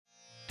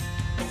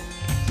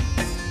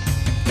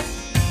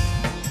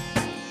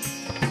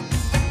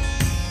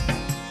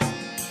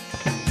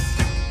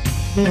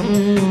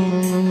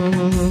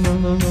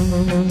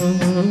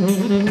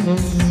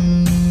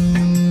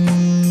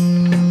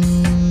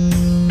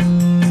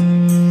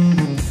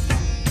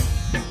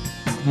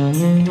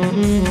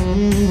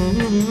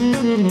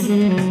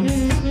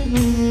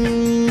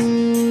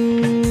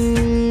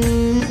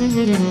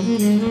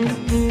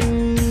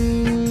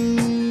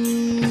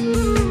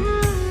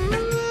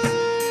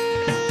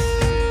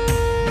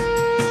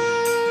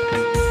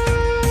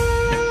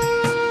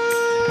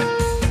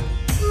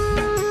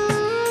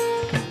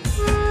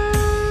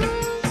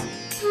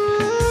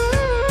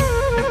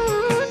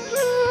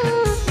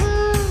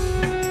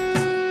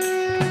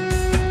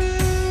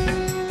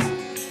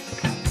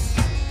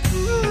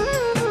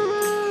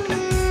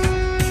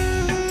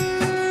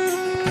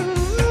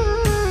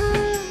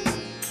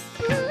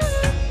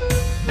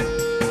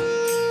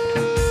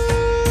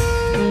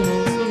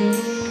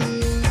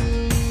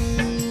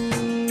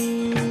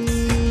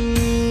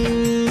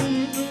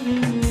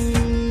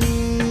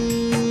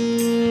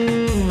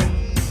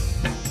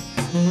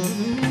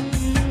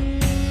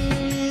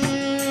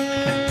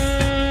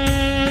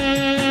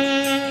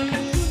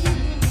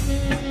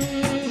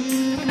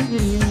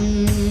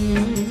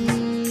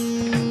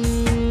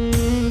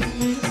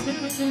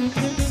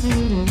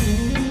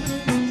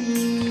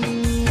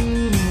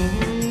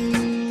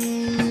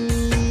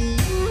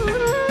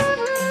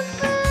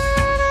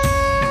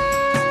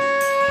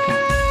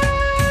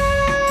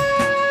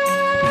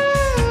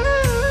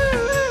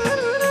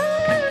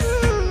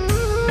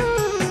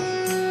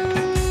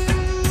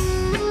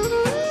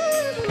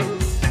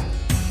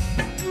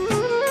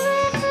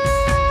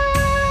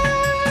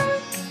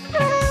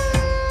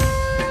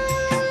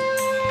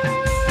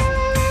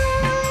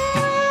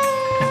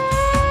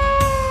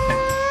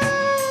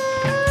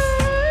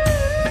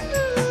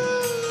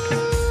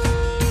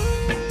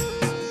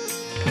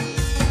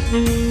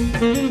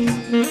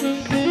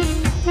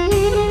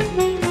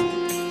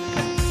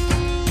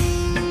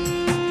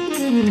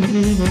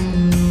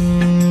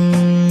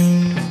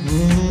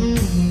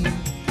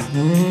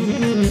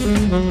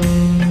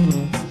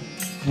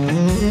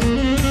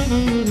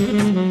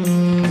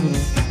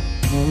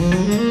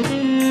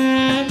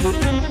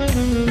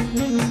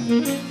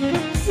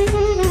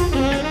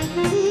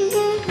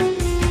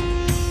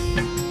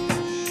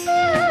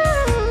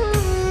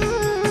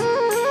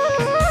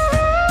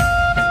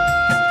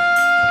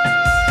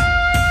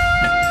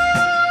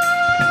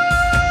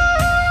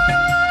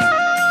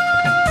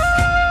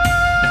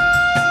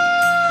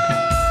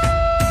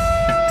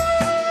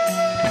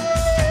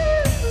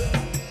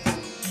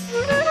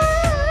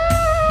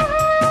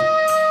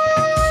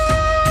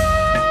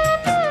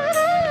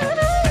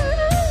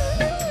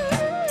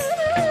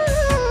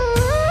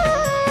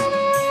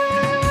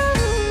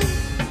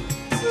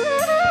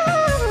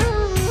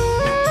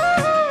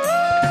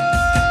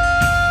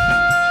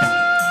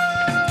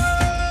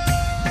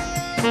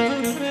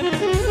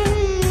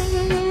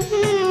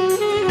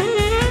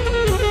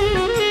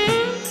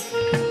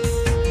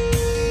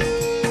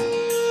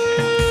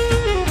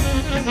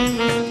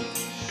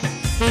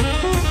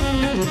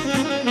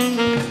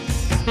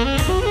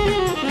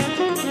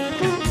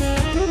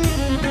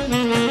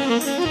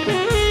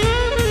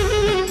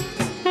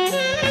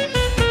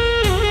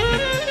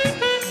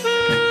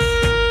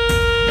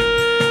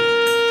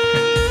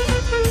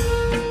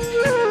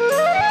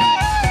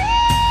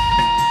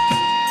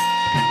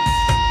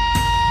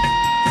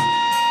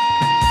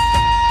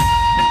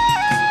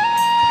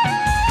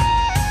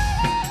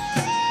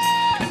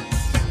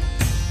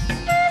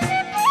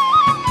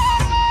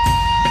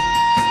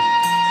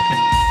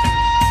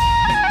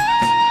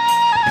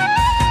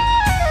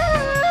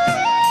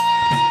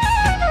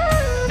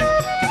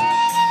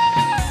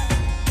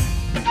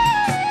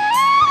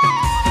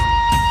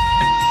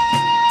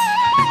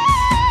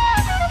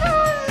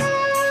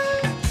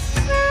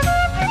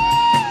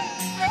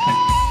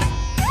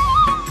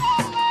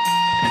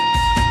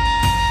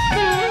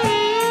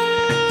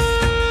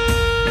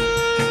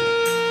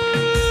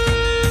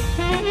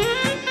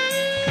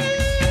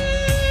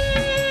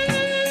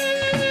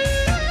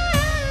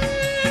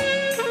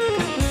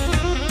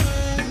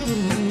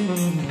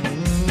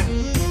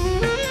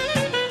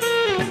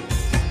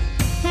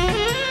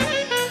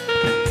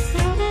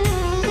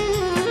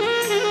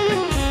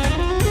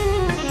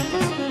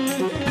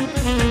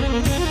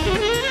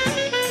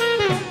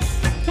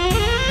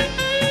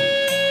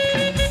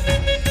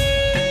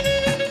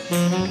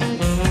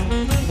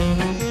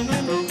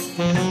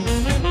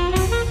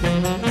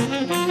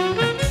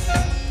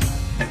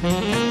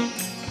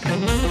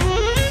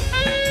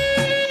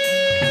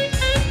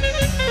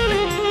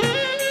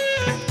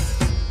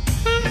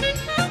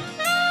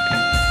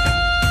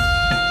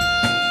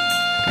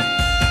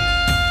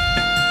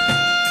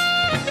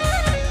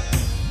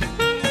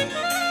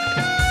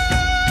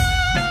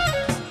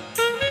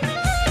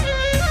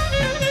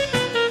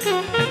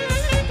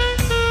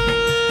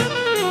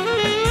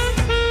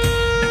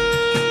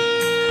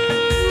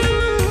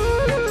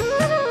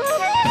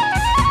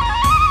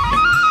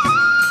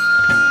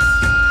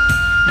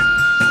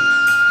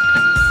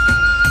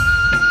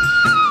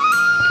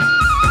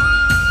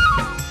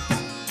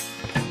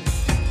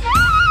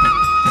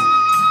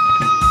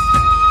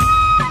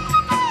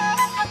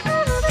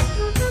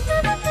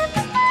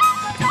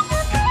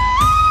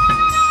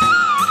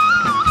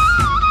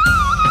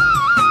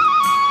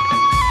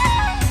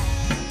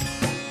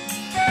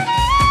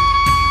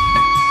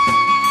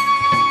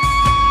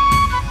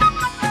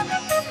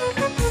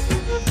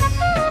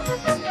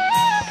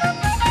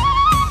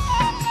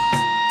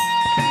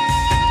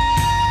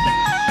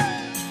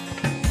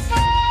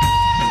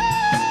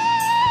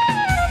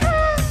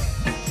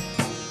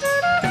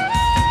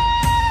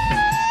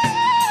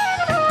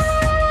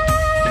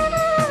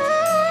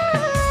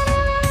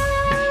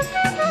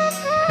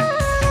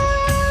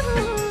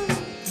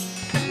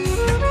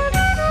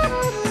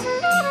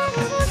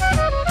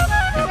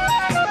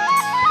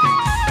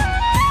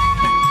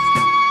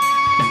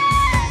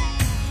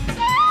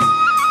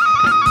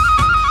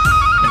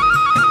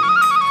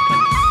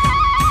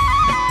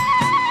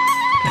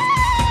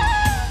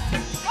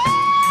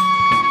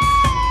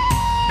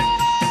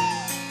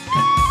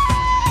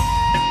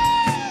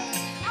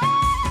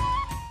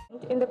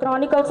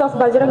Chronicles of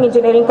Bhajarang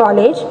Engineering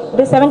College,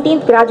 the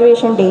 17th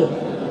graduation day.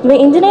 The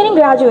engineering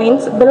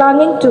graduates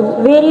belonging to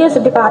various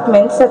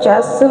departments such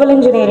as Civil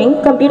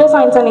Engineering, Computer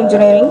Science and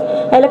Engineering,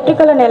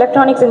 Electrical and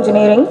Electronics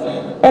Engineering,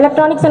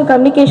 Electronics and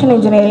Communication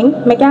Engineering,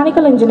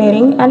 Mechanical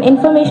Engineering and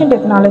Information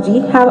Technology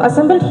have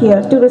assembled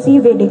here to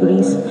receive their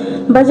degrees.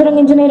 Bhajarang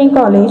Engineering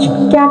College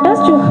caters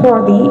for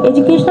the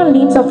educational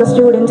needs of the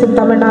students in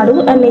Tamil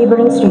Nadu and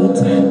neighboring states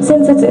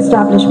since its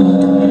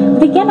establishment.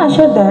 We can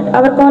assure that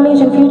our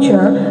college in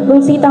future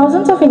will see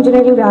thousands of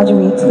engineering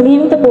graduates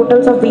leaving the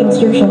portals of the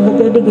institution with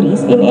their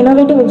degrees in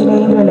innovative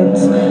engineering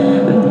realms,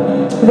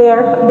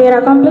 where their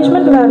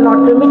accomplishments were not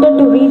limited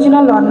to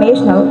regional or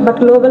national, but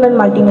global and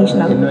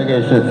multinational.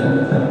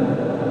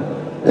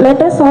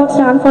 Let us all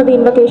stand for the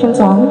invocation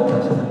song.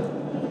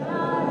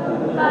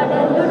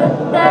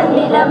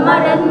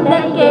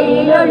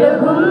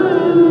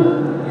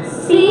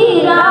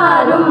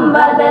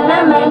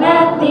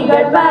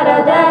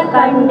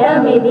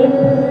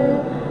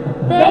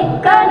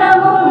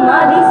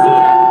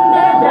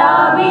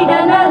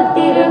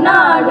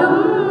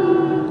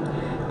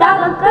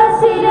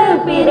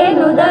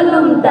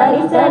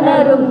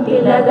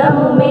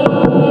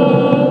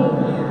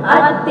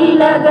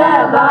 அத்திலக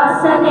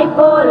வாசனை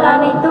போல்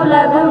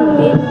அனைத்துலகம்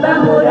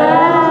நிற்பமுற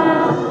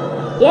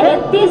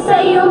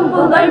எத்திசையும்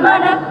புகழ்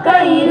மணக்க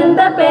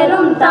இருந்த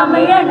பெரும்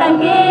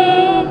தமிழனங்கே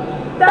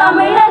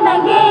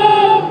தமிழனங்கே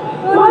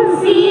உன்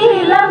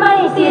சீரிழமை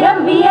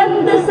திறம்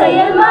வியந்து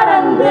செயல்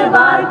மறந்து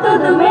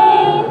வாழ்த்துதுமே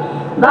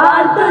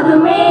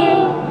வாழ்த்துதுமே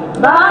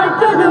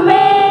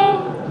வாழ்த்துதுமே.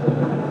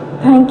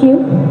 Thank you.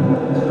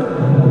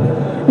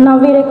 Now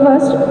we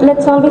request,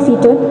 let's all be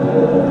seated.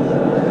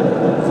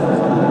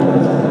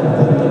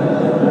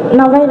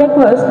 Now I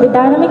request the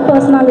dynamic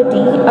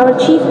personality, our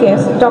chief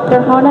guest, Dr.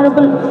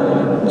 Honorable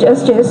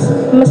Justice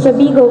Mr.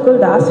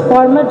 B.Gokuldas,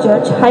 former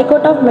Judge, High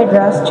Court of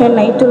Madras,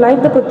 Chennai, to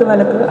light the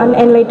Kuttuvalakku and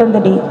enlighten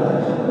the day.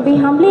 We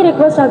humbly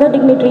request other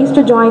dignitaries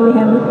to join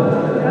him.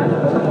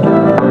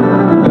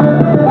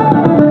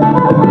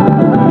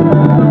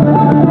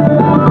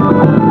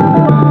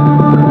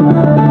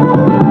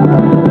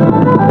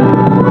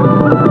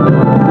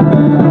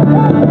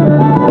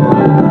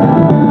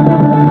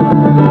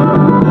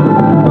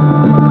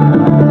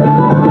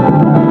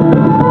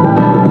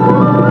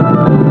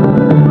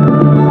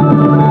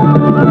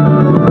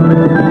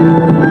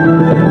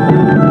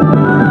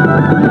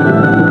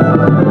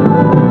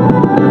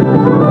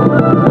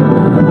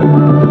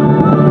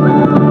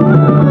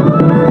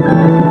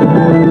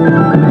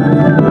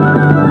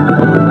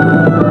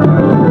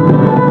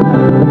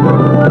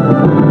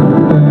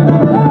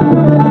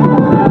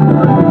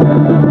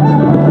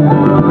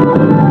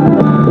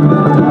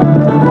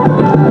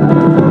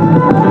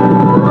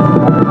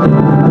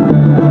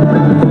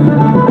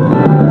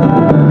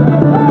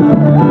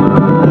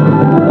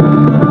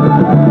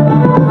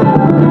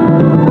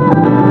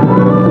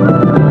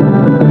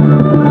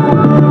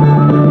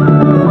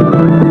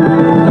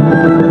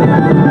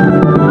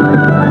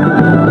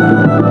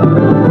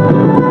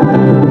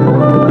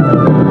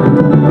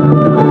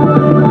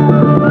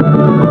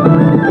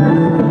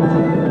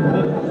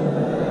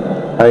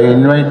 I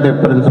invite the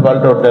principal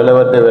to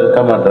deliver the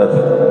welcome address.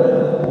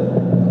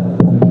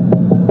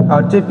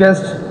 Our chief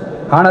guest,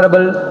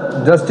 Honorable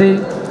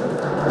Justice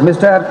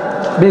Mr.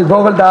 B.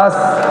 Gokuldas,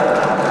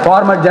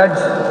 former Judge,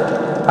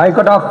 High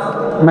Court of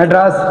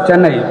Madras,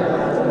 Chennai.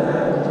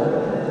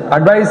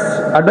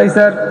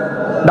 Advisor,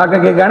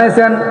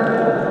 Dr.K.Ganesan,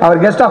 our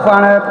guest of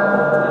honor,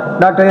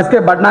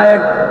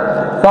 Dr.S.K.Patnaik,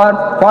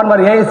 former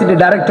AICT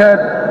Director,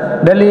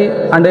 Delhi,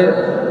 and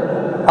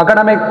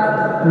Academic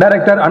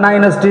Director, Anna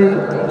University,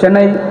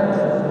 Chennai.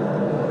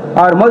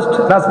 Our most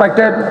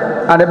respected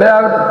and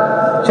beloved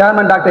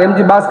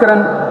Chairman-Dr.M.G.Baskaran,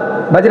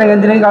 Bhajarang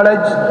Engineering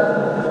College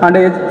and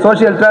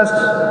Social Trust,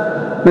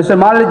 Mr.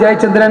 Malini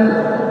Jayachandran,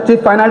 Chief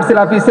Financial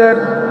Officer,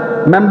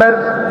 member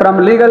from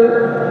legal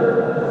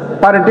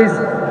parties,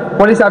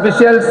 police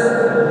officials,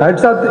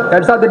 heads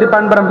of the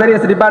department from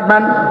various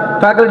departments,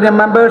 faculty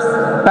members,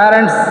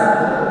 parents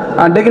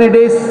and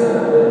dignitaries,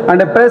 and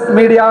press,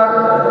 media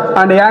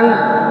and young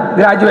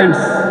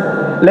graduates,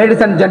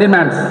 ladies and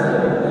gentlemen.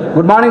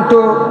 Good morning to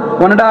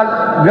one and all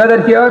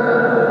gathered here.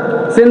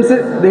 Since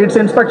its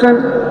inspection,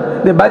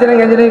 the Bhajarang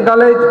Engineering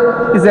College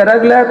is a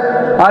regular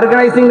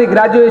organizing the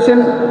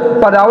graduation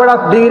for the award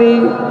of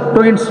degree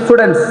to its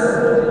students.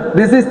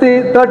 This is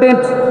the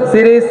 13th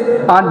series.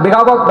 On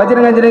behalf of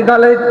Bhajarang Engineering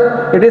College,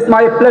 it is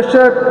my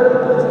pleasure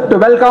to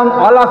welcome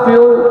all of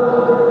you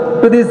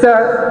to this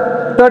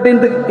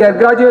 13th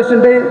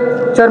graduation day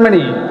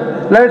ceremony.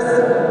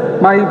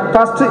 My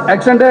first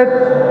extended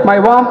my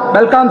warm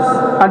welcomes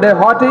and a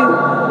hearty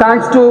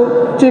thanks to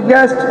Chief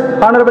Guest,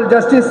 Honorable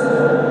Justice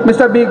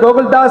Mr. B.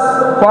 Gokuldas,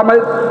 former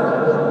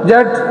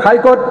Judge, High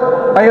Court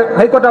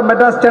of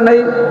Madras,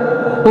 Chennai,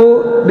 who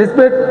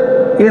despite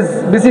his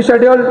busy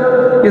schedule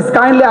is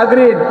kindly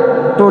agreed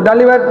to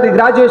deliver the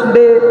graduation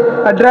day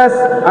address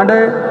and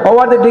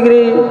award the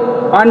degree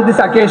on this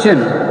occasion.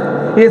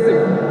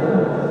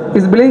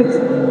 His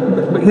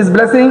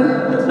blessing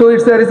to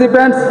its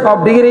recipients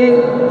of degree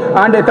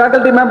and the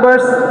faculty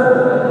members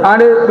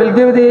and will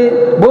give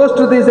the boost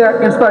to this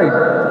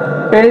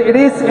inspired. It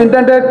is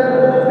intended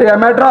a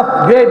matter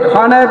of great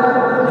honor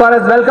for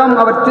us welcome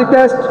our chief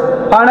guest,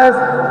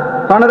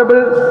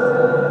 Honorable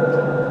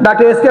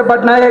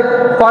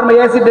Dr.K.Ganesan, former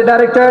AICTE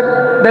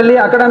Director, Delhi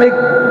Academic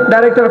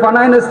Director of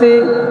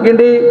Honor-Dr.S.K.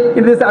 Patnaik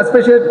in this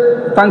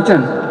auspicious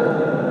function.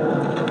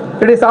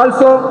 It is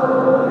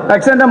also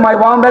extended my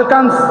warm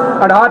welcomes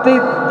and hearty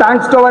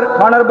thanks to our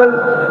honorable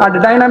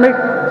and dynamic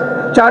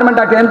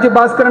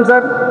Chairman-Dr.M.G.Baskaran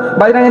sir,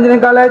 Bhajarang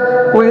Engineering College,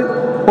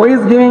 who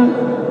is giving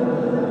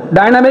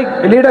dynamic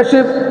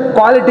leadership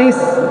qualities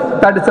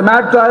that is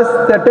matter to us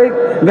that take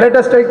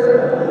greater stakes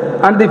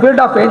and the field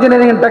of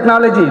engineering and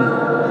technology.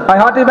 I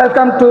heartily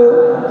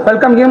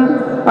welcome him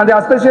on the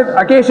auspicious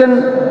occasion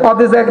of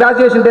this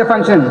graduation day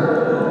function.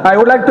 I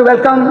would like to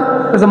welcome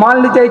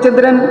Mrs.Malini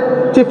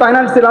Jayachandran, Chief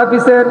Financial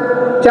Officer,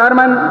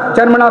 Chairman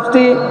of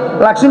the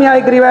Lakshmi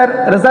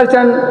Agriware Research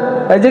and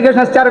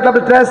Educational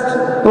Charitable Trust,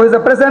 who is the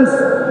presence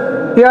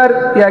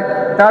here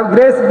have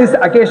graced this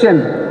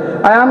occasion.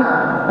 I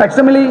am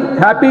extremely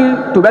happy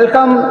to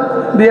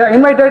welcome the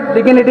invited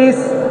dignitaries,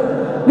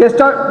 guest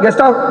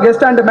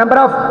and member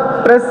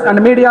of press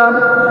and media.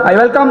 I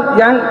welcome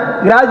young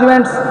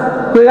graduates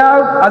who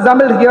have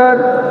assembled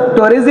here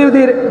to receive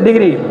the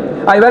degree.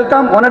 I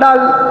welcome one and all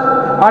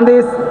on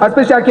this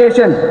auspicious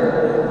occasion.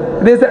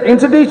 This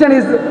institution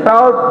is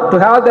proud to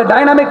have the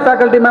dynamic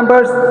faculty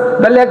members,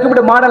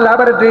 well-equipped modern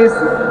laboratories,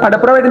 and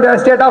providing the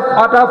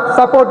state-of-art of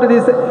support to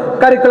this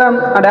curriculum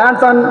and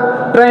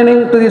hands-on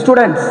training to the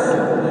students.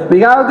 We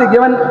have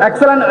given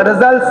excellent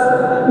results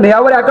in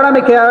our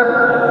academic year,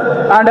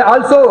 and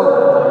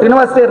also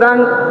university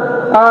rank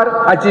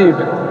are achieved.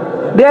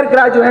 Dear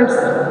graduates,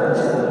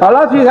 all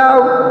of you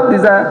have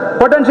this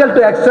potential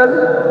to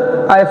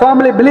excel. I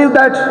firmly believe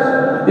that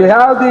you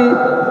have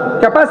the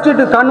capacity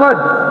to convert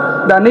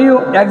the new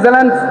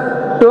excellence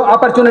to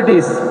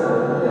opportunities.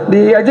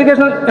 The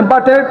education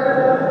imparted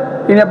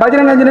in a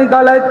Bhajarang Engineering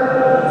College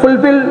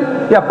fulfill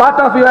a part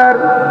of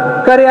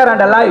your career and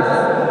life.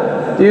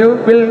 You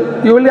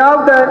will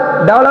have to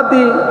develop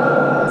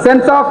the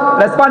sense of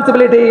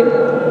responsibility,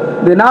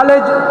 the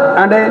knowledge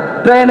and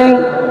training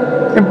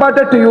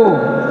imparted to you.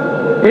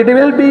 It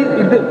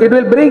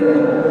will bring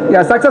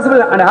a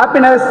successful and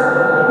happiness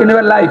in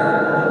your life.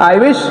 I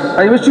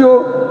wish you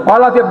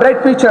all of a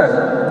bright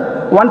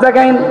future. Once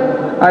again,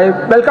 I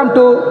welcome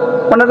to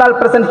one and all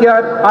present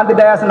here on the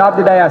dais and off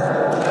the dais.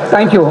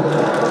 Thank you.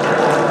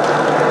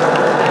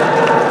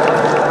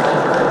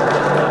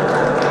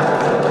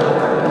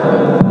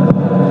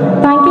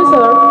 Thank you,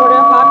 sir, for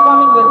your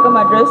heartwarming welcome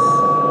address.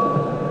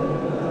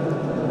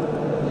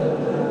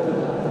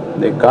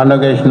 The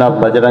convocation of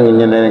Bhajarang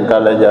Engineering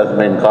College has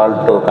been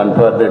called to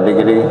confer the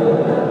degree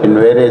in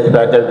various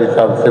faculties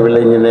of civil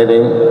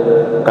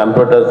engineering,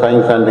 computer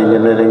science and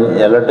engineering,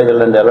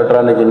 electrical and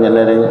electronic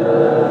engineering,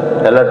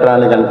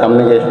 electronic and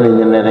communication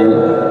engineering,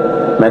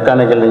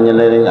 mechanical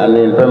engineering and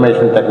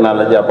information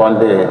technology upon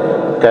the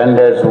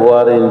candidates who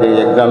are in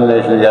the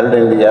examination held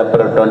in the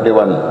April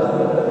 21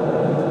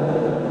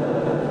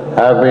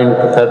 have been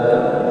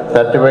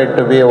certified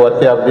to be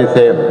worthy of the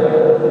same.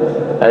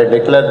 I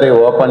declare the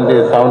open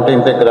the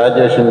 17th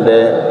graduation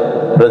day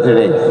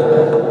proceedings.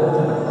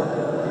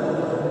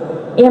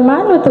 A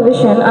man with a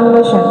vision and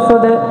mission for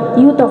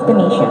the youth of the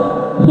nation.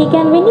 He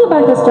can win you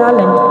by his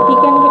talent. He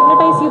can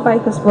hypnotize you by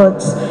his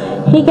words.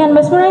 He can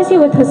mesmerize you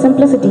with his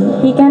simplicity.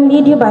 He can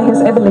lead you by his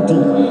ability.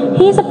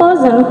 He is a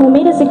person who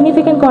made a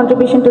significant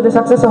contribution to the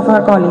success of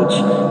our college.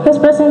 His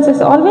presence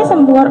is always a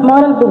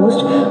moral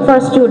boost for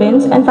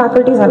students and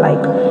faculties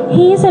alike.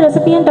 He is a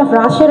recipient of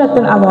Rashtriya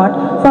Ratna Award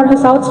for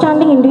his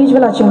outstanding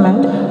individual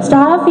achievement,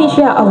 Star of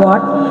Asia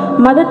Award,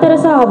 Mother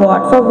Teresa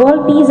Award for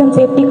World Peace and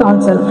Safety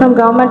Council from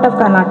Government of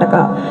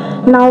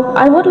Karnataka. Now,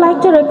 I would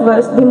like to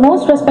request the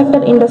most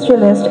respected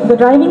industrialist, the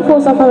driving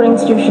force of our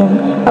institution,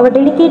 our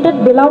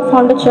dedicated, beloved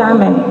founder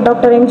chairman,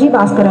 Dr.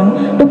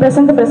 M.G.Baskaran, to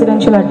present the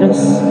presidential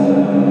address.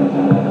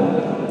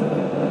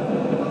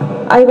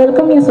 I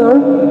welcome you, sir.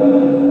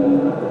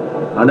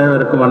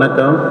 அனைவருக்கும்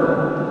வணக்கம்.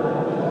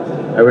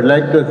 I would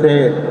like to say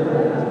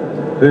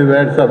few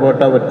words about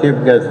our chief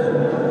guest,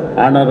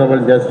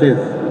 Honorable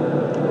Justice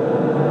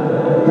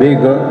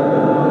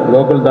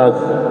Thiru.Gokuldas,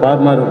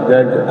 former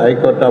Judge High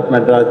Court of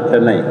Madras,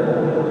 Chennai.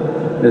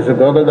 Mr.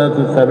 Gokuldas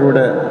served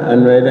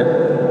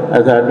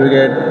as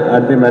advocate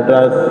at the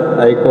Madras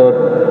High Court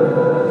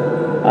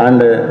and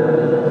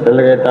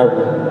delegate of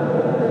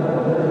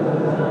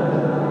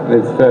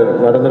Mr.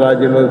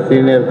 Varadarajalu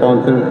Senior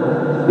Counsel.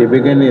 He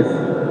began his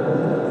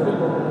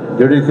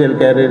judicial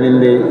career in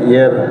the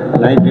year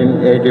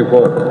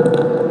 1984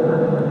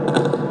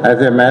 as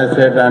a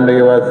magistrate, and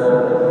he was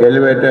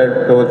elevated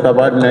to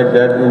subordinate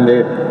judge in the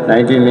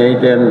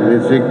 1980 and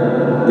district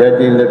judge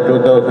in the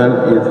 2000.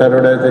 He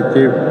served as a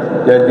chief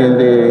judge in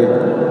the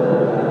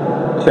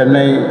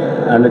Chennai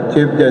and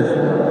chief judge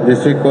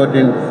district court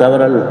in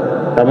several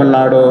Tamil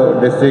Nadu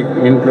districts,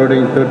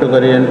 including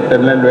Thuthukudi,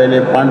 Tirunelveli,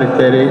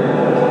 Pondicherry,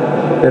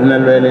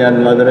 Tirunelveli and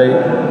Madurai.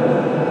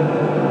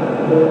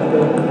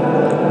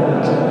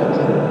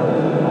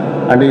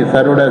 and he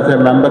served as a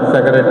member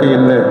secretary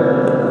in the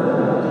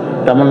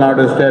Tamil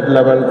Nadu State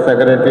Level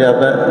Secretary of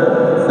the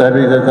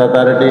Services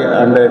Authority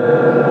and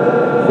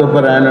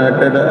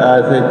superannuated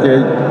as a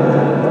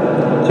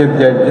Chief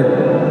Judge,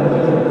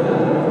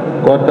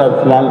 Court of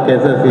Small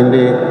Cases in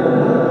the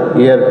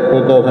year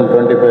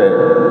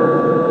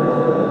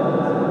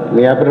 2025. In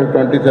April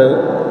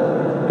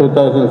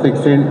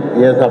 2016,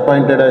 he is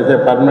appointed as a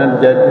permanent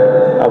judge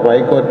of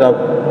High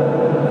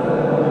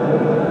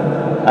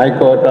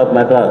Court of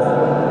Madras.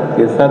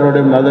 He served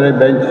in Madurai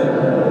bench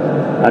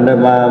and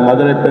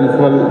Madurai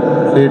principal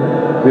seat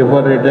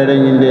before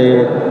retiring in the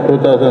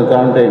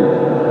 2017.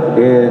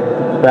 He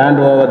spanned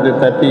over the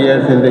 30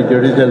 years in the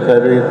judicial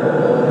service,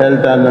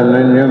 held on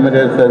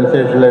numerous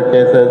sensational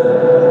cases,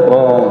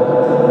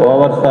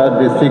 oversaw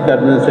district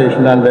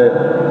administration and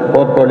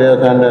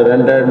portfolios and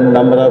rendered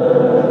number of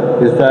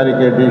historic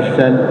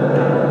decisions.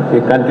 He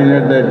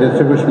continued the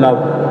distribution of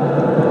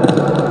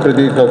to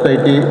the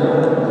society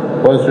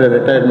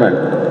post-retirement.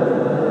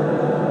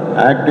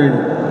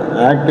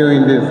 Active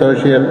in the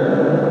social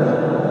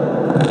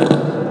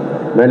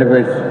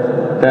benefits,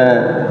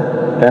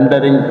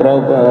 tendering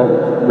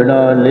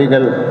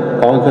legal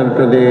counsel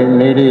to the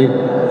needy,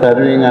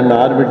 serving and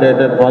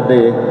arbitrated for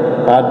the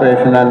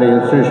corporation and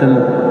institution,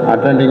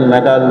 attending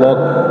mega lok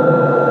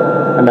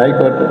and High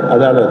Court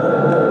Adalas.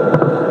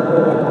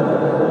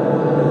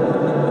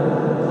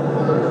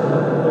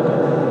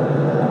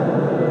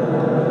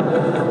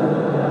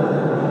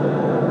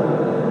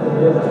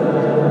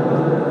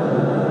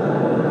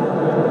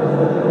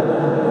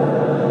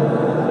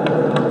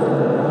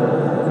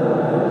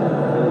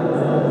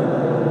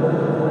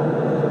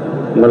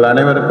 உங்கள்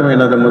அனைவருக்கும்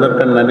எனது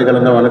முதற்கண் நன்றி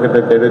கலந்த வணக்கத்தை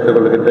தெரிவித்துக்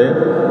கொள்கிறேன்.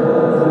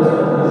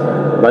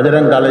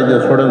 Bajrang college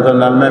students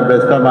சொன்னாலுமே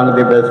பெஸ்ட் அமாங்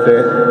தி பெஸ்ட்டு.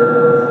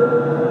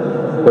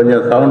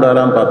 கொஞ்சம் சவுண்ட்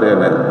வராமல்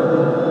பார்த்துக்கங்க.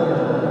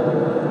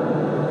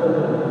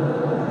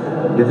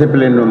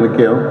 டிசிப்ளின்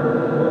முக்கியம்.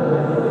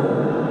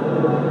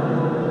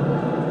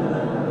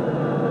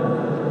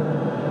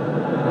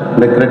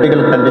 இந்த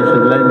கிரிட்டிக்கல்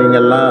கண்டிஷனில்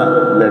நீங்கள்லாம்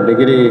இந்த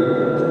டிகிரி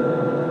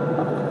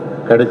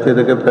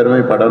கிடைச்சதுக்கு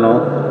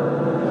பெருமைப்படணும்.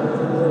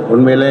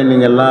 உண்மையிலே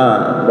நீங்கள்லாம்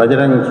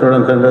பஜரங்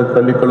ஸ்டூடெண்ட்ஸ் என்று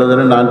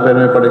சொல்லிக்கொள்வதில் நான்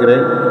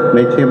பெருமைப்படுகிறேன்.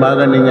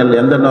 நிச்சயமாக நீங்கள்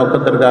எந்த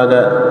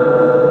நோக்கத்திற்காக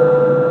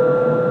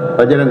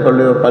பஜரங்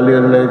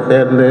பள்ளிகளில்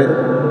சேர்ந்து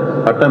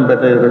பட்டம்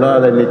பெற்றீர்களோ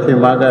அதை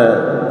நிச்சயமாக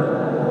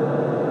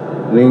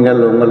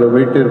நீங்கள் உங்கள்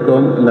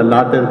வீட்டிற்கும் இந்த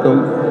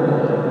நாட்டிற்கும்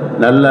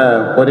நல்ல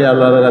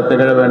பொறியாளராக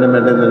திகழ வேண்டும்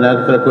என்று இந்த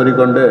நேரத்தில்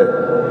கூறிக்கொண்டு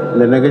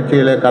இந்த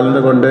நிகழ்ச்சியிலே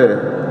கலந்து கொண்டு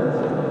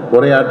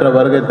உரையாற்ற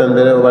வருகை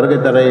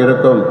தர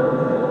இருக்கும்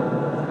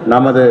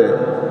நமது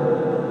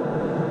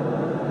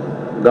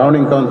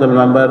Governing Council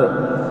member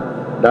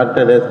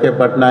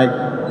Dr.K.Patnaik,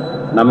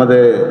 நமது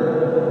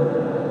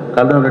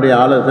கல்லூரியுடைய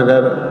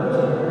ஆலோசகர்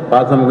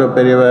பாசமிகு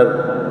பெரியவர்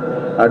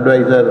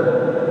அட்வைசர்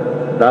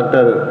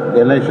டாக்டர்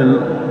கணேசன்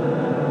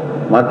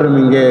மற்றும்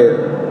இங்கே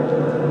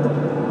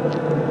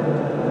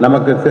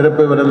நமக்கு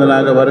சிறப்பு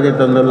விருந்தினராக வருகை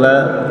தந்துள்ள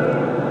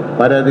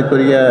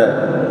மரியாதைக்குரிய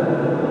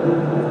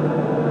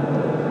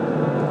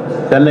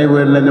சென்னை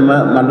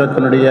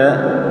உயர்நீதிமன்றத்தினுடைய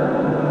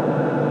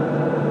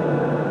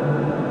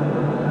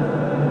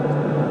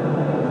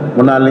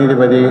முன்னாள்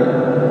நீதிபதி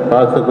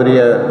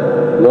பாசக்குரிய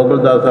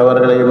கோகுல்தாஸ்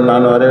அவர்களையும்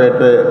நான்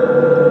வரவேற்று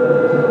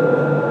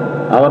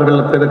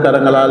அவர்கள்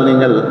திருக்கரங்களால்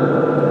நீங்கள்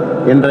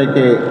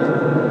இன்றைக்கு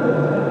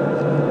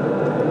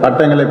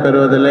பட்டங்களை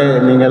பெறுவதிலே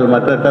நீங்கள்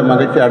மற்றற்ற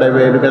மகிழ்ச்சி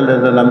அடைவீர்கள்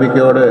என்ற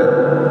நம்பிக்கையோடு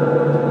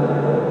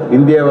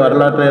இந்திய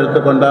வரலாற்றை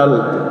எடுத்துக்கொண்டால்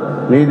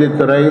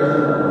நீதித்துறை,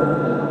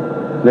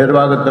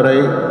 நிர்வாகத்துறை,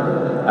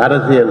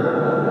 அரசியல்,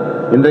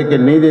 இன்றைக்கு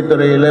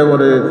நீதித்துறையிலே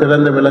ஒரு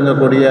சிறந்து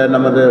விளங்கக்கூடிய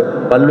நமது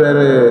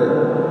பல்வேறு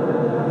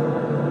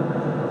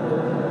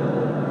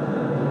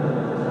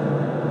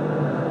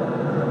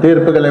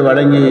தீர்ப்புகளை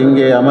வழங்கி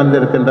இங்கே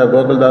அமர்ந்திருக்கின்ற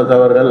கோகுல்தாஸ்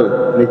அவர்கள்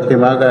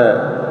நிச்சயமாக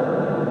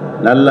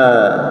நல்ல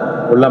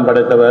உள்ளம்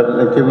படைத்தவர்.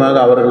 நிச்சயமாக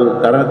அவர்கள்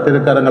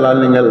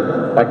திருக்கரங்களால் நீங்கள்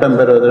பட்டம்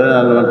பெறுவதில்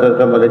நான்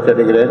மற்ற மகிழ்ச்சி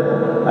அடைகிறேன்.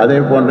 அதே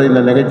போன்று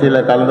இந்த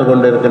நிகழ்ச்சியில் கலந்து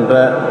கொண்டிருக்கின்ற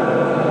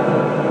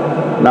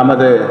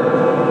நமது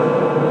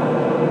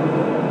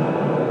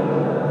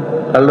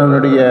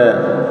கல்லூரியுடைய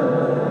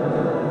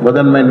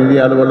முதன்மை நிதி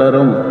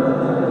அலுவலரும்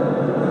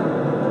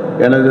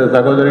எனது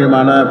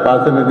சகோதரியுமான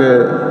பாசமிகு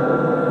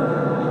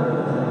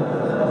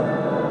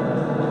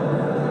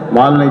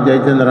மாலினி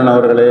ஜெயச்சந்திரன்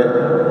அவர்களே,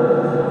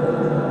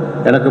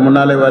 எனக்கு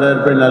முன்னாலே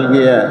வரவேற்பை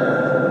நல்கிய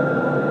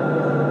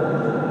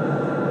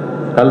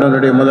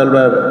கல்லூரியுடைய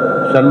முதல்வர்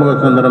சண்முக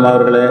சுந்தரம்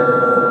அவர்களே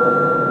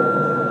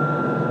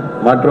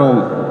மற்றும்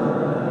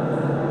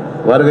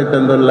வருகை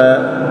தந்துள்ள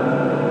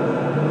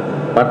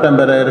பட்டம்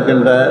பெற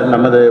இருக்கின்ற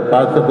நமது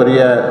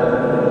பாசக்குரிய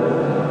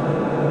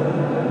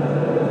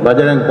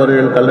பஜரங்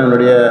பொறியியல்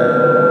கல்லூரியுடைய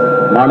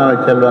மாணவ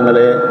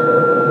செல்வங்களே,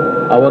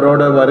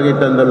 அவரோடு வருகை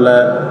தந்துள்ள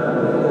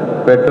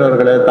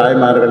பெற்றோர்களே,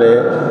 தாய்மார்களே,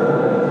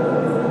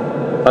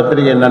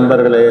 பத்திரிகை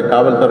நண்பர்களே,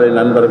 காவல்துறை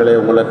நண்பர்களே,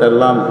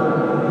 உங்களுக்கெல்லாம்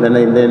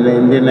இந்த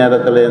இந்திய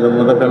நேரத்தில் இந்த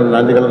முதற்கண்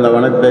நன்றிகள் இந்த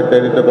வணக்கத்தை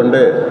தெரிவித்துக்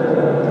கொண்டு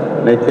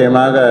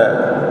நிச்சயமாக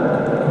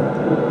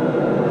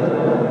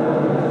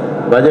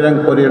பஜரங்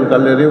பொறியியல்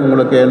கல்லூரி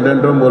உங்களுக்கு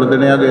என்றென்றும்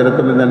உறுதுணையாக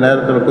இருக்கும் இந்த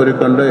நேரத்தில்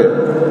கூறிக்கொண்டு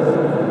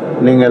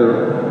நீங்கள்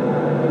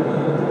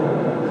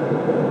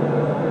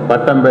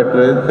பட்டம்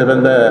பெற்று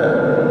சிறந்த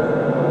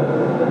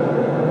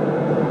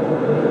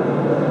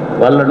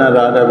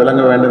வல்லுநராக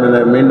விளங்க வேண்டும்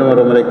என மீண்டும்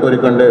ஒரு முறை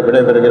கூறிக்கொண்டு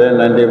விடைபெறுகிறேன்.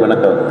 நன்றி,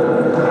 வணக்கம்.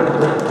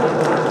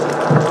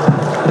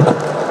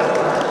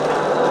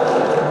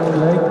 I would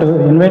like to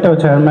invite our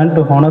chairman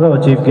to honor our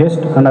chief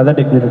guest and other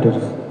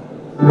dignitaries.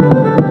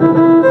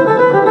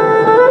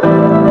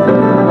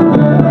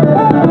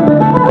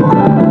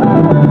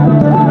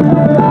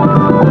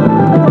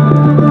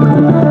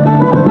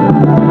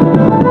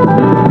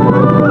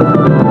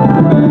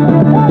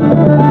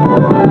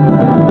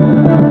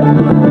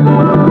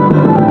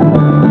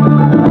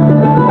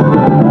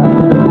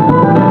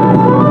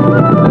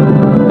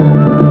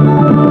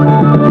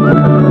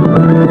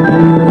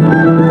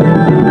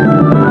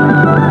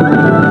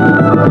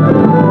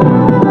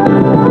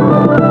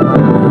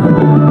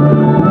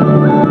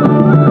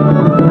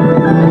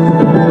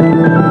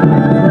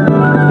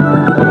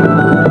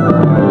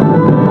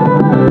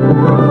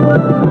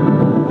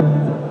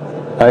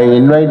 I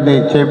invite the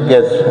chief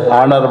guest,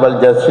 Honorable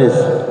Justice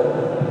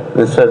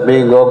Mr.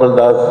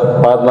 B.Gokuldas,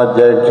 former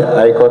Judge,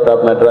 High Court of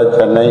Madras,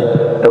 Chennai,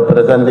 to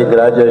present the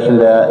graduation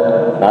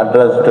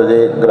address to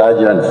the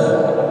graduates.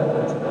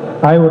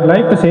 I would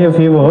like to say a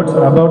few words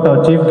about our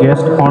chief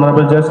guest,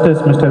 Honorable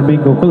Justice Mr. B.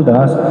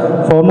 Gokuldas,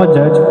 former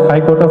Judge,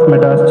 High Court of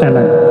Madras,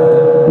 Chennai.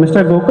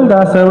 Mr.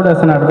 Gokuldas served as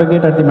an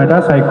advocate at the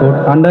Madras High Court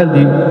under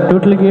the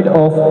tutelage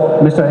of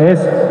Mr.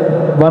 S.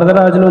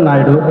 Varadarajalu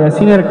Naidu, a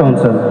senior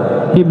counsel.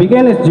 He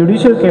began his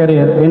judicial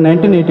career in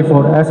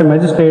 1984 as a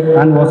magistrate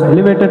and was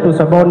elevated to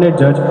subordinate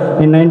judge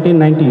in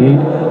 1998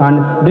 and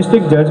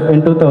district judge in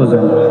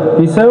 2000.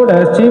 He served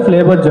as chief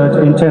labor judge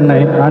in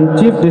Chennai and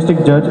chief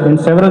district judge in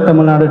several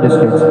Tamil Nadu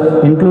districts,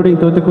 including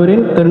Thoothukudi,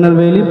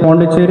 Tirunelveli,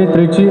 Pondicherry,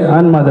 Trichy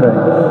and Madurai.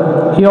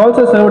 He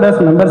also served as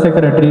member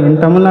secretary in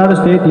Tamil Nadu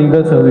State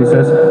Legal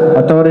Services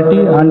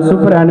Authority and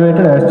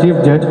superannuated as chief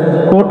judge,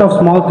 Court of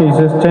Small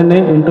Cases,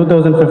 Chennai in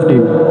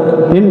 2015.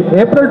 In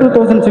April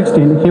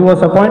 2016, he was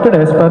appointed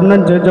as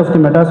permanent judge of the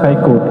Madras High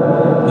Court.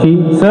 He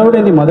served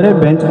in the Madurai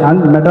bench and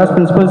Madras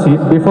principal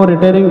seat before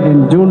retiring in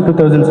June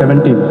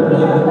 2017.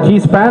 He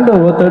spanned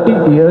over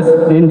 30 years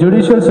in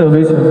judicial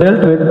service,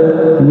 dealt with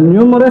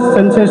numerous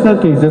sensational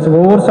cases,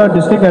 oversaw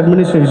district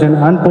administration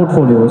and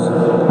portfolios,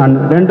 and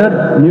rendered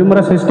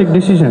numerous historic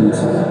decisions.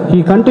 He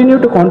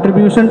continued to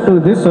contribution to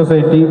this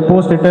society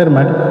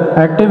post-retirement,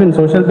 active in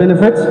social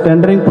benefits,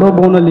 tendering pro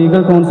bono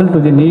legal counsel to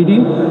the needy,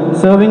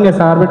 serving as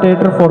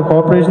arbitrator for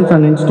corporations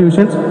and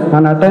institutions,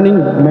 and attending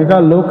mega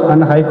lok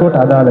and high court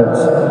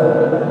adalats.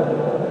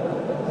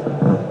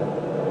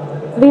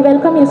 We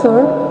welcome you, sir,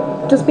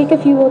 to speak a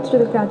few words to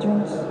the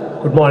graduates.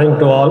 Good morning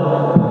to all.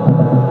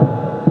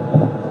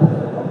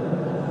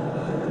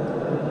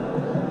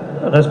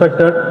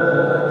 Respected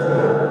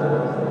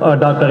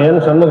Dr. N.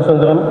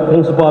 Shanmughamsundaram,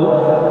 Principal,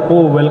 who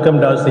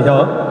welcomed us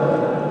here.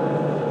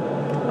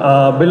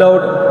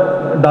 Beloved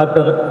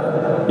Dr.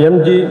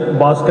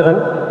 M.G.Baskaran,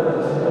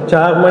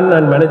 Chairman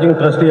and Managing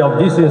Trustee of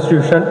this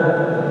institution.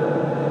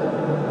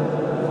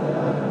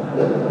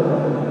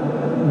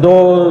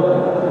 Though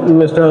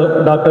Mr.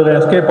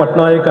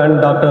 Dr.S.K.Patnaik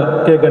and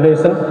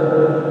Dr.K.Ganesan,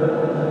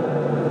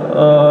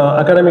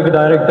 Academic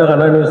Director,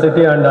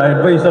 Honor-University and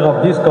Advisor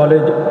of this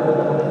college,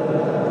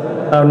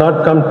 have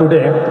not come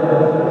today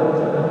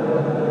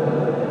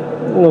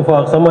for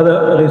some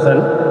other reason.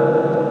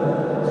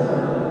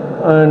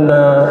 And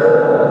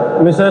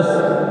Mrs.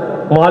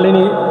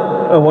 Malini,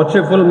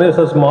 worshipful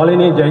Mrs.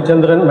 Malini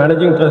Jayachandran,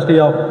 Managing Trustee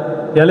of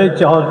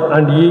LHR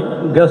and E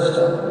guests,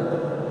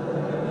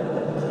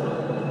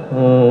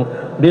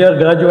 dear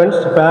graduates,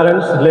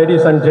 parents,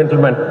 ladies and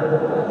gentlemen.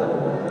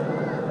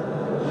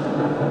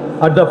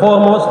 At the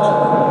foremost,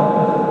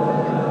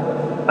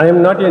 I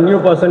am not a new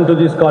person to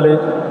this college.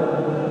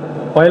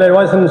 While I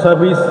was in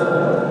service,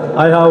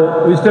 I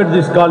have visited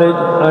this college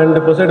and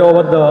presided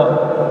over the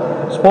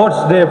sports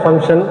day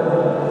function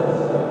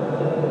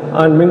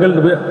and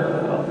mingled with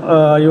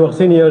your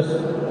seniors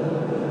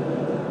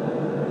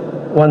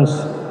once.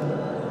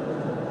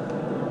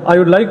 I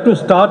would like to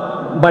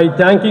start by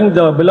thanking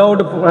the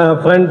beloved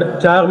friend,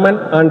 chairman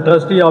and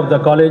trustee of the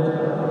college,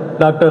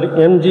 Dr.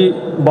 M.G.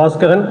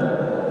 Baskaran,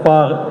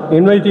 for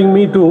inviting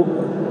me to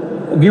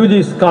give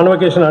this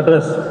convocation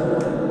address.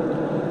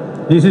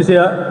 This is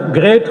a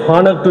great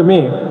honor to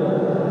me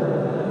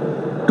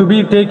to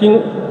be taking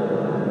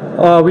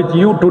with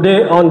you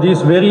today on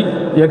this very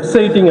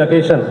exciting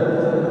occasion.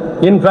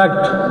 In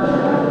fact,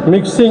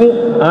 mixing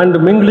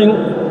and mingling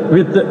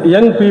with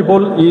young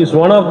people is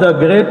one of the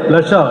great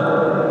pleasure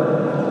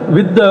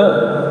with the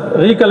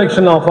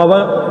recollection of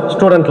our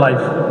student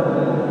life.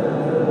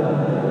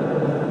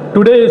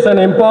 Today is an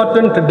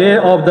important day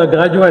of the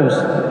graduates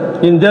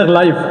in their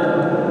life.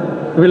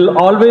 Will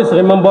always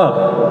remember.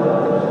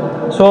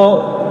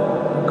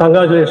 So,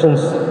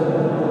 congratulations.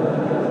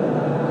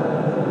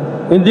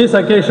 In this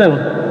occasion,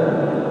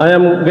 I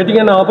am getting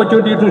an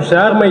opportunity to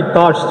share my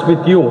thoughts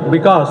with you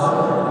because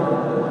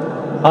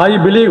I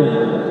believe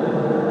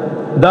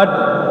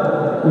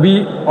that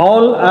we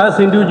all as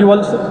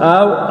individuals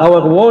have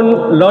our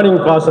own learning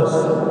process.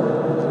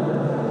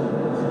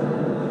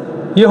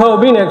 You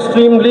have been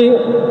extremely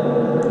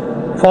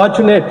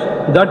fortunate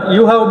that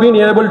you have been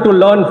able to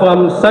learn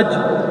from such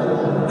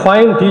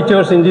fine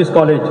teachers in this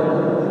college.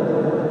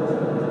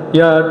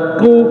 A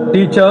true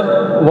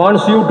teacher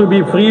wants you to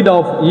be freed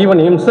of even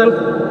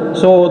himself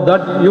so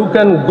that you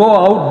can go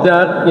out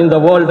there in the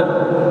world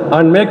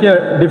and make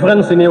a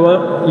difference in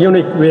your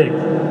unique way.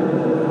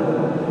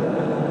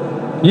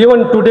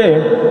 Even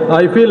today,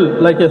 I feel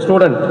like a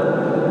student.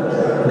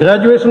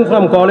 Graduation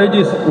from college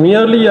is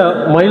merely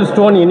a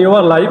milestone in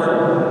your life.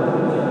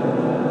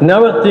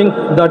 Never think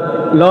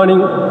that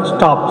learning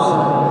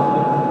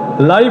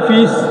stops. Life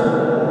is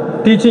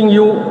teaching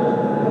you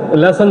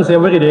lessons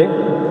every day,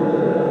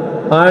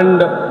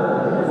 and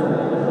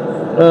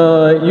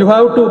you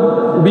have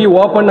to be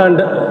open and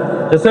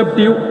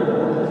receptive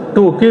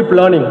to keep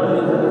learning.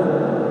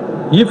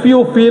 If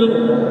you feel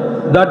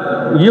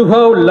that you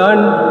have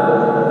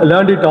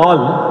learned it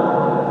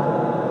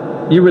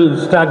all, you will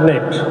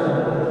stagnate.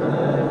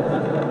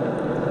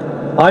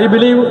 I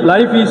believe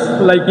life is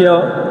like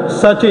a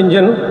search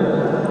engine.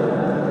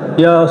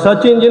 A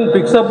search engine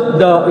picks up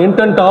the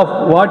intent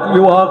of what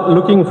you are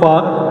looking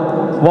for,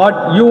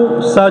 what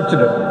you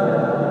searched,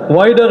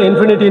 wider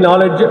infinity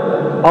knowledge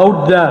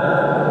out there,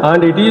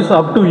 and it is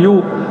up to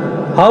you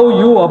how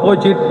you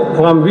approach it,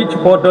 from which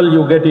portal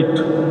you get it.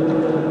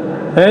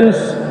 Hence,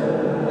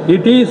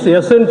 it is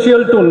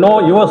essential to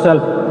know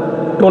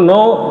yourself, to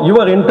know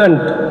your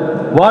intent,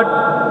 what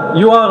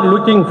you are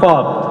looking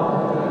for.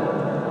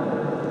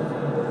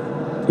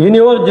 In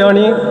your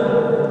journey,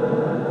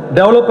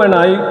 develop an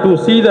eye to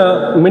see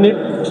the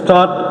minute,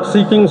 start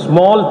seeking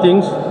small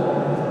things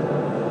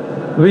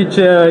which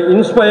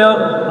inspire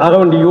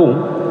around you,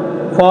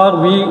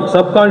 for we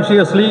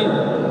subconsciously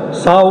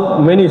sow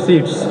many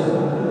seeds.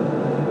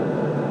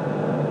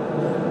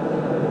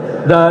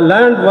 The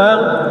land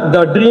where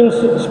the dreams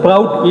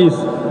sprout is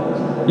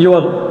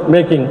your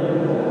making.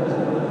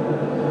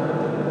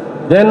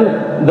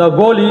 Then the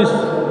goal is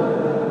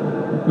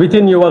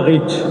within your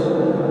reach.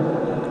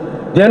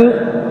 Then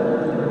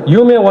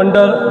you may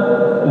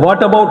wonder,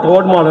 what about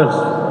role models?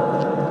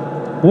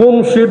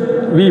 Whom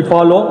should we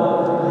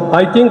follow?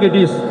 I think it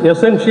is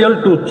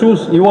essential to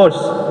choose yours.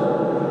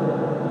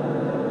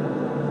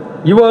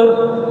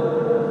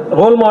 Your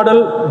role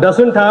model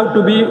doesn't have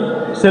to be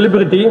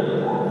celebrity.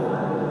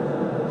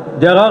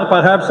 There are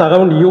perhaps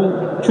around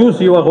you.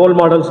 Choose your role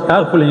models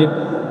carefully,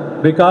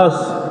 because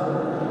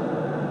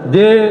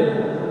they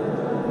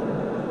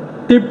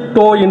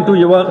tiptoe into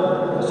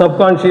your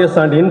subconscious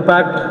and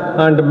impact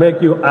and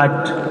make you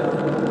act.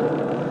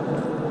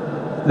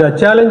 The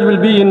challenge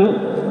will be in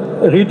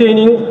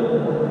retaining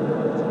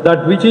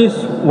that which is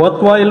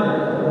worthwhile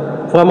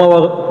from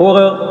our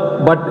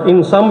poorer but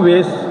in some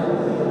ways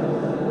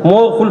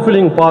more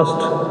fulfilling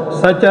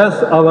past, such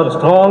as our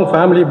strong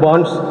family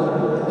bonds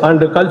and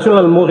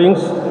cultural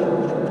moorings,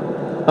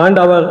 and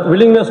our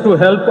willingness to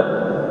help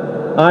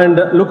and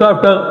look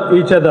after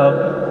each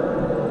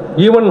other,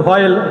 even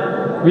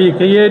while we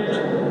create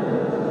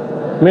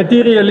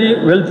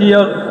materially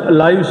wealthier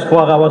lives for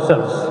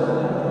ourselves.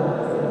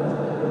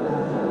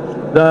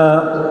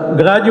 The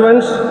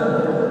graduates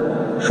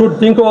should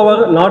think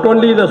over not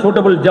only the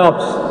suitable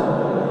jobs,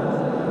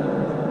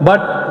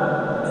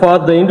 but for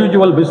the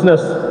individual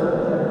business.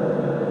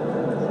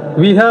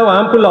 We have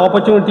ample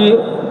opportunity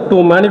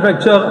to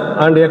manufacture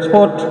and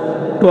export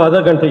to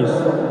other countries.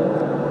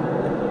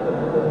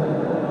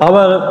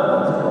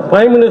 Our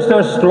Prime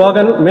Minister's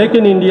slogan, "Make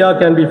in India,"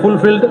 can be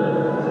fulfilled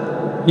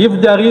if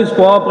there is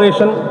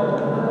cooperation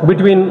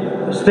between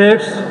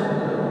states,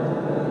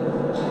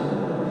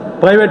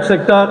 private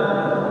sector,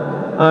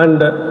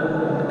 and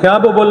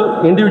capable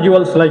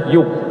individuals like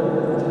you.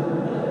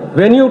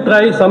 When you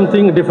try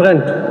something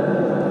different,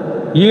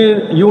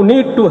 you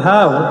need to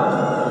have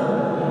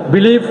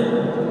belief,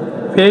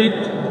 faith,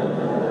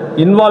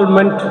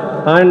 involvement,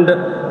 and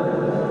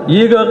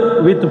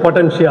eager with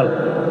potential.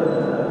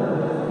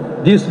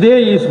 This day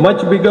is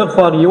much bigger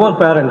for your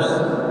parents.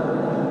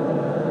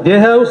 They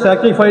have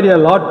sacrificed a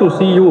lot to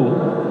see you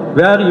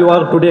where you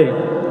are today.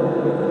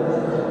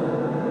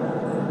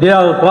 They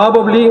have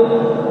probably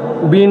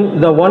been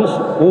the ones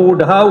who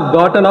would have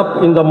gotten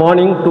up in the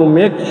morning to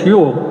make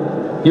sure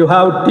you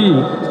have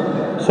tea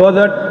so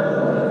that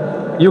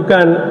you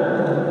can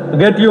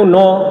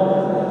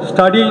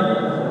study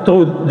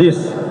through this.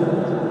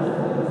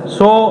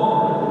 So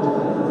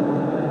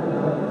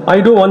I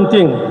do one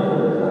thing,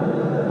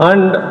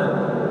 and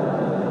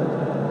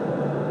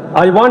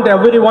I want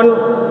everyone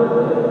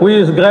who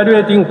is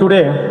graduating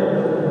today,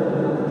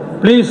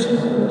 please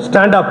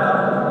stand up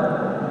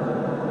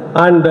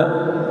and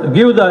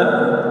give the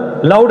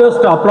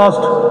loudest applause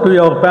to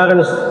your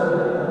parents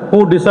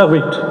who deserve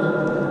it.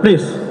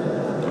 Please.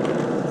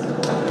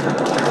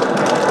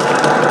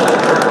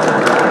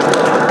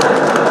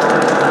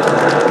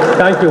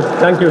 Thank you,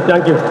 thank you,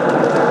 thank you,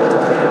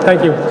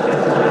 thank you.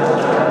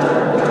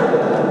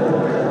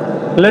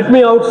 Let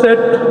me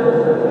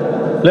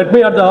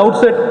at the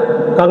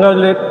outset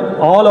congratulate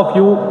all of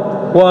you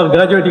who are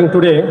graduating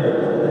today.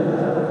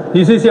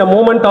 This is a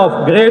moment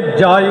of great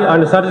joy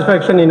and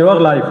satisfaction in your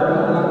life.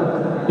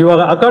 Your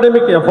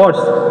academic efforts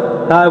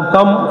have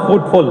come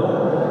fruitful.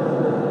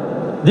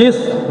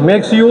 This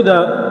makes you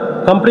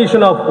the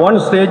completion of one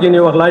stage in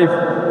your life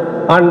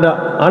and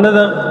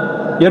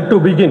another yet to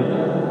begin.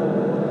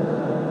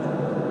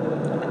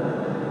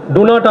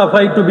 Do not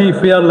afraid to be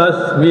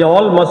fearless. We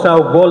all must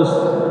have goals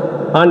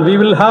and we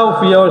will have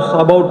fears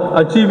about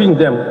achieving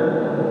them.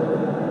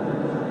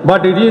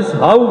 But it is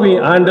how we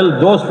handle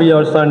those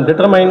fears and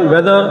determine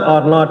whether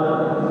or not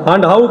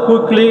and how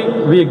quickly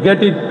we get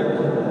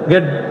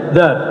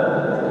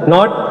there.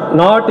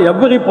 Not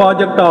every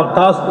project or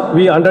task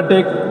we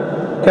undertake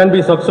can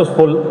be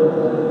successful.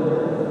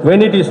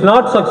 When it is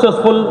not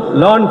successful,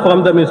 learn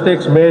from the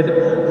mistakes made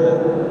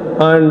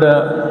and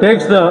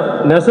takes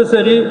the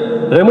necessary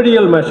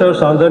remedial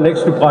measures on the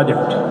next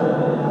project.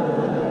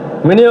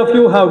 Many of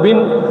you have been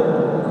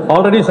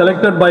already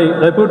selected by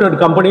reputed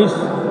companies,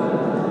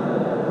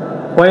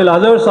 while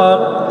others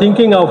are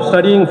thinking of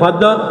studying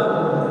further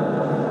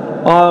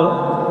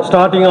or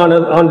starting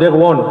on their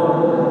own.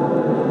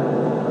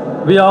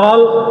 We are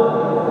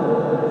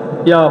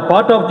all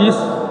part of this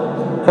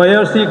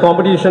fiery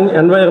competition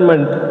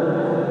environment,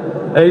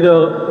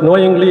 either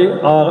knowingly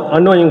or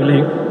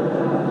unknowingly.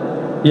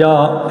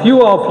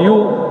 Few of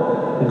you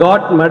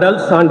got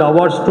medals and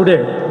awards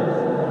today.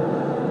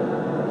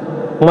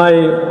 My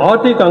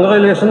hearty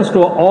congratulations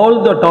to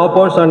all the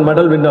toppers and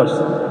medal winners.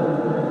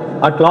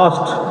 At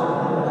last,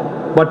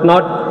 but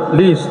not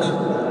least,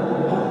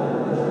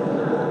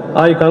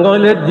 I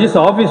congratulate these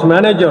office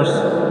managers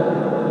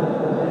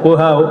who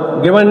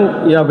have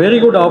given a very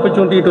good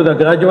opportunity to the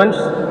graduates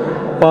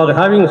for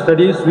having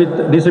studies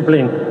with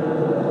discipline.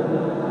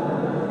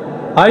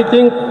 I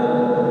think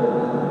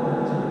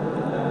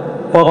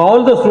for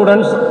all the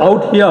students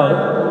out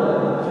here,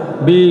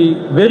 be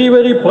very,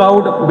 very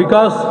proud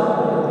because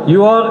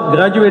you are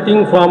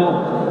graduating from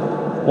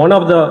one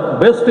of the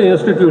best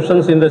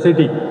institutions in the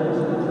city.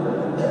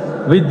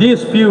 With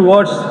these few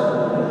words,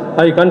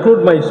 I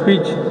conclude my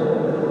speech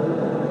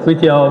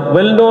with a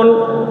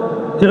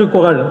well-known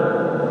Thiru-Kural.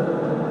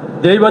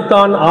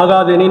 Devathan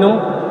agadeninum,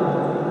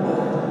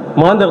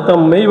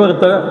 mandartham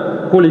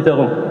meivartha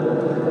kulitharum.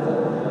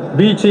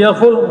 Be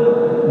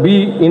cheerful,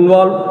 be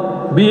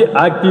involved, be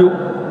active.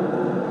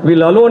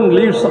 Will alone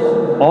leads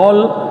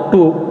all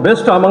to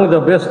best among the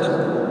best.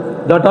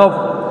 That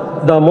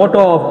of the motto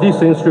of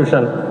this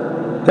institution.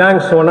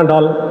 Thanks one and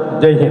all.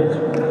 Jai Hind.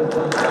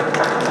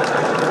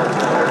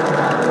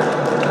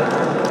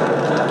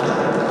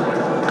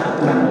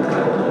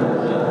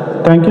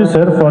 Thank you,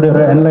 sir, for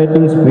your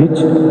enlightening speech.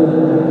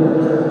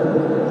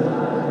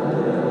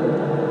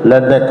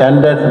 Let the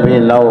candidates be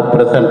now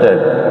presented.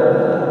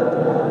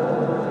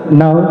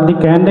 Now, the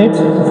candidates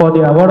for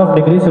the award of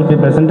degrees will be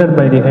presented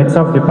by the heads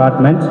of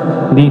departments.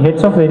 The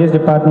heads of various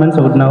departments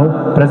would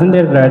now present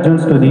their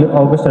graduates to the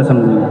August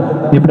Assembly.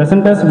 The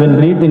presenters will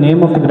read the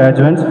name of the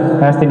graduates.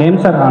 As the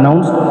names are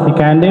announced, the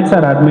candidates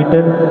are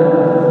admitted.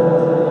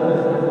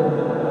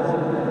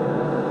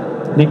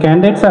 The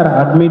candidates are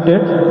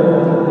admitted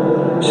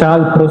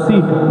shall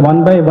proceed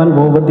one by one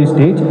over the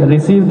stage,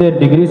 receive their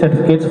degree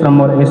certificates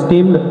from our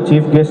esteemed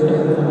chief guest,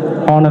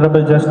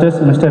 Honorable Justice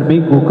Mr. B.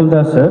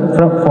 Gokuldas, sir,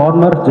 from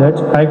former Judge,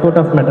 High Court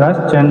of Madras,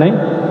 Chennai,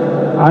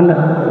 and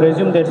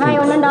resume their seats. Hi,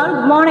 one and all.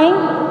 Good morning.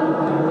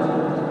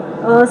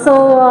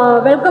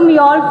 Welcome you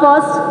all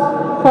first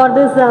for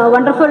this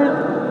wonderful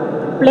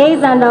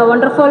place and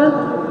wonderful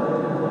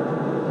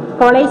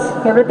college,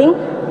 everything.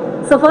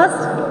 So first,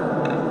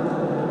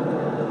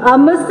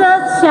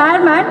 Mr.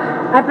 Chairman,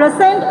 I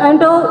present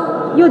unto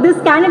you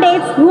these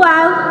candidates who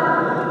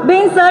have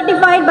been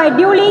certified by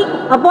duly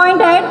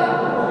appointed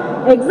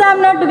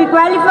examiner to be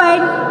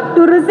qualified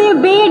to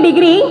receive BE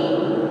degree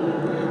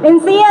in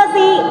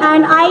CSE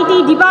and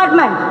IT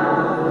department.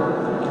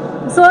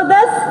 So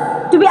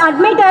thus to be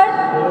admitted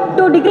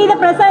to degree the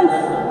presence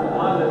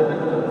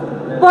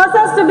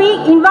persons to be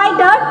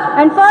invited,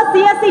 and first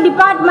CSE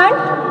department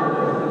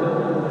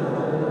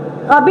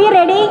be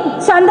ready.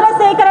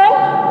 Chandrasekaran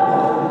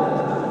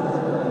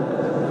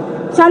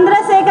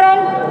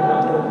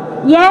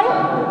N.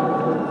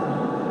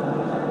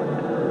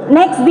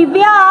 Next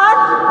Divya R.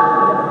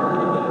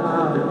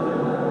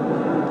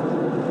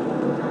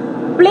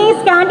 Please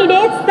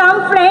candidates come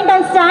front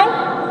and stand.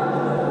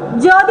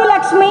 Jyoti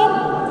Lakshmi,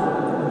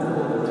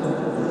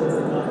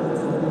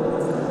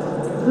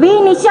 V.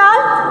 Nishal,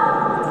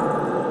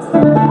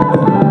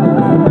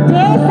 J.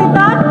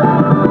 Siddharth.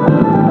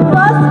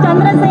 First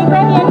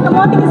Chandrasekaran N. Come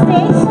on to the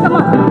stage. Come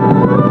on.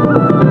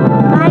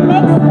 And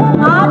next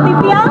R.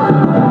 Divya,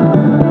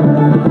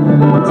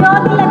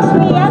 Jyoti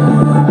Lakshmi. Yes.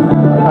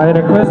 I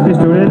request the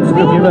students to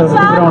give a big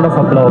round of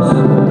applause.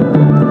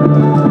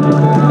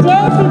 J.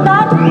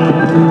 Siddharth.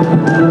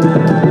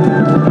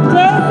 J.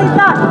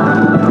 Siddharth.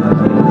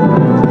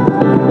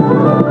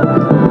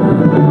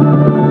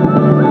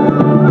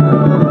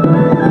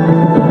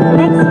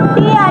 Next T.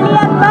 Ali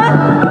Akbar,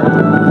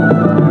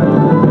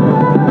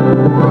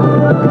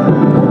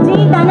 G.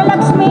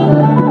 Dhanalakshmi,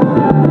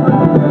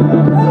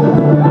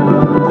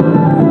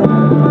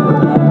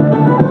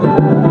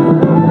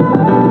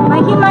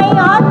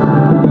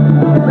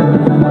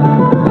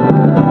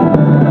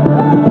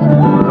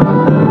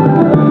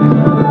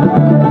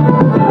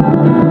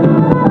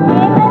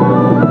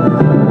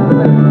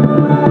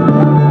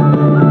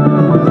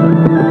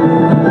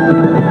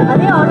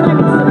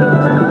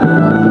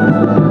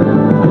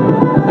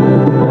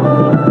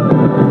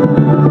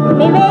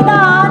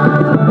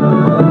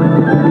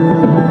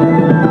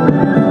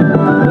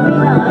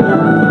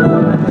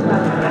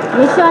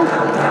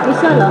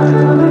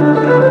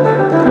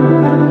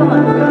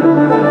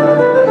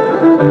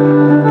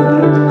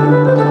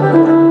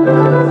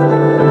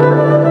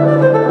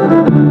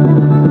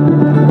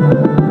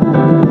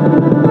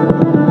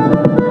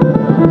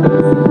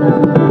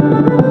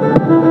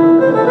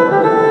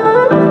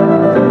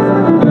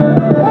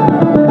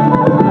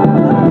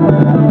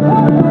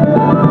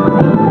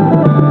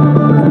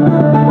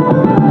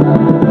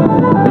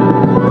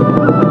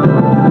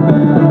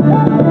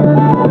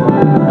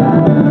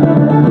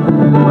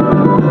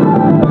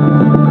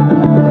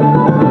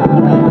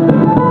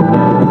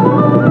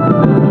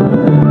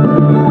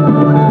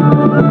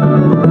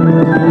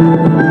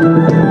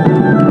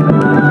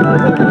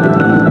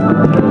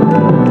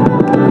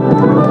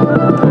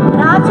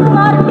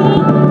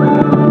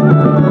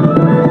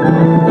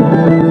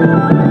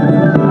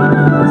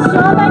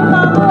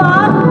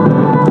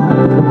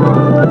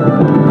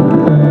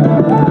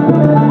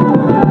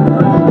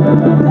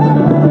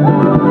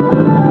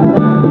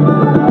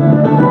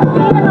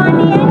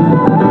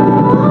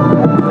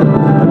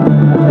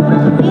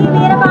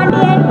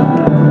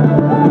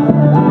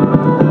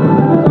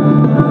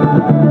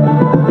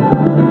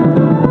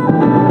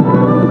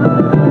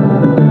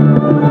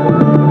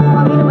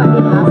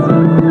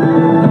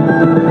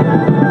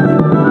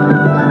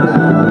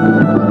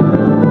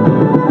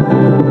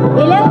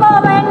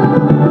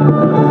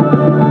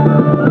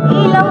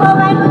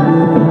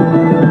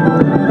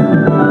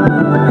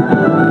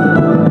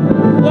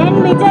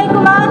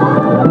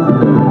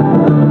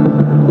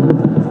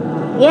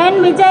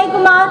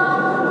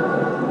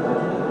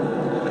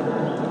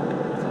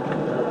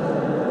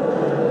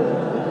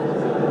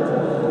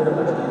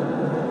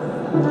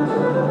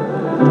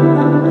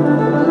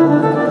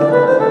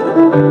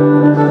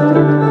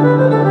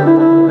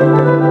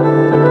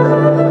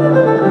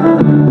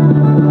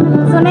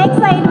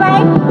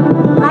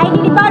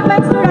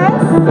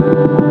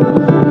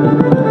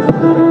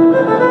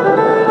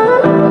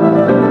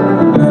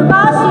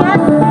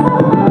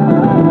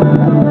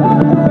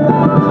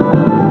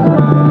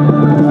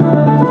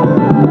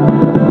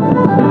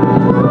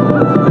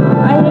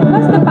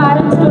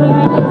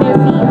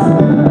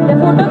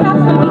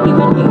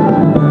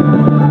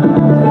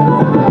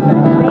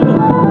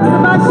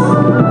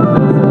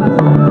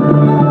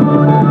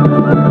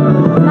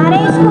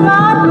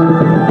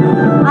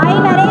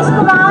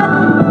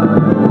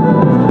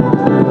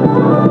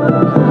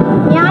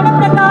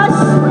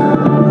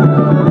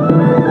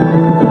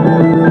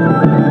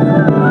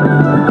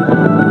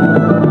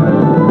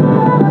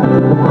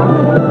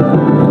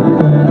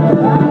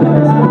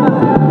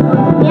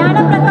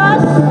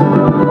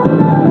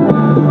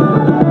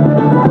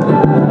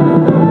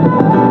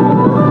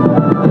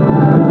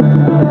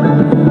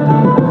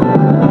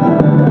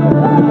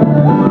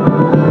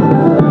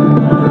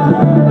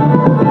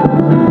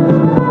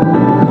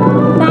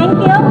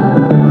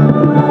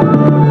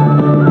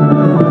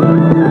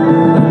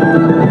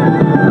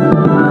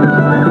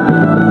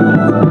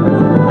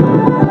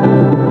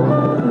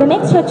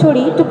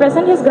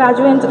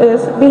 graduates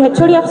is the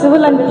HOD of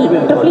Civil and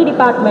EEE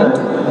Department,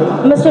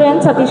 Mr. N.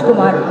 Satish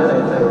Kumar.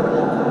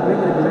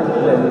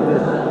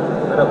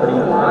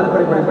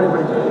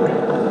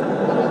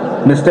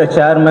 Mr.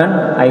 Chairman,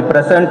 I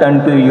present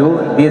unto you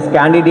these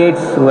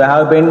candidates who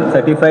have been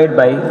certified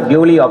by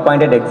duly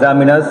appointed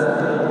examiners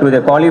to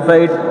the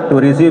qualified to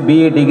receive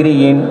BE degree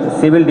in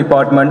Civil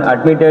Department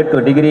admitted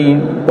to degree in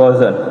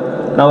person.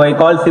 Now I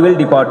call Civil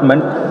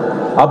Department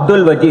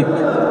Abdul Wajid,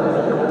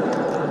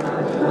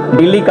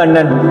 Dilli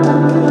Kannan,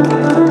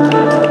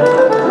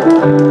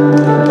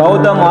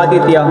 Gautam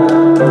Aditya,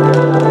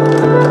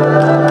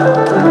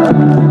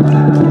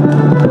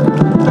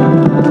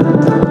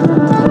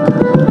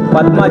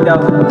 Padmaja,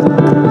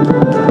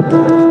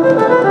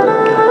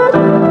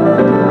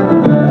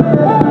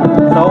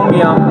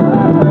 Saumya,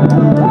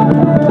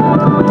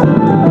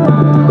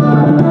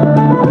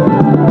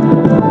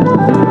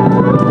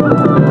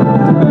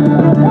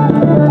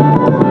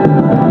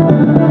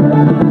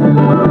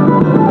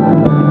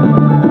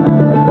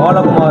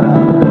 Balakumar,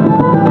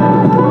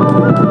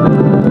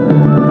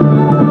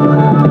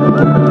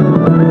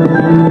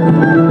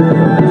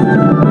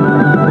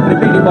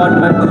 Repeat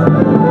Department,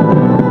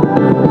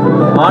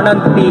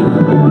 Anand P.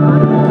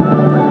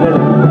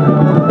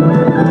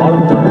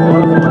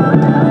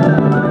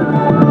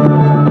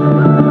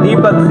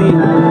 Deepak C.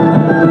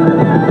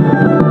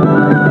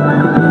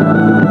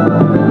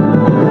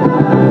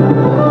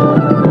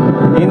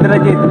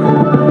 Indrajit,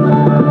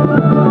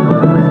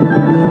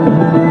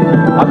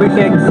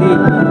 Abhishek C.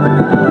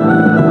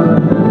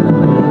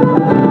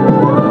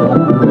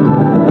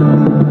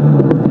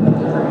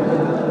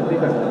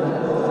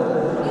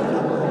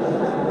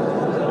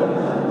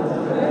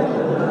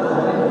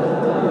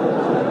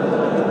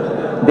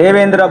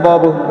 Devendra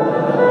Babu,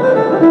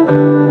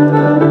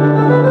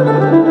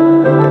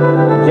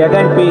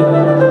 Jagan P.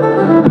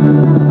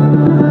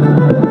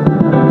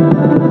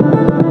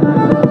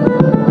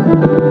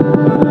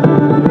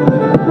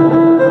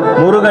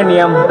 Murugan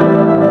M.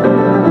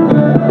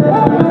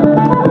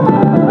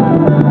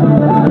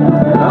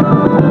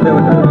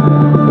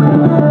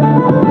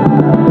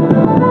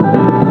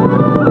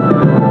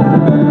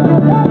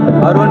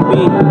 Arun P.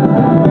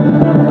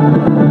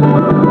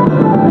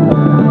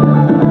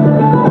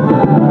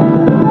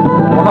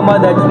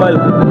 Muhammad Ajmal,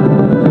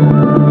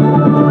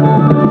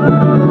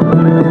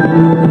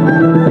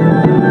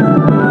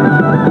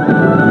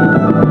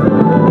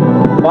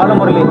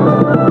 Balamurali,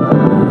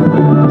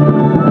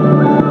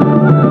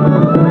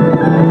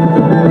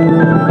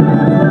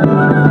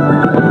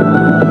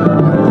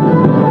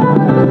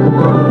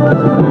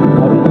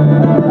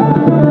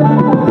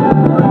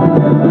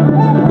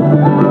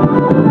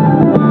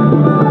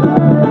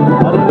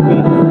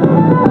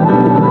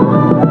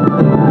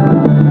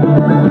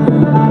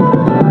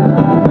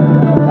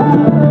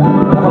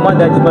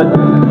 Ajmal,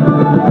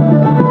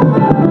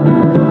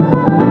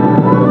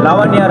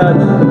 Lavanya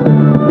Raj,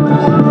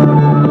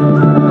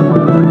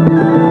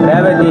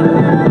 Revati,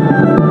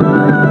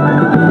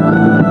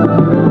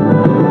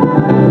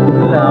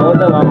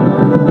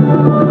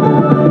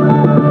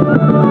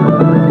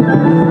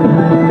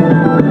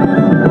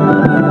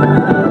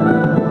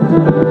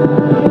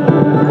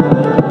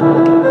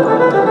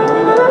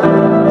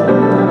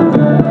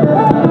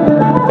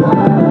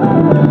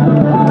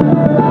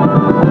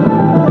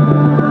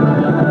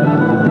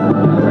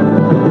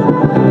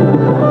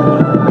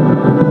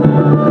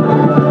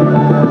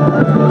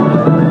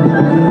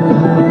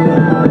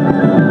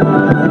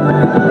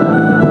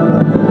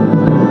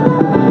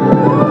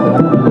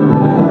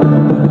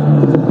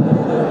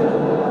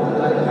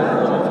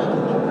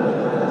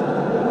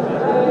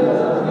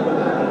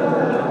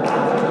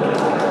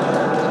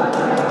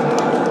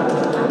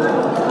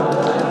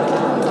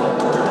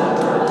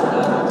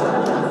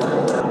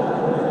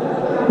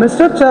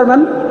 Mr.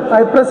 Chairman,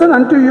 I present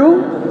unto you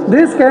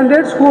these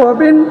candidates who have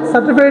been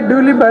certified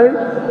duly by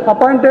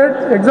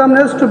appointed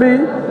examiners to be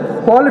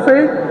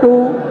qualified to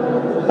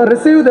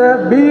receive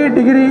the BE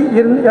degree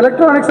in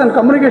Electronics and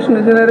Communication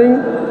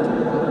Engineering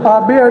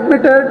or be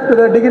admitted to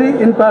the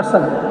degree in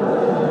person.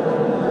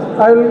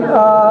 I will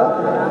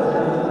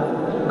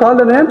call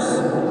the names.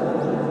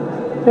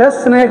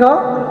 S. Sneha,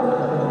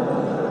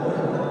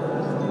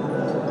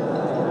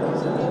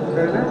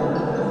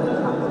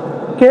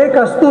 K.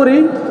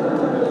 Kasturi,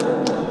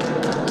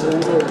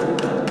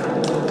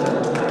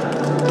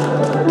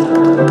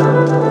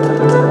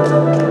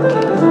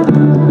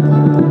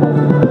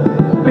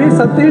 P.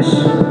 Satish,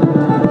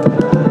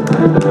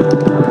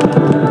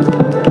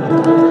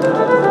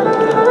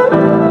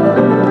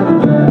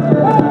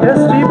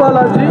 S.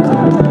 Balaji,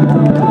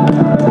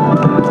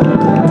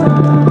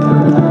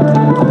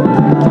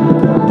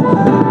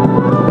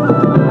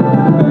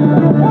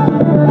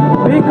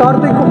 B.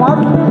 Karthik Kumar,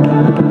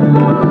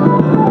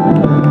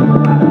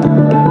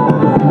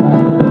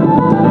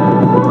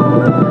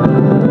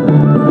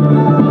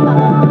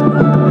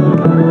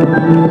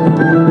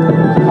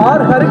 R.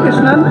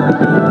 Harikrishnan,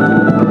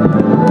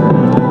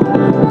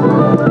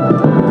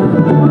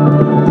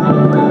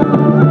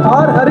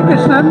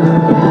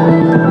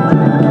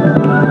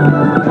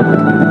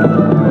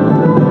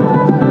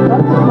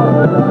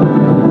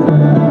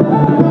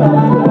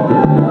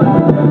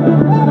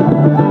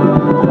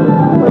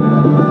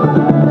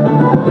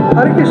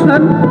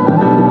 Harikrishnan,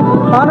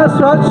 Manas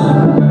Raj,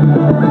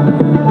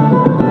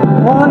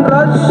 Mohan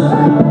Raj,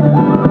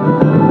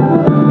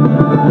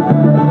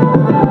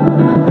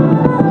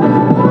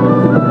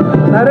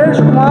 Naresh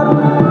Kumar,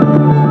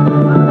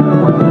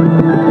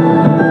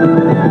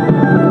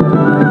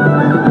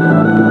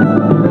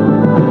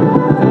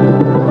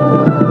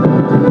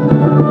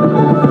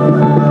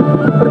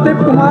 Pradeep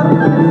Kumar,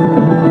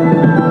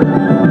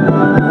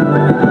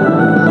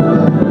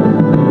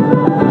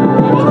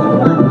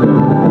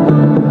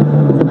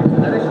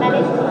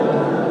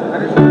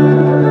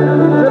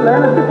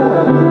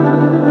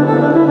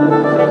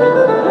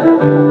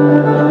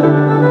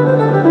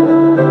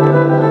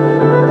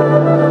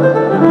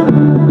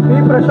 P.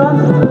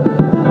 Prashant,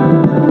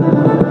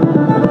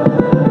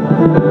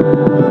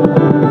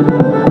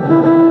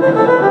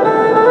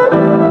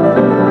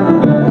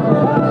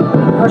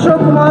 Ashok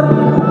Kumar,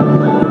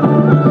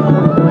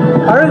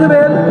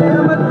 Aragvel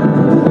Ahmed,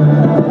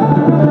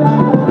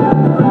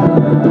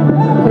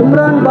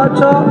 Imran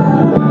Bacha,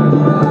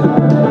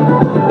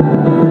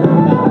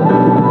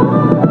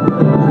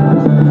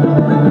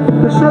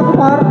 Krishna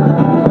Kumar,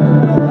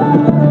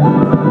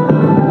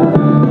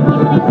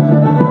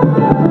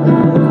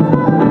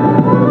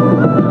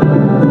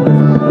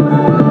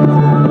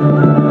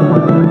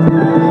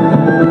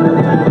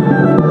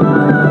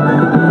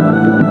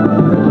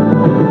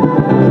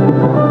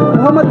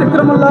 Muhammad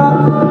Ikramullah,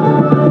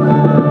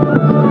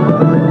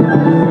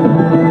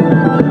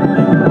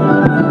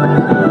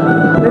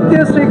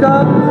 Nitya Srika,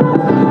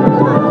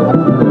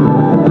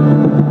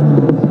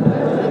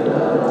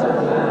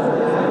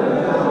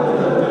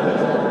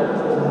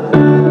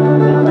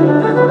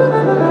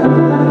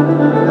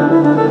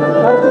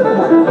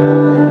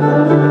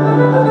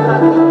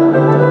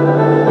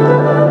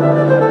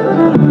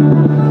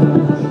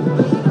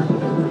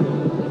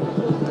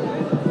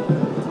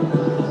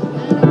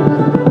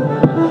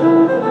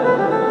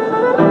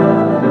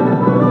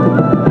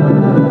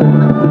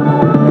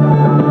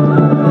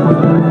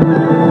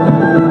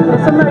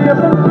 Prasanna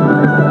Ayyappan,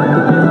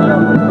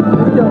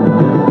 Nitya,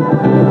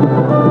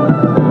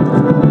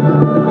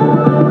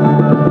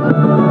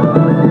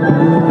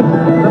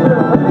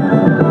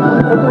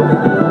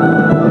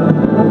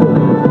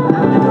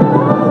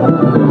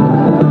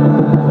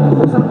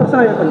 Prasanna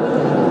Ayyappan,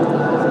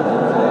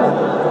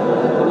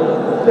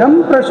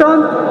 M.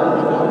 Prashant,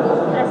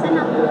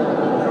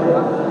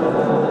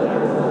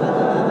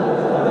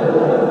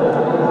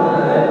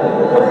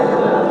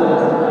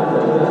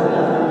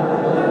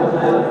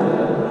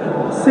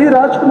 C.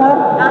 Rajkumar,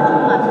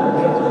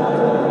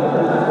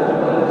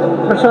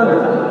 Prashant,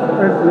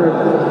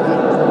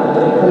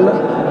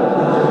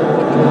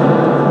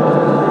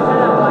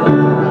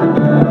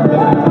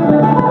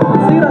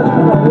 C.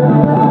 Rajkumar,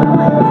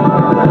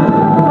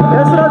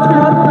 S.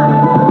 Rajkumar,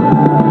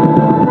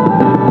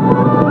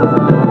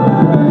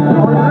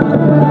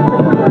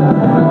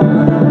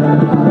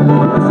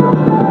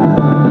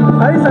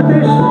 I.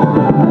 Satish,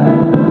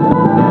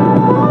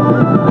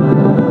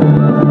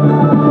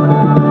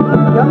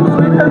 M.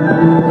 Sweetan,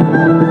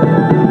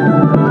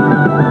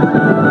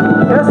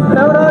 S.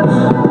 Devraj,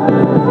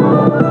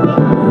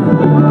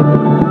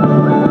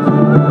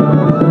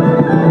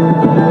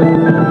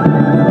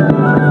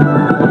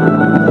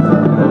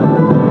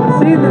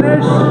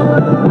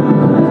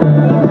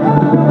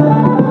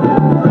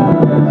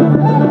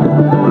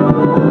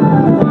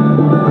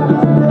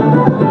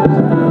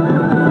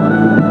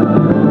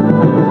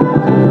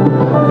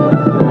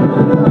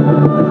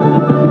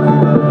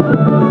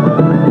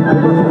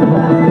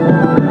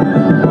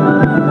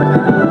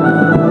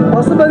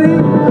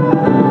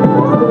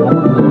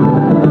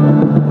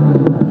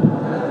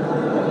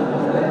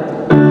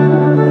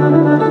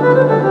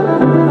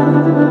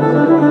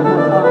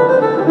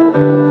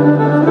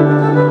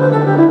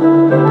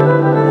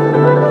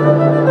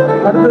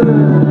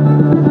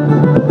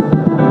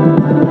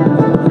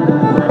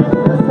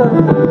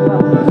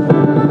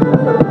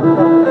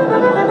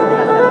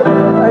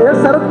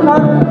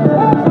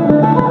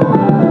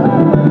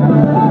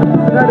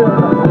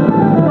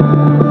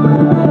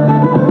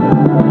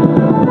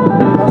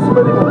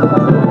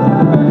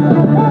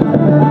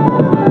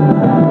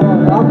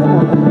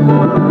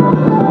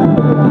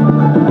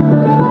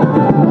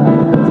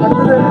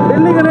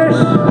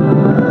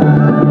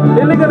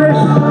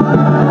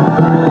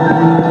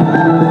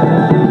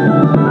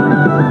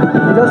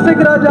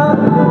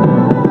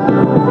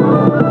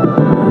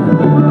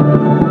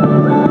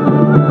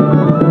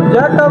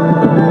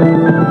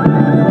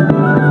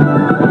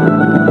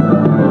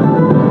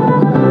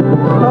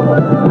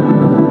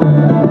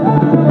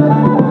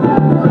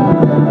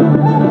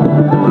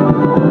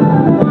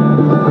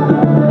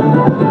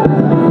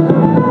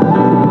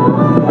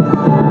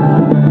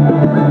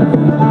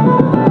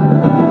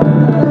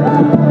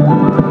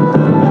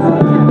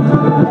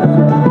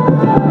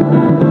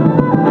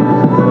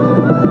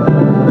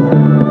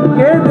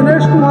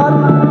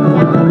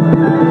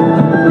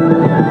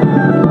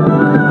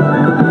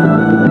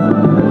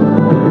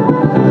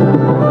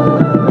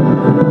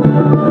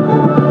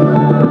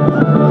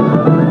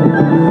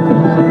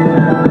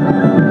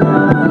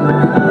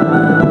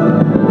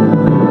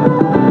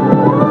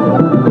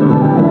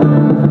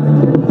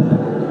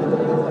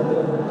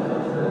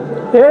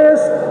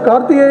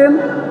 Karthikeyan.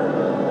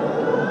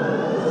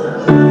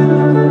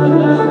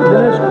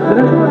 Dinesh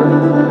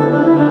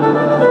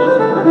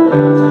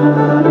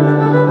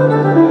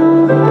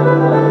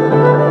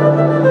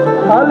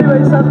Ali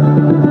Vaisar.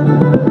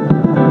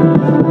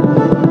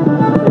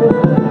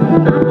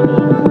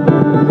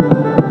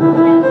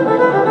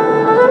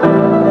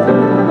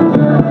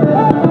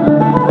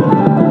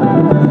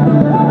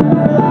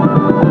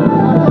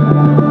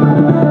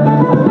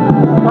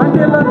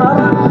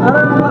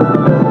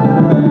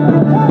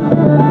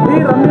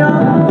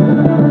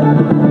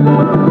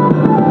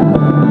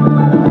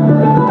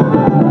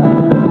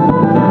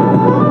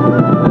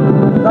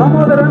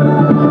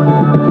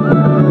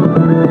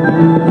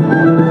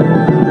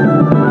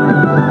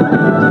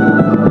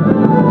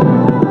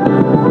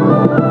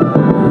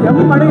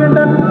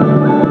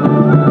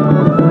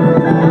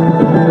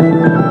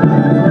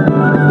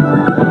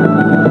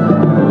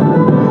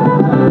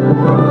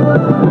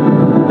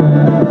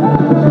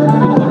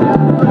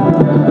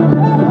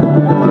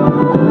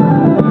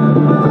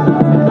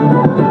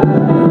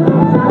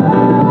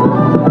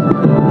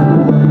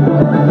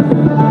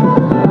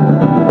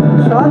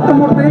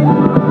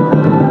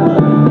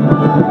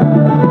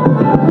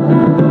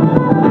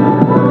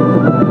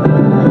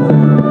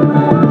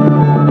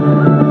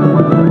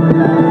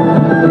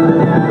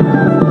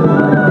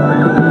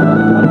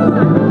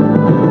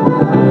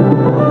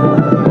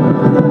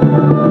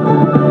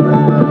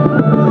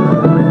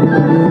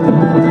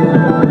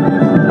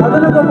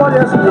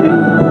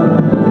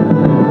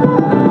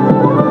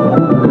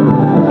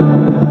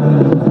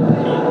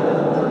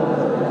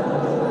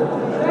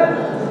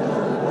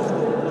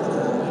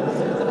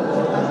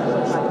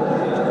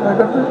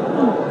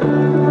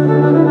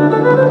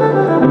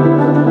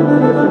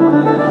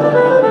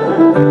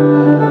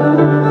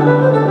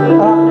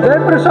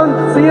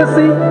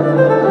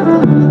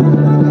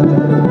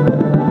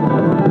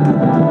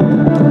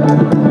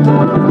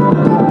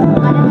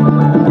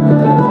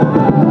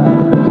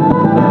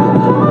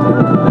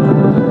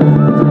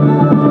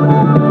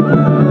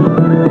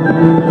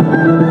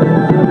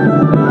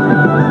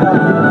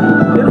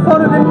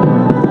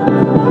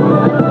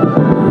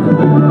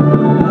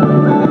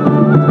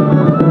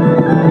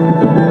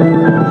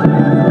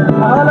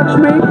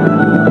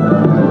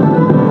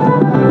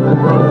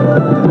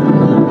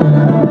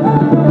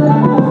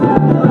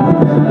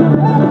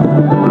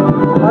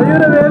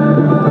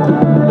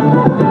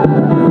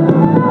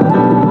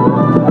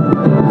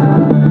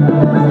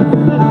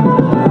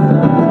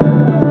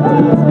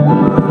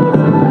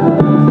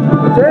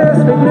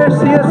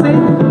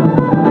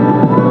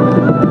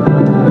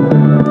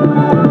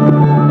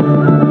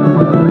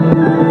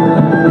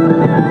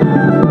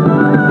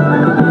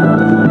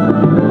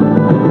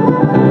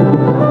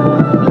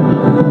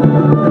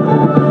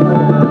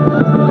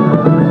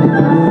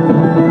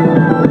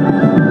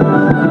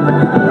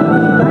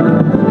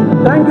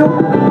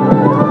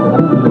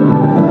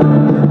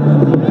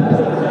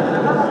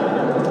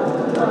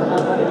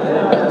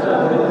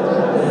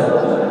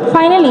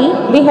 Finally,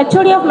 the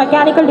HOD of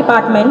Mechanical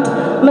Department,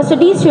 Mr.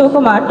 D.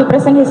 Shivakumar, to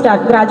present his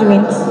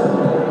graduates.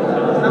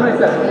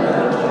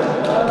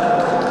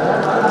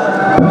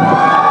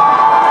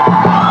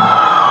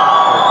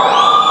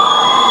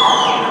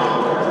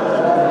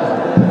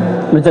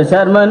 Mr.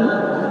 Chairman,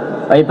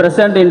 I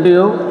present into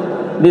you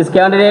these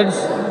candidates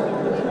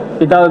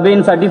which have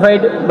been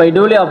certified by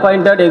duly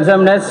appointed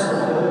examiners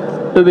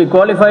to be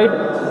qualified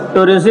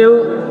to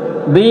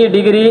receive BE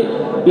degree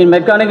in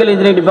Mechanical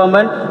Engineering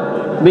Department,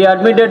 be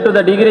admitted to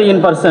the degree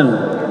in person.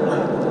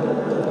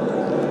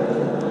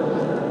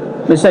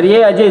 Mr.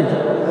 A. Ajit,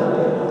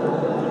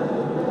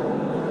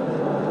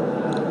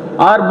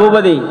 R.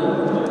 Bhubadi,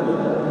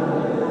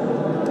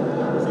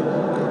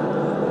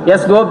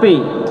 S. Gopi,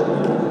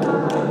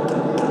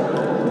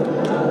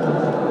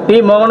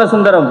 T.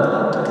 Mohanasundaram,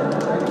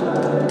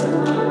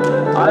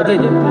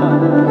 Ajit Kumar,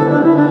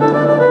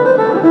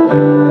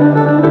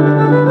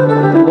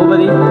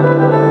 Bhubadi,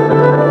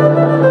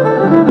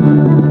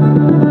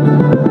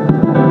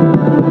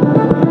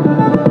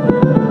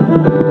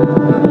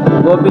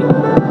 Gopi,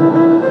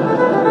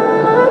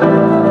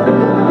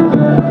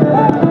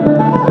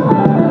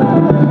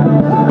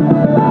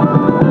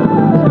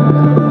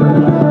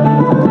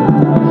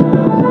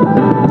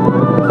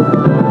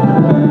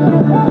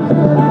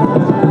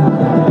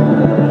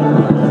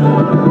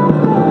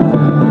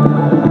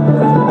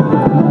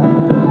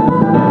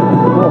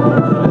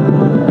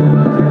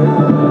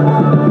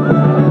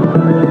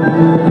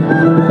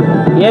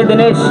 A.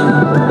 Dinesh,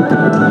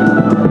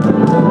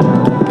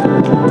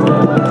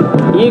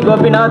 E.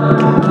 Gopinath,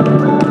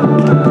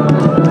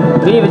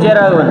 B.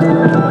 Vijayaraghavan.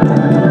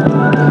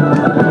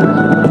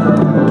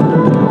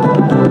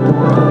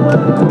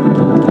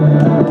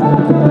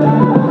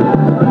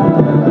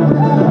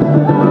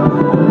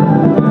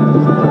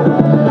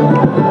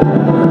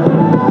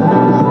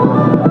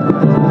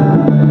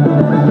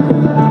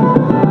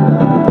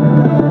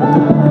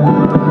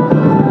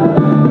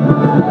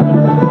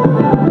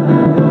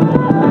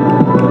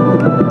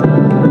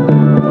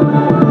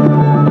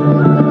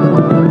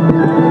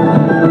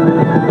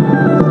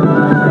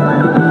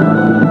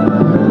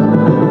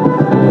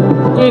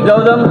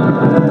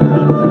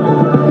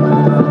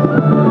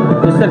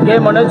 K.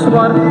 Manoj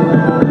Kumar,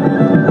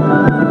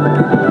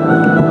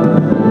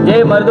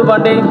 J. Marudhu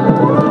Pandey,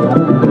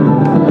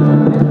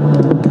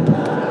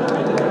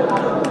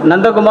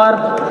 Nanda Kumar,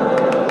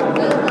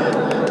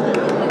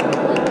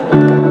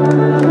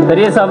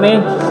 Periyasamy,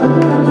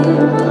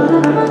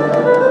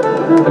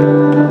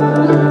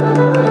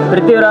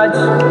 Prithviraj,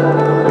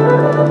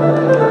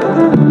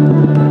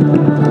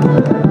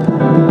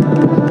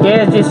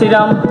 K.S.G.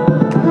 Sriram,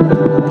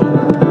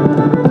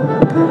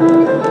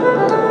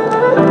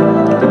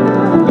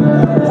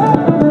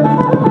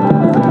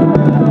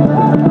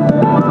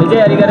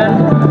 Vijay Harigaran,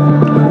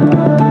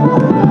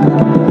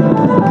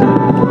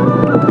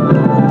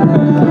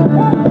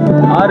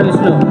 R.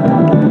 Vishnu,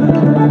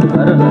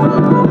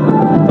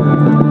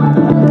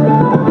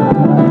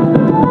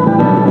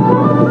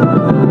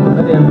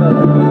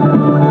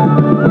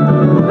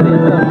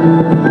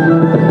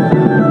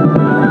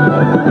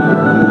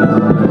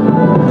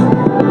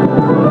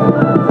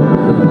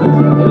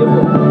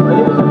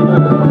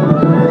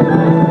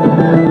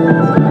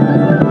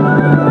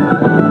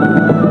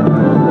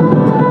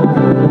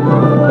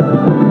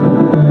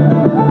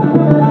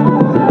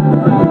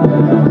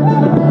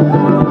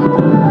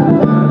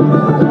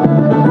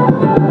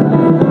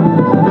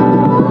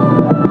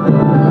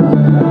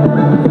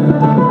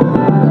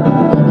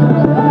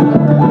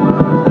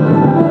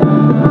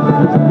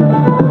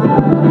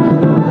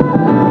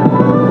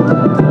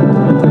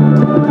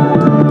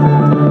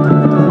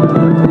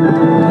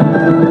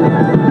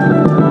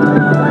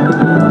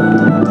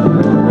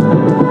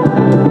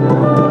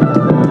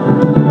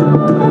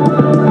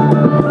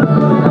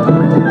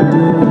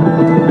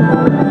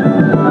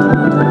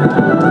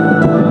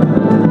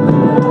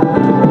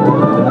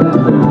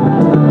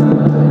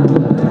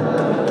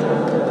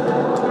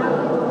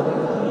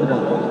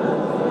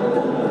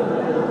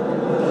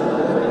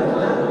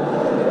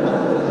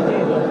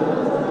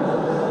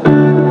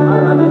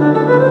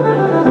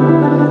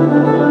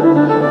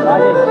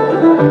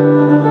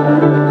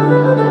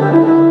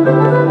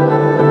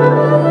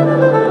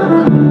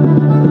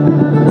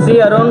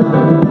 Arun,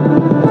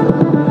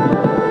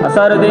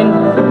 Asaruddin,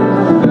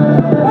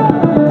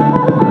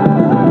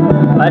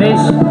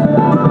 Harish,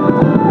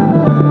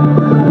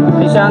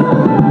 Nishant,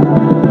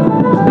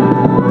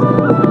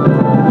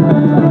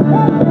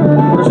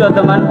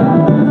 Purushothaman,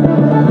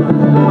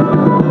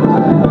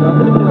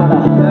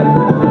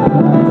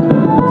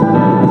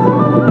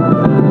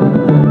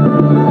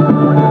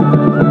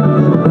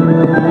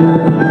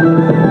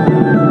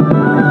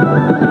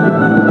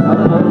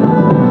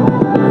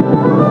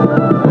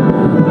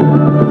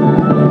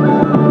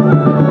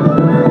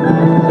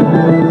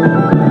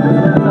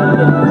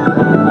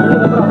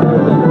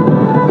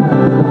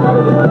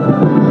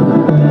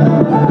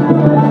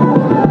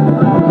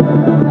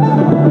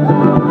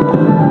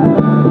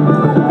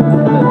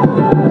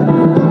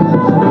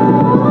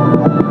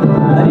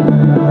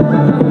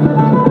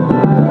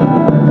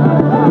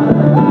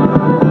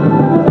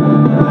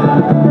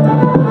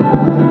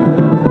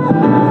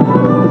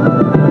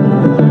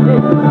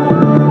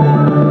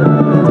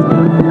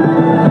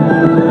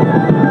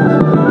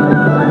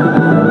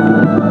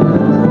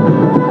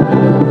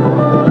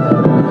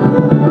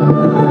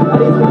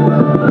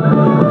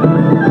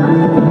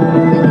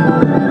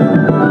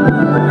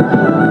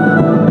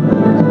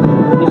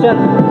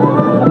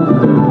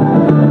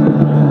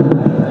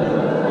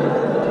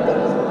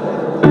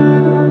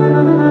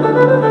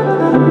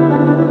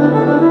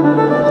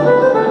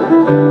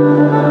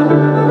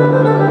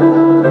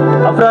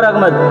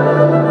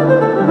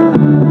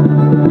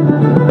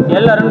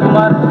 L. Arun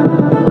Kumar,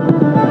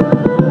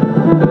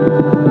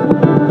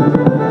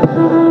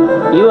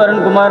 U. Arun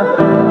Kumar,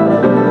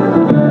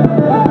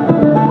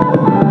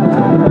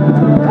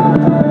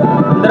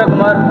 Indra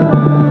Kumar,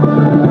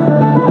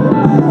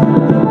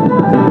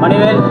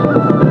 Manivel,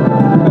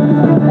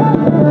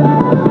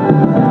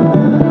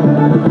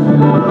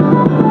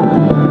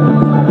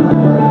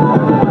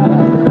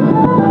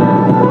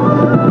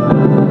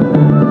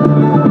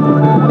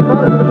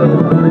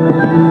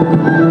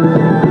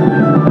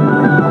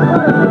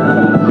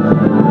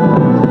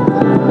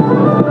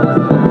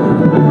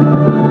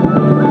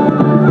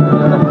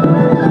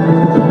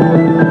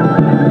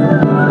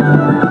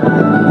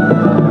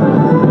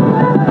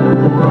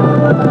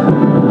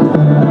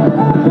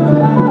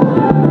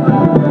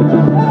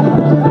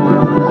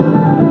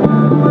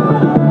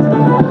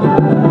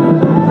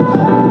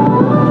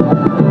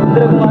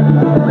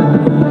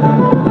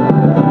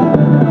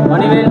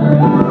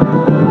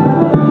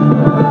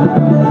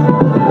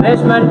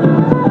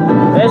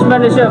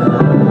 Reshman Rishabh,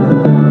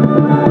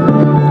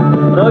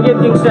 Rohit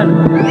Kingston,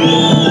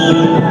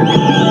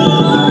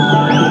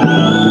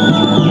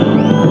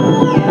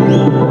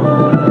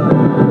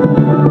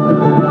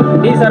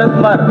 D. Sarath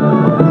Kumar,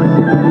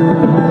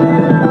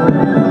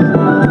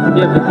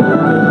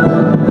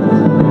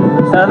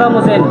 Saddam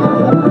Hussain,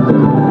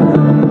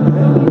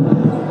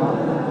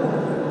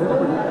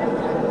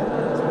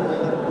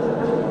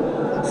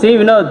 C.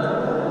 Vinod,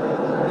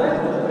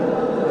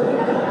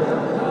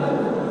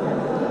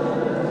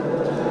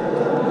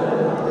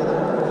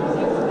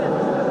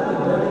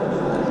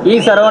 E.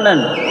 Saravanan,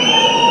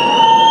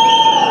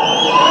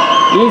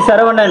 E.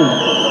 Saravanan,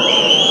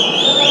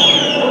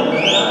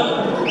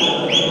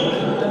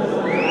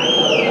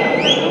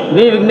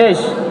 V.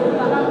 Vignesh.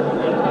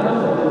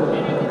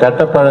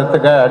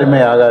 கட்டப்படத்துக்கு அடிமை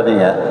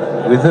ஆகாதீங்க.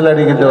 Whistle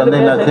அடிக்கிறது வந்து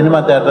இந்த cinema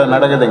theatre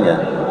நடக்குதுங்க.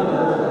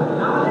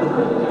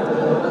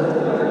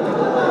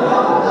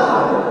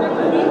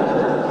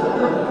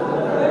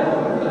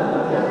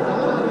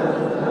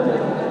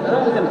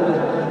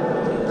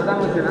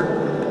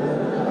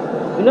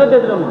 வினோத்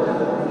எதுமா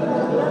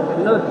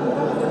வினோத்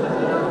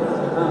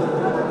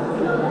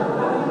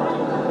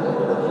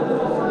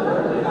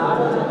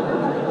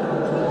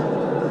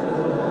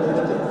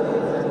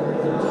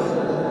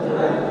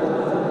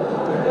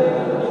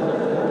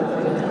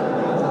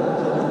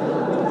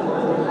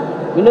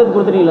வினோத்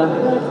கொடுத்துட்டீங்களா?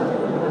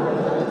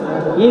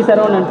 இ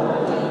Saravanan,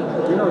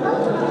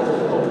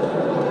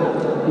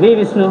 we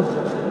Vishnu,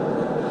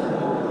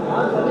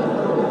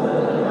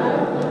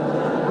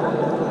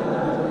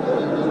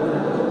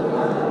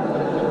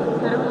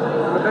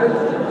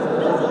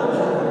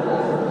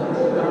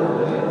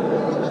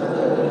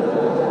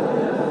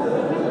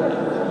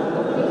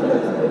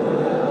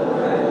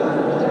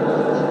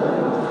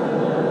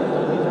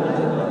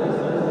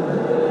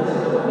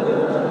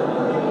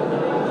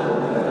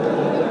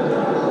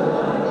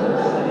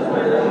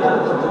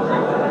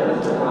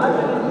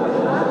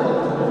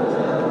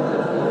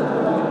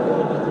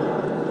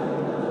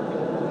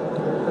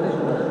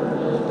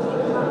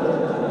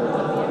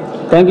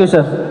 Thank you,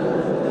 sir.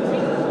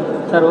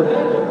 Sir, okay.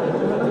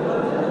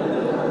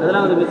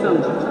 அதெல்லாம் வந்து மிஸ்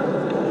ஆகும்.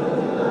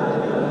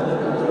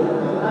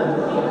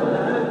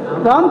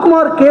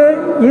 Ramkumar K.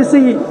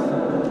 ECE.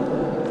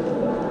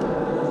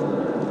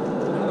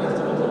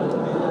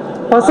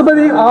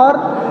 Pasupati R.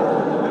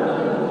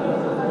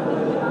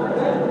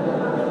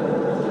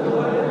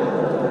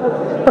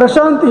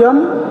 Prashant M.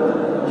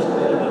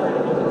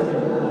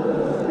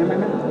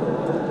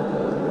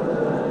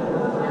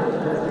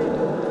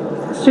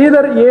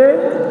 Sridhar A.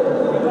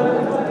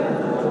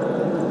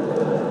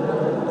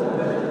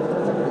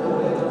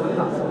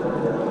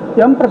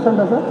 M.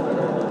 Prashanta, sir.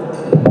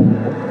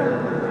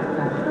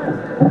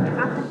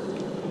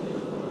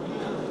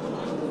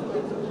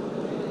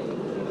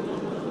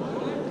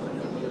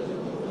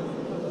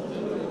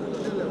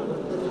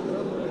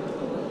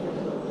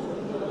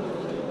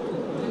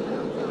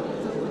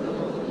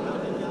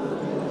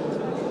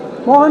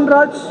 Mohan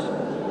Raj,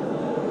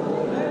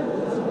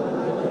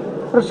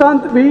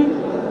 Prashant V.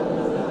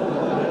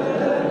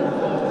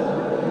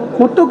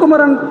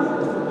 Muthukumaran,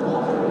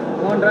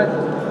 Mohan Raj,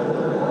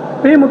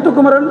 P.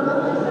 Muthukumaran,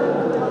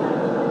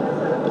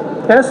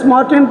 S.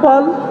 Martin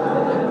Paul,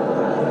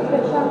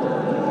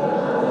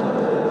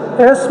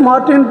 S.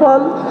 Martin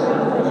Paul,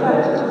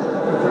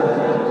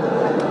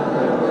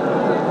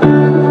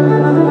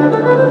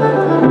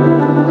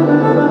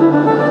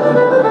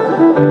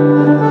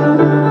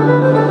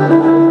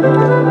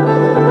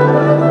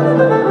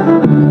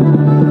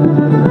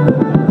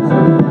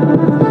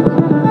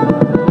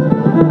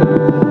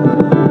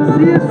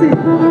 CSC,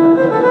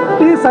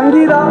 T.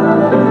 Sangeeta,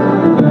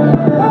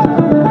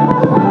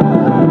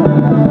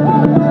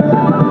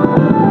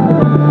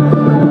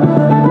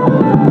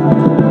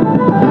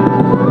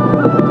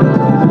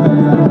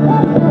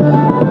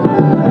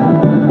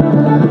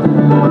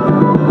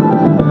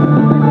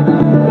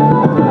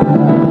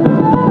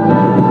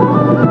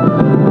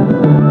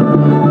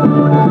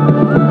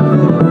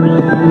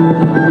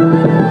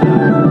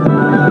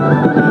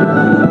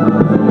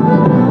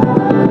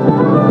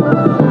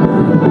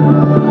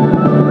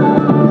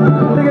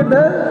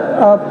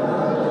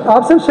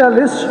 absential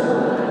list.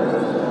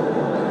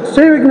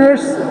 Sri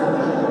Vignesh,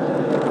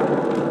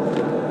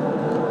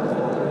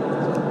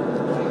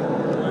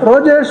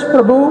 Rajesh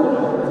Prabhu,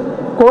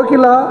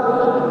 Kokila,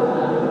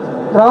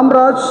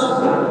 Ramraj,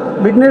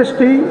 Vignesh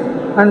T.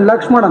 and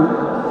Lakshmanan.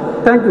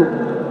 Thank you.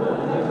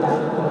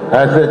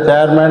 As the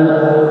chairman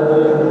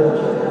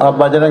of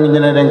Bhajarang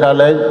Engineering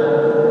College,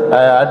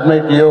 I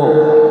admit you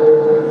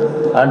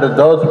and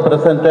those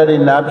presented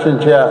in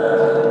absentia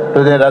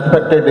to the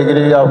respective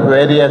degree of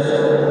various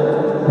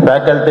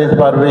faculties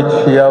for which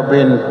you have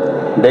been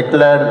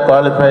declared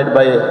qualified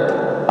by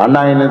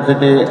Anna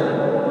University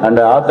and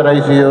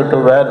authorize you to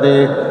wear the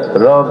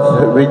robes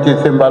which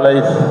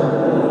symbolize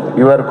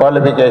your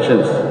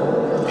qualifications.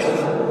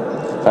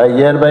 I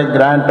hereby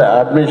grant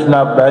admission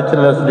of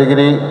bachelor's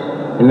degree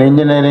in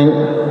engineering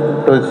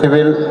to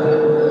civil,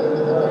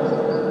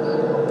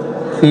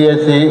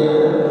 CSE,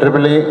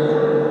 EEE,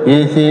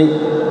 EC,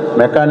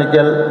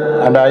 mechanical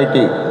and IT.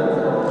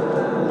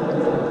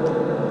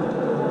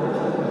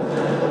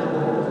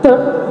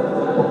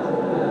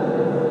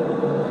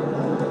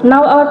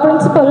 Now our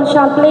principal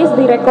shall place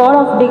the record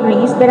of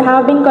degrees that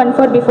have been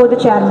conferred before the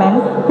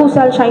chairman, who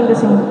shall shine the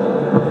same.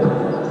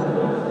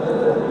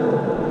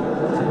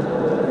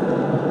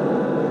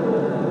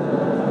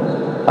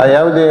 I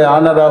have the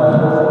honor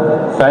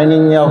of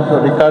signing of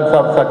records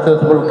of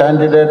successful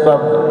candidates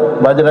of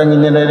Bhajarang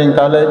Engineering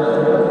College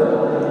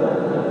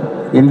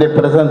in the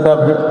presence of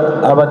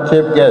our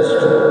chief guest,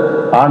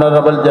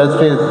 Honorable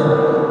Justice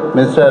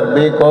Mr.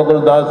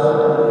 B.Gokuldas,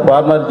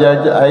 former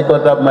Judge, High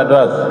Court of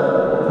Madras.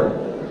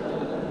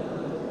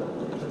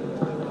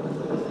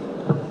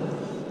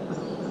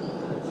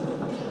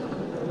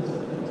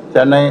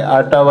 Chennai,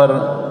 at our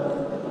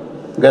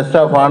guest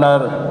of honor,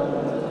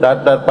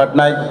 Dr.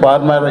 Patnaik,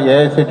 former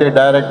AICT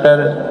Director,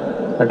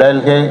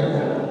 Delhi,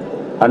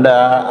 and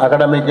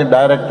Academic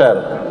Director,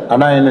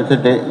 Anna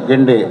University,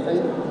 Gindi,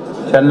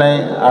 Chennai,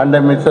 and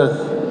Mrs.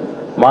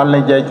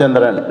 Malini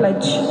Jayachandran.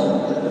 Pledge.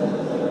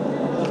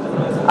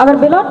 Our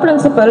beloved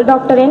principal,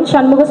 Dr. N.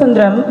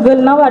 Shanmugasundram,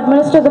 will now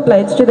administer the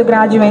pledge to the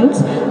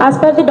graduates as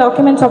per the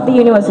documents of the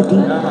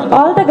university.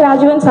 All the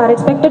graduates are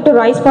expected to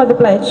rise for the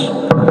pledge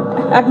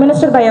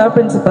administered by our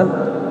principal.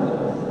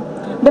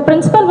 The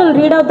principal will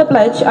read out the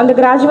pledge and the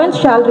graduates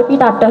shall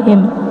repeat after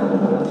him.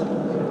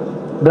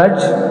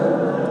 Pledge.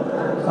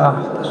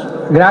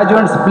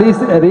 Graduates, please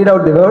read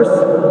out the words.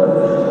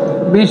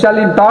 We shall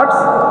in thoughts,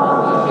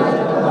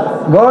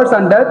 words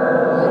and deed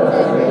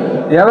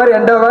ever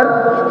endeavor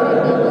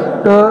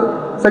to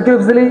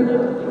scrupulously,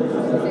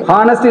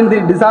 honest in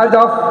the discharge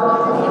of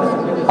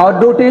our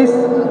duties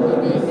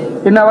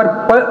in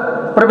our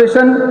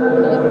profession,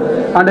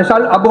 and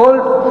shall uphold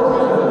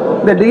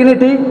the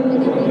dignity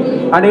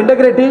and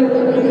integrity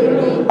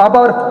of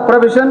our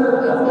profession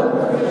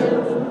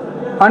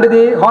and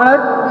the honor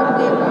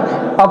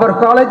of our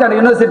college and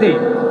university.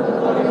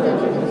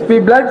 We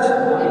pledge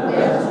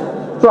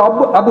to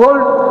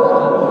uphold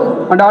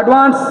and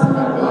advance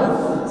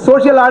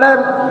social order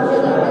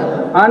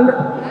and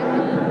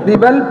the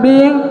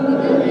well-being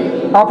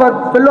of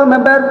our fellow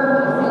member,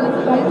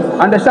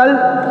 and shall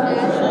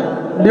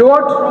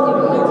devote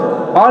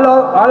all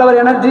our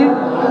energy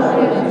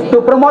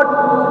to promote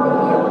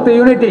the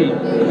unity,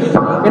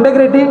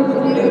 integrity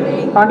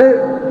and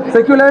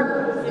secular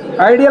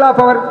ideal of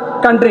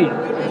our country.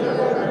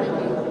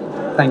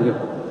 Thank you.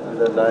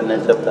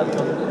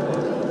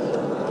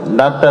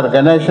 Dr.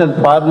 Ganesan,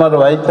 former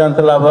Vice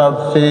Chancellor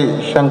of Sri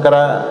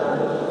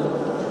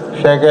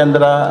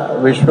Sekarendra,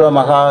 Vishwa,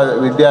 Maha,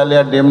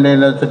 Vidhayala, Demeed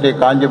University,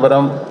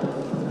 Kancheepuram,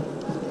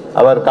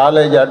 our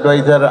college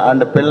advisor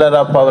and pillar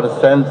of our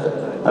strength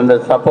and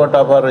the support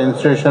of our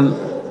institution,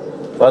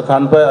 was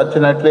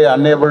unfortunately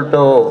unable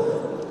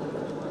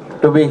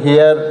to be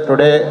here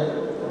today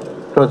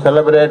to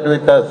celebrate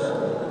with us,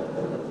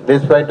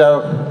 despite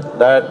of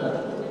that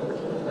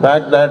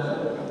fact that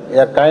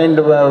a kind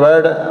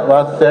word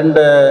was sent,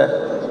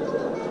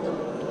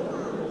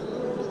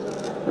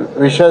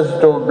 wishes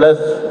to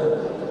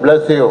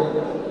bless you,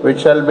 which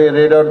shall be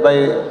read out by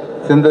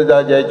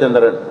Sindhuja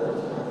Jayachandran.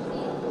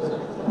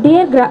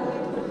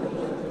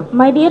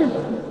 My dear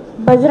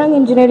Bhajarang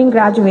engineering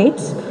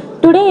graduates,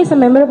 today is a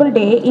memorable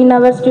day in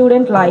our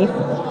student life,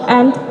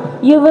 and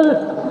you will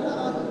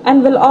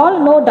all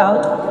no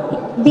doubt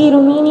be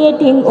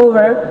ruminating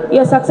over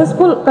your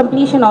successful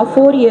completion of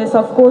 4 years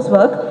of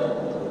coursework.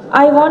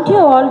 I want you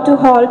all to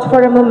halt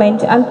for a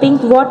moment and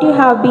think what you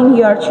have been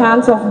your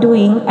chance of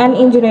doing an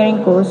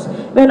engineering course.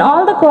 When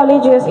all the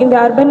colleges in the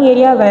urban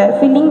area were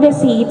filling their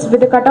seats with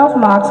the cutoff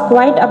marks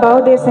quite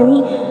above their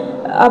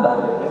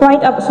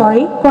quite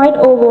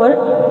over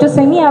to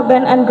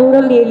semi-urban and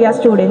rural area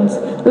students,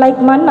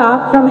 like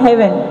manna from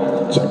heaven.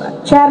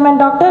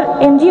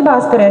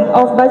 Chairman-Dr.M.G.Baskaran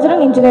of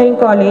Bhajarang Engineering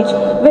College,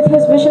 with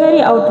his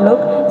visionary outlook,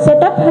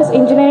 set up his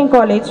engineering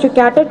college to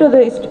cater to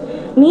the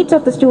needs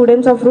of the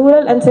students of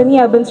rural and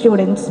semi-urban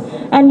students.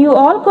 And you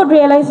all could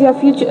realize your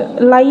future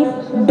life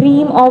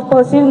dream of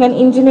pursuing an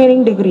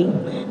engineering degree.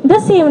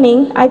 This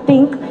evening, I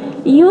think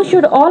you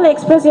should all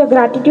express your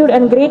gratitude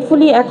and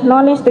gratefully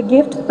acknowledge the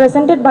gift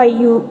presented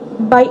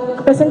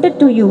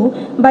to you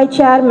by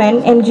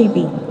Chairman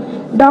M.G.P.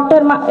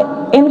 Dr.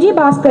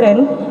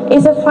 M.G.Baskaran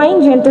is a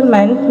fine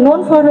gentleman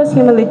known for his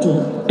humility.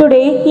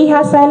 Today, he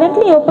has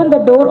silently opened the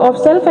door of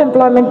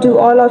self-employment to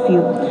all of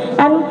you.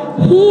 And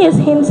he is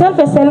himself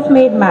a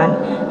self-made man.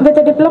 With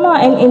a diploma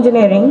in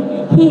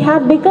engineering, he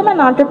had become an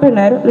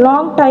entrepreneur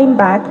long time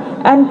back,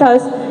 and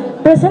thus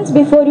presents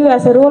before you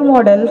as a role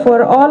model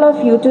for all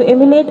of you to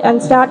emulate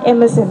and start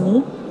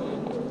MSME.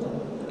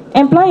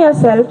 Employ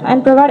yourself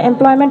and provide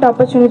employment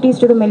opportunities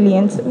to the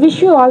millions.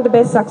 Wish you all the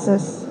best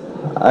success.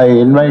 I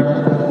invite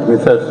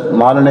Mrs.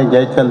 Malini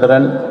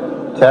Jayachandran,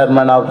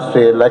 Chairman of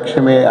Sri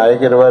Lakshmi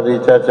Ayagirva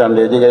Research and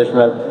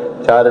Educational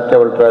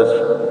Charitable Trust,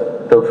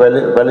 to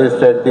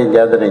felicitate the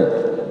gathering.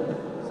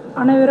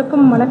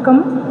 அனைவருக்கும்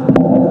வணக்கம்.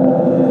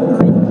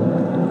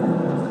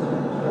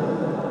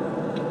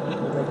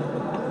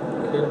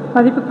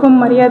 மதிப்புக்கும்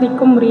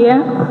மரியாதைக்கும் உரிய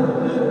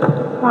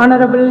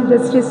Honorable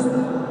Justice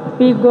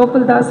P.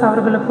 Gokuldas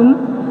அவர்களுக்கும்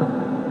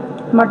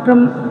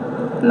மற்றும்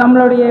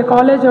நம்மளுடைய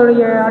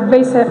காலேஜோடைய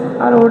advisor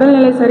அவர்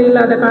உடல்நிலை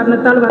சரியில்லாத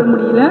காரணத்தால் வர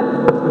முடியல,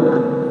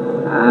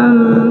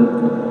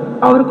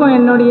 அவருக்கும்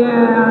என்னுடைய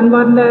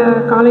அன்பார்ந்த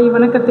காலை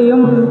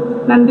வணக்கத்தையும்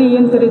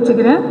நன்றியையும்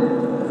தெரிவிச்சுக்கிறேன்.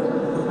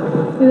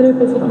 இதிலே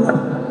பேசிக்கோங்க.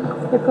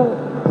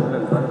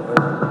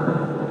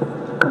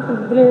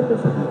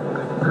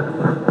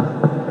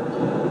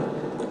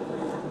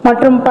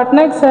 மற்றும்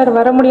பட்நாயக் சார்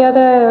வர முடியாத,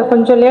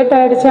 கொஞ்சம் லேட்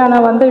ஆகிடுச்சு,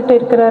 ஆனால் வந்துகிட்டு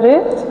இருக்கிறாரு.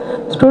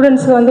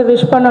 ஸ்டூடெண்ட்ஸுக்கு வந்து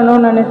விஷ்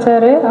பண்ணணும்னு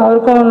நினச்சாரு.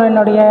 அவருக்கும்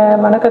என்னுடைய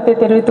வணக்கத்தை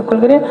தெரிவித்துக்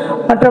கொள்கிறேன்.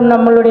 மற்றும்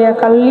நம்மளுடைய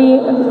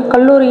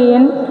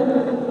கல்லூரியின்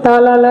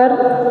தாளாளர்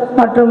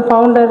மற்றும்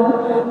ஃபவுண்டர்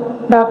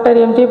டாக்டர்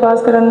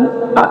M.G.Baskaran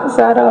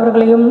சார்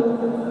அவர்களையும்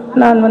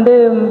நான் வந்து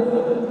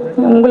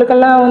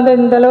உங்களுக்கெல்லாம் வந்து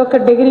இந்த அளவுக்கு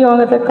டிகிரி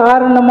வாங்குறதுக்கு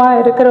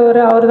காரணமாக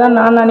இருக்கிறவர் அவர் தான்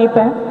நான்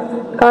நினைப்பேன்.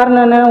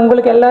 காரணம் என்ன,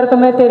 உங்களுக்கு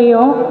எல்லாருக்குமே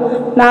தெரியும்,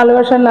 4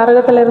 வருஷம்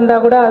நரகத்தில்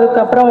இருந்தால் கூட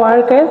அதுக்கப்புறம்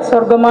வாழ்க்கை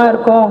சொர்க்கமாக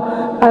இருக்கும்,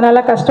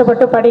 அதனால்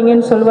கஷ்டப்பட்டு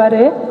படிங்கன்னு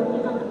சொல்லுவார்.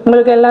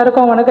 உங்களுக்கு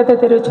எல்லாருக்கும் வணக்கத்தை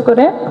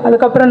தெரிவிச்சுக்கிறேன்.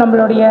 அதுக்கப்புறம்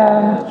நம்மளுடைய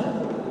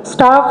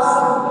ஸ்டாஃப்ஸ்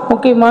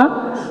முக்கியமாக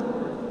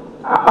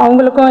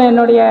அவங்களுக்கும்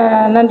என்னுடைய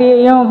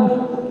நன்றியையும்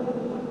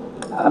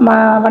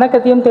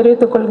வணக்கத்தையும்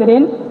தெரிவித்துக்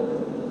கொள்கிறேன்.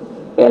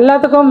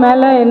 எல்லாத்துக்கும்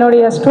மேலே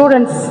என்னுடைய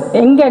ஸ்டூடெண்ட்ஸ்,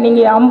 எங்கே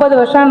நீங்கள் 50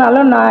 வருஷம்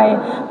ஆனாலும் நான்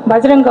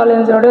பஜ்ரங்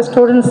காலேஜோட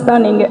ஸ்டூடெண்ட்ஸ்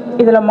தான் நீங்கள்,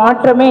 இதில்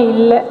மாற்றமே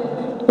இல்லை.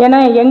 ஏன்னா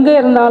எங்கே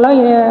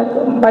இருந்தாலும்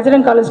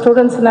பஜ்ரங் காலேஜ்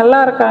ஸ்டூடெண்ட்ஸ்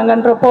நல்லா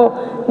இருக்காங்கன்றப்போ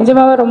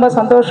நிஜமாகவே ரொம்ப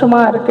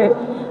சந்தோஷமாக இருக்குது.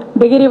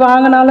 டிகிரி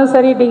வாங்கினாலும்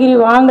சரி, டிகிரி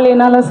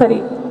வாங்கலைனாலும் சரி,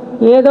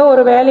 ஏதோ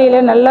ஒரு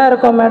வேலையில் நல்லா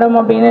இருக்கோம் மேடம்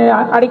அப்படின்னு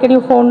அடிக்கடி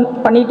ஃபோன்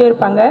பண்ணிகிட்டே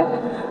இருப்பாங்க.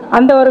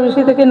 அந்த ஒரு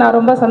விஷயத்துக்கு நான்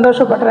ரொம்ப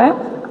சந்தோஷப்படுறேன்.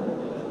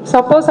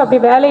 சப்போஸ் அப்படி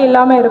வேலை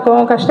இல்லாமல்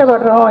இருக்கோம்,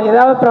 கஷ்டப்படுறோம்,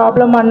 ஏதாவது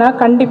ப்ராப்ளமானால்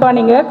கண்டிப்பாக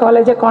நீங்கள்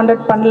காலேஜை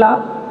காண்டாக்ட் பண்ணலாம்.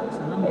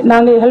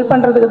 நாங்கள் ஹெல்ப்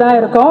பண்ணுறதுக்கு தான்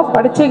இருக்கோம்.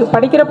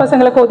 படிக்கிற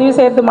பசங்களுக்கு உதவி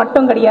செய்கிறது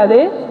மட்டும் கிடையாது,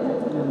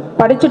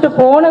 படிச்சுட்டு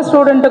போன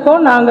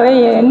ஸ்டூடெண்ட்டுக்கும் நாங்கள்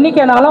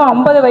என்றைக்கானாலும்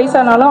 50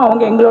 வயசானாலும்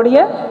அவங்க எங்களுடைய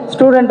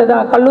ஸ்டூடெண்ட்டு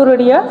தான்,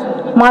 கல்லூரியுடைய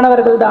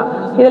மாணவர்கள் தான்.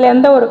 இதில்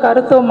எந்த ஒரு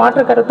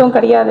மாற்று கருத்தும்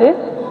கிடையாது.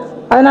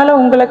 அதனால்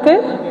உங்களுக்கு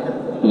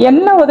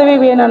என்ன உதவி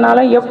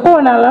வேணும்னாலும் எப்போ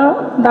வேணாலும்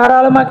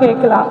தாராளமாக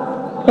கேட்கலாம்.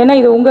 ஏன்னா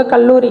இது உங்கள்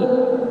கல்லூரி,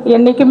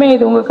 என்றைக்குமே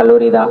இது உங்கள்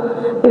கல்லூரி தான்,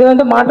 இது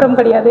வந்து மாற்றம்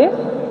கிடையாது.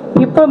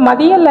 இப்போ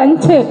மதிய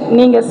லஞ்சு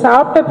நீங்கள்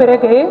சாப்பிட்ட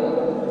பிறகு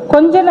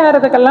கொஞ்ச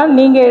நேரத்துக்கெல்லாம்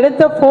நீங்கள்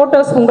எடுத்த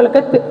ஃபோட்டோஸ்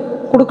உங்களுக்கு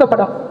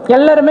கொடுக்கப்படும்,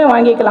 எல்லாருமே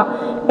வாங்கிக்கலாம்.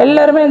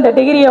 எல்லாருமே இந்த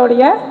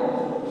டிகிரியோடைய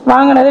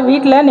வாங்கினது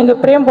வீட்டில் நீங்கள்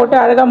ஃப்ரேம் போட்டு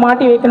அழகாக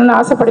மாட்டி வைக்கணும்னு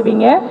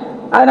ஆசைப்படுவீங்க.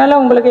 அதனால்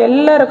உங்களுக்கு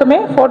எல்லாருக்குமே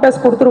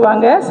ஃபோட்டோஸ்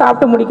கொடுத்துருவாங்க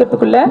சாப்பிட்டு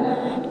முடிக்கிறதுக்குள்ளே.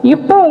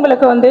 இப்போ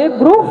உங்களுக்கு வந்து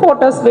குரூப்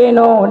ஃபோட்டோஸ்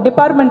வேணும்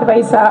டிபார்ட்மெண்ட்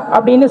வைஸாக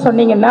அப்படின்னு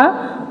சொன்னீங்கன்னா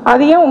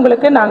அதையும்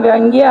உங்களுக்கு நாங்கள்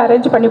இங்கேயே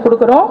அரேஞ்ச் பண்ணி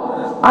கொடுக்குறோம்.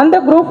 அந்த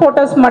குரூப்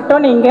ஃபோட்டோஸ்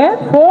மட்டும் நீங்கள்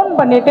ஃபோன்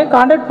பண்ணிவிட்டு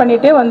காண்டாக்ட்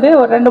பண்ணிவிட்டு வந்து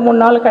ஒரு 2-3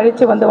 நாள்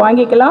கழித்து வந்து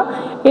வாங்கிக்கலாம்.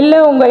 இல்லை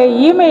உங்கள்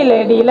இமெயில்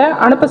ஐடியில்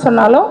அனுப்ப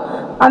சொன்னாலும்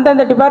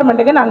அந்தந்த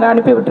டிபார்ட்மெண்ட்டுக்கு நாங்கள்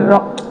அனுப்பி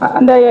விட்டுடுறோம்.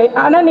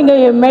 ஆனால்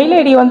நீங்கள் மெயில்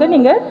ஐடி வந்து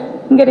நீங்கள்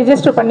இங்கே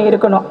ரிஜிஸ்டர் பண்ணி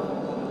இருக்கணும்.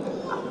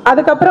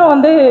 அதுக்கப்புறம்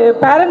வந்து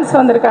பேரண்ட்ஸ்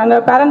வந்திருக்காங்க,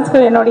 பேரண்ட்ஸ்க்கு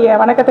என்னுடைய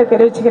வணக்கத்தை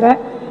தெரிவிச்சுக்கிறேன்.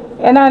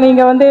 ஏன்னா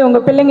நீங்கள் வந்து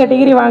உங்கள் பிள்ளைங்க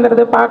டிகிரி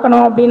வாங்குறது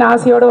பார்க்கணும் அப்படின்னு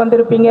ஆசையோடு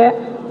வந்திருப்பீங்க.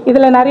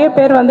 இதில் நிறைய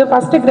பேர் வந்து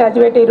ஃபஸ்ட்டு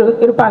கிராஜுவேட்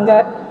இருப்பாங்க.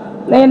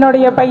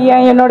 என்னுடைய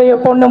பையன் என்னுடைய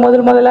பொண்ணு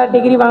முதலாக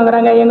டிகிரி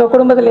வாங்குறாங்க, எங்கள்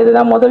குடும்பத்தில்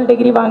இதுதான் முதல்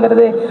டிகிரி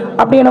வாங்குறது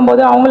அப்படின்னும்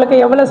போது அவங்களுக்கு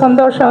எவ்வளோ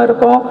சந்தோஷம்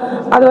இருக்கும்,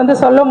 அது வந்து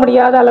சொல்ல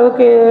முடியாத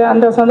அளவுக்கு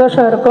அந்த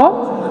சந்தோஷம் இருக்கும்.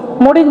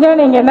 முடிஞ்சால்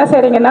நீங்கள் என்ன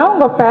செய்கிறீங்கன்னா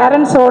உங்கள்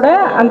பேரண்ட்ஸோட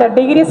அந்த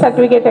டிகிரி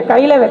சர்டிஃபிகேட்டை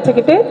கையில்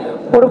வச்சுக்கிட்டு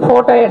ஒரு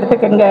ஃபோட்டோ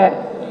எடுத்துக்கோங்க.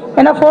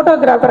 ஏன்னா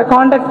ஃபோட்டோகிராஃபரை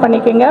காண்டாக்ட்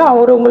பண்ணிக்கோங்க,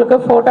 அவர் உங்களுக்கு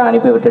ஃபோட்டோ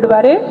அனுப்பி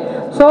விட்டுடுவார்.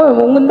 ஸோ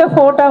இந்த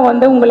ஃபோட்டோ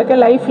வந்து உங்களுக்கு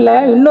லைஃப்பில்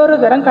இன்னொரு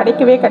தரம்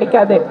கிடைக்கவே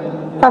கிடைக்காது.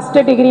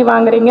 ஃபஸ்ட்டு டிகிரி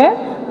வாங்குறீங்க,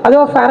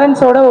 அதுவும்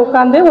பேரண்ட்ஸோடு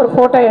உட்காந்து ஒரு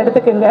ஃபோட்டோ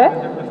எடுத்துக்கோங்க,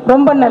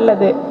 ரொம்ப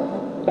நல்லது.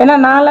 ஏன்னா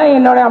நான்லாம்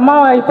என்னோடய அம்மா,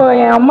 இப்போ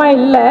என் அம்மா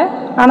இல்லை,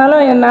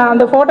 ஆனாலும் நான்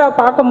அந்த ஃபோட்டோவை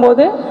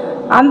பார்க்கும்போது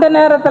அந்த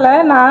நேரத்தில்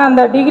நான்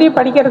அந்த டிகிரி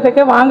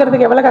படிக்கிறதுக்கு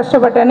வாங்குறதுக்கு எவ்வளோ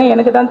கஷ்டப்பட்டேன்னு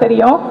எனக்கு தான்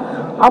தெரியும்.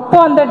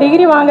 அப்போது அந்த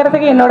டிகிரி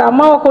வாங்குறதுக்கு என்னோடய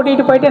அம்மாவை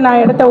கூட்டிகிட்டு போயிட்டு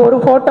நான் எடுத்த ஒரு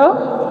ஃபோட்டோ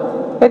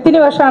எத்தனை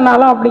வருஷம்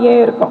ஆனாலும் அப்படியே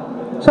இருக்கும்.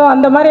 ஸோ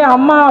அந்த மாதிரி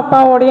அம்மா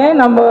அப்பாவோடைய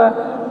நம்ம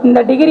இந்த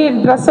டிகிரி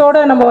ட்ரெஸ்ஸோடு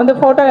நம்ம வந்து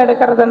ஃபோட்டோ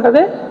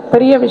எடுக்கிறதுன்றது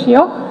பெரிய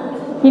விஷயம்.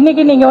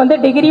 இன்றைக்கி நீங்கள் வந்து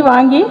டிகிரி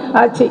வாங்கி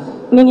ஆச்சு,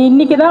 நீங்கள்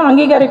இன்றைக்கி தான்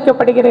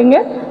அங்கீகரிக்கப்படுகிறீங்க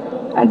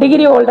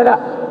டிகிரி ஹோல்டராக.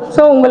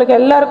 ஸோ உங்களுக்கு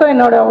எல்லாருக்கும்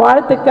என்னோடய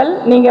வாழ்த்துக்கள்.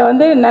 நீங்கள்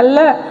வந்து நல்ல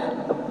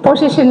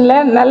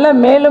பொசிஷனில் நல்ல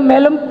மேலும்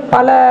மேலும்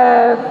பல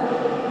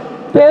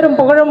பேரும்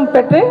புகழும்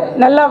பெற்று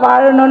நல்லா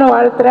வாழணும்னு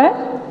வாழ்த்துறேன்.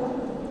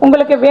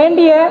 உங்களுக்கு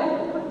வேண்டிய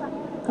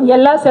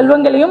எல்லா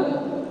செல்வங்களையும்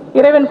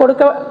இறைவன்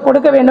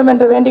கொடுக்க வேண்டும்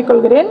என்று வேண்டிக்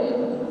கொள்கிறேன்.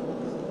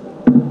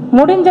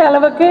 முடிஞ்ச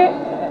அளவுக்கு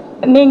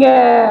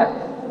நீங்கள்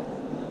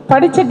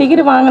படித்த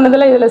டிகிரி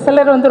வாங்கினதில் இதில்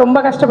சிலர் வந்து ரொம்ப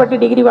கஷ்டப்பட்டு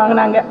டிகிரி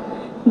வாங்கினாங்க,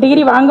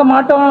 டிகிரி வாங்க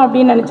மாட்டோம்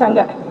அப்படின்னு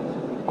நினச்சாங்க.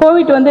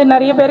 கோவிட் வந்து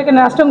நிறைய பேருக்கு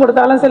நஷ்டம்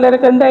கொடுத்தாலும்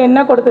சிலருக்கு வந்து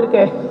என்ன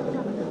கொடுத்துருக்கு,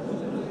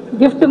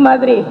 கிஃப்ட்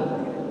மாதிரி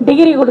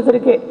டிகிரி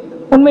கொடுத்துருக்கு.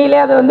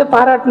 உண்மையிலே அதை வந்து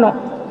பாராட்டணும்.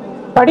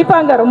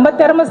 படிப்பாங்க, ரொம்ப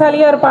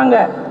திறமைசாலியாக இருப்பாங்க,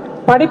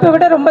 படிப்பை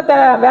விட ரொம்ப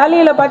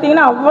வேலையில்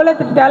பார்த்தீங்கன்னா அவ்வளோ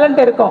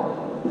டேலண்ட் இருக்கும்.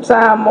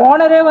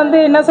 ஓனரே வந்து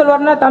என்ன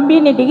சொல்வார்னா, தம்பி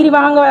நீ டிகிரி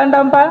வாங்க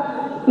வேண்டாம்ப்பா,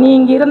 நீ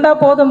இங்கே இருந்தால்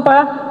போதும்ப்பா,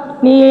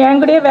 நீ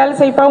என்கூடயே வேலை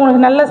செய்ப்பா,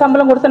 உனக்கு நல்ல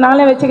சம்பளம் கொடுத்து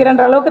நானே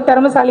வச்சுக்கிறேன்ற அளவுக்கு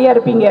திறமைசாலியாக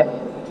இருப்பீங்க.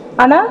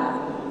 ஆனால்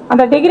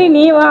அந்த டிகிரி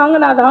நீ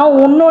வாங்கினாதான்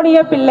உன்னுடைய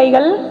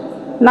பிள்ளைகள்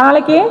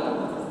நாளைக்கு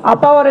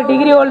அப்பா ஒரு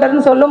டிகிரி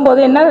ஹோல்டர்னு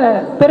சொல்லும்போது என்ன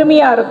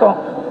பெருமையாக இருக்கும்.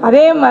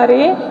 அதே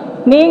மாதிரி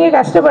நீங்கள்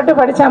கஷ்டப்பட்டு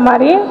படித்த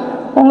மாதிரி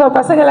உங்கள்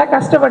பசங்களை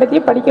கஷ்டப்படுத்தி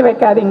படிக்க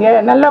வைக்காதீங்க,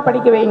 நல்லா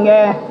படிக்க வைங்க.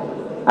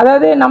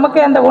 அதாவது நமக்கு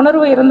அந்த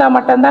உணர்வு இருந்தால்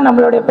மட்டும்தான்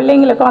நம்மளுடைய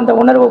பிள்ளைங்களுக்கும் அந்த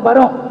உணர்வு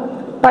வரும்.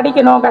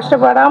 படிக்கணும்,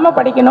 கஷ்டப்படாமல்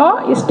படிக்கணும்,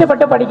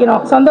 இஷ்டப்பட்டு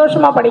படிக்கணும்,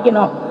 சந்தோஷமாக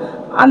படிக்கணும்.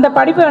 அந்த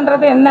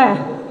படிப்புன்றது என்ன?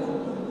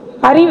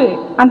 அறிவு.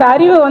 அந்த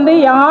அறிவு வந்து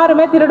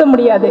யாருமே திருட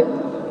முடியாது.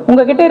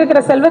 உங்ககிட்ட இருக்கிற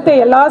செல்வத்தை,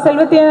 எல்லா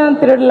செல்வத்தையும்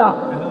திருடலாம்,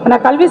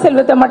 ஆனால் கல்வி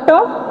செல்வத்தை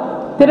மட்டும்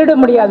திருட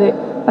முடியாது.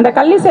 அந்த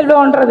கல்வி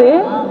செல்வம்ன்றது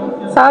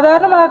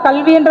சாதாரணமாக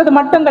கல்வின்றது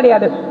மட்டும்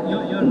கிடையாது.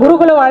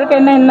 குருகுல வாழ்க்கை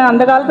என்ன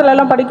அந்த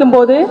காலத்துலலாம்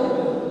படிக்கும்போது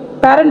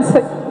பேரண்ட்ஸ்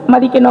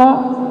மதிக்கணும்,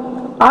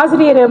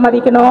 ஆசிரியரை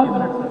மதிக்கணும்,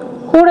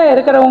 கூட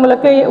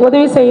இருக்கிறவங்களுக்கு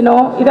உதவி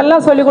செய்யணும்,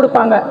 இதெல்லாம் சொல்லிக்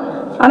கொடுப்பாங்க.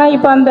 ஆனால்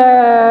இப்போ அந்த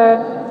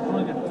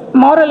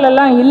மாரல்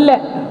எல்லாம் இல்லை.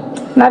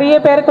 நிறைய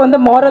பேருக்கு வந்து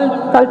மாரல்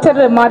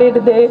கல்ச்சர்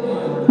மாறிடுது.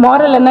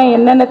 மாரல்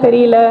என்னென்னு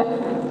தெரியல.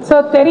 ஸோ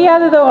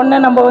தெரியாதது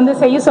ஒன்று நம்ம வந்து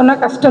செய்ய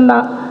சொன்னால்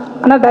கஷ்டம்தான்.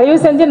 ஆனால் தயவு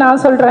செஞ்சு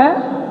நான் சொல்கிறேன்,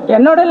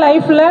 என்னோடய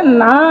லைஃப்பில்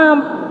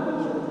நான்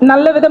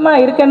நல்ல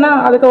விதமாக இருக்கேன்னா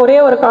அதுக்கு ஒரே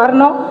ஒரு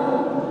காரணம்,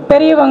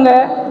 பெரியவங்க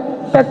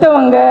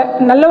பெற்றவங்க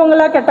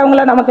நல்லவங்களா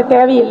கெட்டவங்களா நமக்கு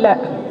தேவையில்லை.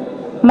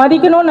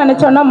 மதிக்கணும்னு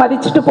நினச்சோன்னா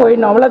மதிச்சுட்டு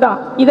போயிடணும், அவ்வளோதான்.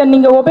 இதை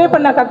நீங்கள் ஒபே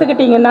பண்ண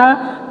கற்றுக்கிட்டிங்கன்னா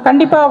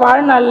கண்டிப்பாக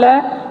வாழ்நாளில்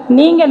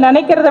நீங்கள்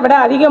நினைக்கிறத விட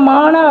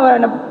அதிகமான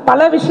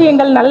பல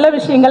விஷயங்கள், நல்ல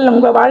விஷயங்கள்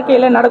உங்கள்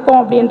வாழ்க்கையில் நடக்கும்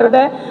அப்படின்றத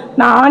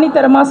நான்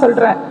ஆணித்தரமாக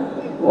சொல்கிறேன்.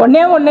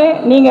 ஒன்று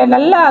நீங்கள்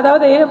நல்லா,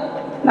 அதாவது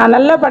நான்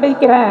நல்லா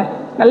படிக்கிறேன்,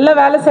 நல்ல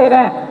வேலை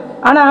செய்கிறேன்,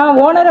 ஆனால்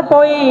ஓனரை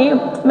போய்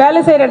வேலை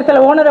செய்கிற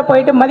இடத்துல ஓனரை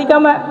போயிட்டு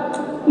மதிக்காமல்,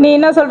 நீ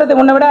என்ன சொல்கிறது,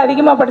 உன்னை விட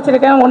அதிகமாக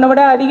படிச்சிருக்கேன், உன்னை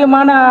விட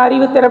அதிகமான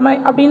அறிவு திறமை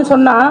அப்படின்னு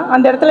சொன்னால்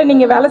அந்த இடத்துல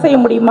நீங்கள் வேலை செய்ய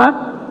முடியுமா?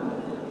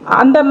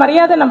 அந்த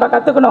மரியாதை நம்ம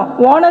கற்றுக்கணும்.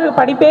 ஓனருக்கு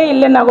படிப்பே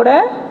இல்லைன்னா கூட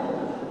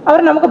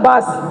அவர் நமக்கு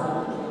பாஸ்,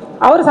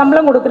 அவர்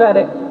சம்பளம்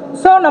கொடுக்குறாரு.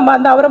 ஸோ நம்ம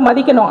அவரை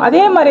மதிக்கணும்.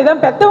 அதே மாதிரி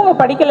தான் பெற்றவங்க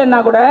படிக்கலைன்னா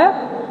கூட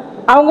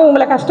அவங்க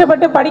உங்களை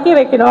கஷ்டப்பட்டு படிக்க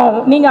வைக்கணும்,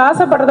 நீங்கள்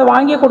ஆசைப்படுறதை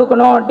வாங்கி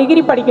கொடுக்கணும்,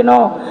 டிகிரி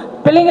படிக்கணும்,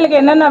 பிள்ளைங்களுக்கு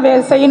என்னென்ன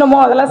செய்யணுமோ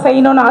அதெல்லாம்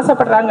செய்யணும்னு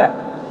ஆசைப்படுறாங்க.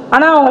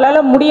 ஆனால் அவங்களால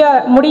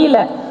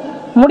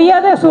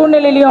முடியாத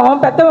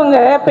சூழ்நிலையிலையும் பெற்றவங்க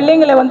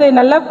பிள்ளைங்களை வந்து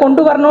நல்லா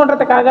கொண்டு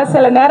வரணுன்றதுக்காக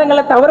சில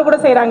நேரங்களில் தவறு கூட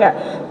செய்கிறாங்க.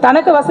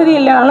 தனக்கு வசதி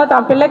இல்லைனாலும்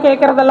தான் பிள்ளை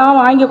கேட்குறதெல்லாம்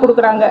வாங்கி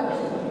கொடுக்குறாங்க.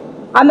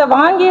 அந்த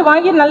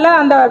வாங்கி நல்லா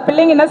அந்த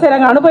பிள்ளைங்க என்ன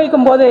செய்கிறாங்க,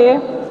 அனுபவிக்கும் போது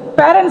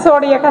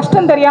பேரண்ட்ஸோடைய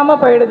கஷ்டம் தெரியாமல்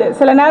போயிடுது.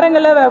 சில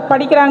நேரங்களில்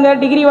படிக்கிறாங்க,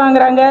 டிகிரி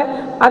வாங்குறாங்க,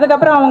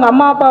 அதுக்கப்புறம் அவங்க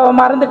அம்மா அப்பாவை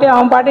மறந்துட்டு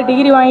அவன் பாட்டு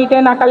டிகிரி வாங்கிட்டு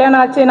நான் கல்யாணம்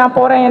ஆச்சு, நான்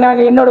போகிறேன்,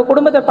 என்னோடய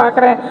குடும்பத்தை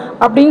பார்க்குறேன்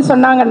அப்படின்னு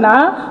சொன்னாங்கன்னா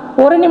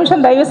ஒரு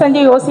நிமிஷம் தயவு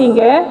செஞ்சு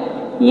யோசிங்க.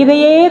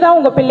 இதையே தான்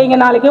உங்கள் பிள்ளைங்க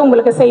நாளைக்கு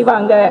உங்களுக்கு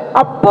செய்வாங்க.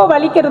 அப்போ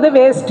வலிக்கிறது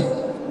வேஸ்ட்.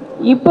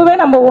 இப்போவே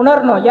நம்ம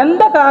உணரணும்,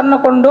 எந்த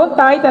காரணம் கொண்டும்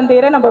தாய்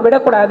தந்தையரை நம்ம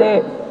விடக்கூடாது.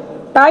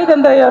 தாய்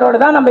தந்தையரோடு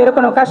தான் நம்ம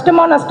இருக்கணும்.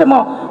 கஷ்டமோ நஷ்டமோ,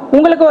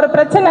 உங்களுக்கு ஒரு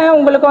பிரச்சனை,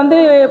 உங்களுக்கு வந்து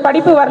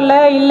படிப்பு வரல,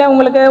 இல்லை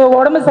உங்களுக்கு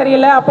உடம்பு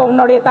சரியில்லை, அப்போ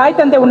உன்னுடைய தாய்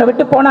தந்தை உன்னை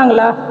விட்டு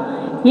போனாங்களா?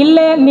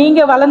 இல்லை,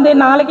 நீங்கள் வளர்ந்து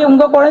நாளைக்கு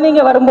உங்கள்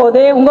குழந்தைங்க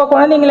வரும்போது உங்கள்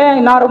குழந்தைங்கள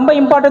நான் ரொம்ப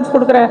இம்பார்ட்டன்ஸ்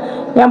கொடுக்குறேன்,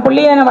 என்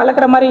பிள்ளைய என்னை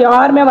வளர்க்குற மாதிரி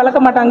யாருமே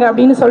வளர்க்க மாட்டாங்க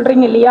அப்படின்னு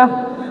சொல்கிறீங்க இல்லையா?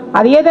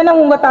 அதையே தானே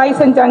உங்கள் தாய்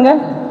செஞ்சாங்க.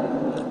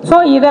 ஸோ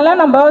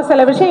இதெல்லாம் நம்ம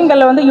சில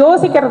விஷயங்களில் வந்து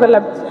யோசிக்கிறதில்ல.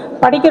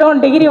 படிக்கிறோம்,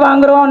 டிகிரி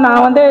வாங்குகிறோம்,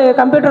 நான் வந்து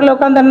கம்ப்யூட்டரில்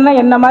உட்காந்தேன்னா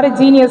என்ன மாதிரி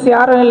ஜீனியஸ்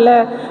யாரும் இல்லை,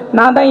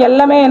 நான் தான்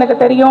எல்லாமே எனக்கு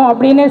தெரியும்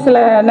அப்படின்னு சில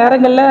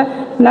நேரங்களில்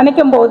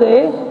நினைக்கும் போது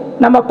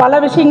நம்ம பல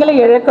விஷயங்களை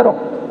இழக்கிறோம்.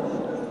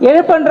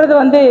 இழப்புன்றது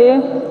வந்து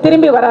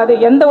திரும்பி வராது.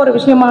 எந்த ஒரு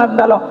விஷயமா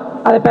இருந்தாலும்,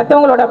 அது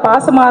பெற்றவங்களோட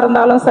பாசமாக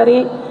இருந்தாலும் சரி,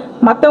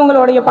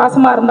 மற்றவங்களுடைய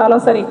பாசமாக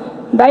இருந்தாலும் சரி,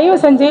 தயவு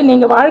செஞ்சு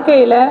நீங்கள்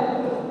வாழ்க்கையில்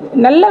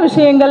நல்ல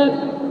விஷயங்கள்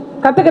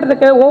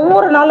கற்றுக்கிறதுக்கு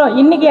ஒவ்வொரு நாளும்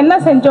இன்றைக்கி என்ன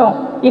செஞ்சோம்,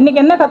 இன்றைக்கி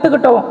என்ன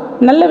கற்றுக்கிட்டோம்,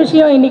 நல்ல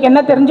விஷயம் இன்றைக்கி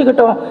என்ன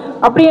தெரிஞ்சுக்கிட்டோம்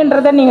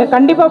அப்படின்றத நீங்கள்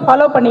கண்டிப்பாக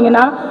ஃபாலோ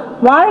பண்ணிங்கன்னா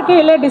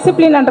வாழ்க்கையில்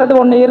டிசிப்ளின்ன்றது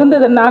ஒன்று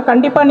இருந்ததுன்னா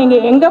கண்டிப்பாக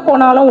நீங்கள் எங்கே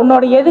போனாலும்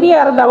உன்னோட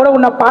எதிரியாக இருந்தால் கூட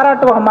உன்னை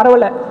பாராட்டுவான்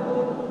மரவில்.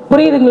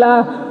 புரியுதுங்களா?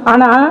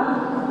 ஆனால்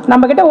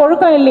நம்மக்கிட்ட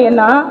ஒழுக்கம்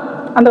இல்லைன்னா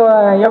அந்த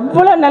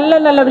எவ்வளோ நல்ல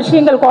நல்ல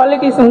விஷயங்கள்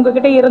குவாலிட்டிஸ்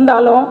உங்ககிட்ட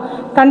இருந்தாலும்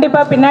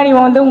கண்டிப்பாக பின்னாடி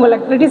வந்து உங்களை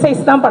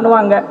கிரிட்டிசைஸ் தான்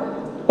பண்ணுவாங்க.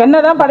 என்ன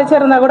தான்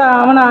படிச்சிருந்தா கூட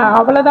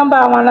அவ்வளோதான்ப்பா,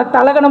 அவனை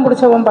தலகணம்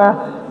பிடிச்சவன்பா,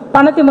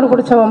 பணத்திமுறை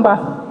பிடிச்சவன்பா.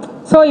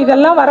 ஸோ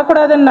இதெல்லாம்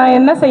வரக்கூடாதுன்னு நான்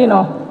என்ன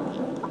செய்யணும்?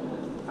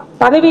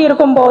 பதவி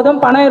இருக்கும்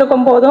போதும் பணம்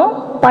இருக்கும் போதும்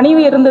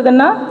பணிவு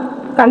இருந்ததுன்னா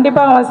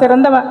கண்டிப்பாக அவன்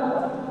சிறந்த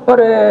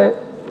ஒரு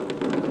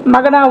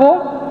மகனாகவும்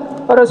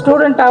ஒரு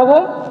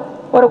ஸ்டூடெண்ட்டாகவும்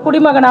ஒரு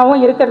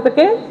குடிமகனாகவும்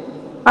இருக்கிறதுக்கு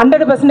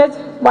 100%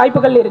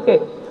 வாய்ப்புகள்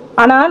இருக்குது.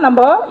 ஆனால்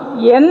நம்ம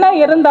என்ன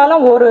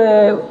இருந்தாலும் ஒரு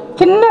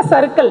சின்ன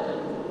சர்க்கிள்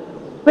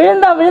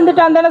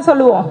விழுந்துட்டான் தானே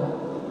சொல்லுவோம்.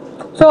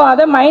 ஸோ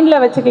அதை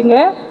மைண்டில் வச்சுக்கிங்க.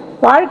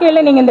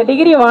 வாழ்க்கையில் நீங்கள் இந்த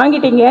டிகிரி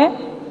வாங்கிட்டீங்க,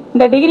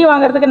 இந்த டிகிரி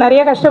வாங்கிறதுக்கு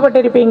நிறைய கஷ்டப்பட்டு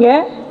இருப்பீங்க,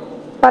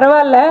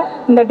 பரவாயில்ல,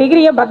 இந்த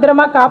டிகிரியை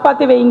பத்திரமா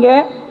காப்பாற்றி வைங்க.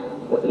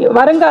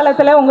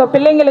 வருங்காலத்தில் உங்கள்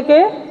பிள்ளைங்களுக்கு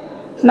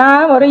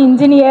நான் ஒரு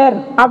இன்ஜினியர்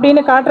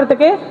அப்படின்னு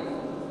காட்டுறதுக்கு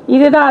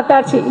இதுதான்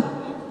அத்தாட்சி.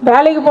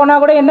 வேலைக்கு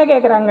போனால் கூட என்ன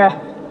கேட்குறாங்க,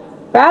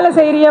 வேலை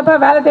செய்கிறியாப்பா,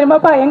 வேலை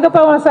தெரியுமாப்பா,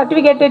 எங்கப்பா உன்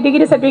சர்டிஃபிகேட்டு,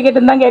 டிகிரி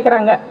சர்டிஃபிகேட்டுன்னு தான்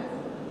கேட்குறாங்க.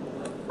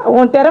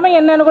 உன் திறமை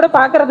என்னன்னு கூட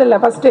பார்க்குறதில்ல.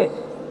 ஃபஸ்ட்டு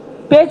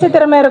பேச்சு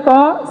திறமை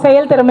இருக்கும்,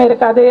 செயல் திறமை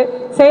இருக்காது,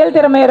 செயல்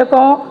திறமை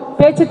இருக்கும்,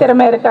 பேச்சு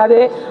திறமை இருக்காது.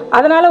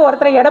 அதனால்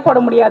ஒருத்தரை எடை போட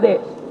முடியாது.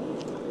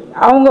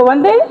 அவங்க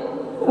வந்து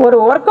ஒரு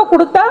ஒர்க்கை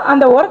கொடுத்தா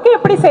அந்த ஒர்க்கை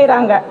எப்படி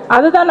செய்கிறாங்க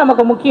அதுதான்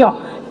நமக்கு முக்கியம்.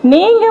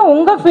 நீங்கள்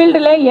உங்கள்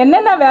ஃபீல்டில்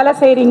என்னென்ன வேலை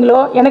செய்கிறீங்களோ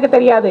எனக்கு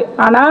தெரியாது,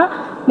 ஆனால்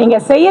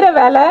நீங்கள் செய்கிற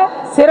வேலை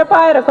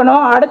சிறப்பாக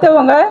இருக்கணும்,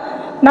 அடுத்தவங்க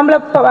நம்மளை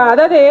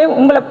அதாவது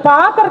உங்களை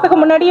பார்க்கறதுக்கு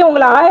முன்னாடியே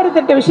உங்களை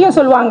 1008 விஷயம்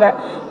சொல்லுவாங்க.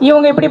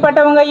 இவங்க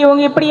இப்படிப்பட்டவங்க,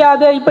 இவங்க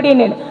இப்படியாது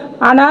இப்படின்னு.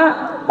 ஆனால்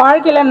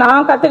வாழ்க்கையில்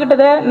நான்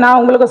கற்றுக்கிட்டதை நான்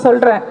உங்களுக்கு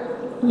சொல்கிறேன்.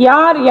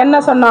 யார் என்ன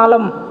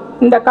சொன்னாலும்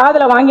இந்த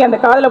காதில் வாங்கி அந்த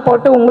காதில்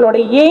போட்டு உங்களோட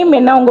எய்ம்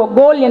என்ன, உங்கள்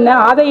கோல் என்ன,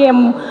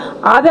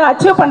 அதை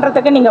அச்சீவ்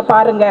பண்ணுறதுக்கு நீங்கள்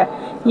பாருங்கள்.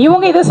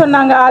 இவங்க இது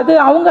சொன்னாங்க,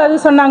 அவங்க அது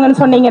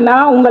சொன்னாங்கன்னு சொன்னீங்கன்னா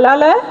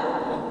உங்களால்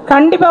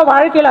கண்டிப்பாக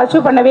வாழ்க்கையில்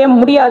அச்சீவ் பண்ணவே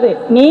முடியாது.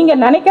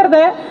 நீங்கள் நினைக்கிறத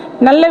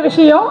நல்ல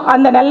விஷயம்,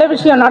 அந்த நல்ல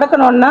விஷயம்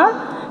நடக்கணும்னா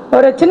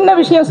ஒரு சின்ன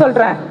விஷயம்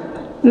சொல்கிறேன்.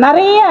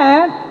 நிறைய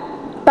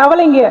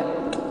தவளைங்க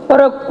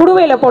ஒரு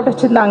குடுவையில் போட்டு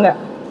வச்சுருந்தாங்க.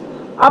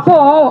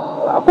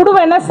 அப்போது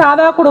குடுவைன்னா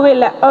சாதா குடுவை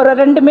இல்லை, ஒரு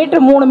 2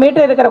 மீட்டர் 3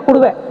 மீட்டர் இருக்கிற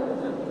குடுவை.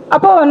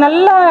 அப்போது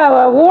நல்ல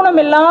ஊனம்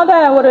இல்லாத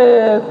ஒரு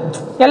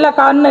எல்லா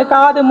கண்ணு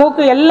காது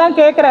மூக்கு எல்லாம்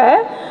கேட்குற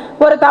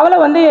ஒரு தவளை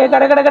வந்து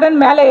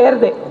கடகடன்னு மேலே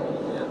ஏறுது.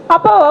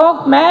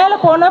 அப்போது மேலே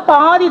போன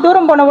பாதி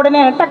தூரம் போன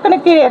உடனே டக்குன்னு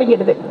கீழே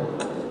இறங்கிடுது.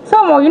 ஸோ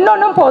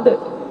இன்னொன்றும் போகுது,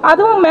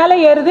 அதுவும் மேலே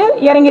ஏறுது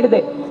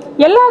இறங்கிடுது.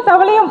 எல்லா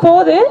தவளையும்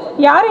போகுது,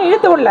 யாரும்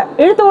இழுத்து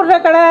விடுற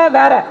கடை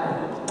வேறு.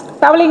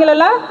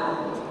 தவளைங்களெல்லாம்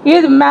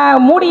இது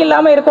மூடி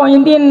இல்லாமல் இருக்கும்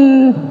இந்தியன்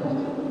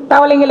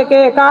தவளைங்களுக்கு.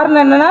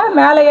 காரணம் என்னென்னா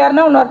மேலே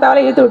ஏறினா இன்னொரு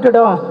தவளை இழுத்து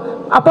விட்டுடும்.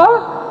 அப்போது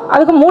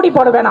அதுக்கு மூடி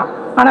போட வேணாம்.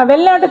 ஆனால்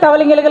வெளிநாட்டு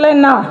தவளைங்களுக்கெல்லாம்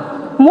என்ன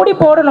மூடி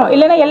போடணும்,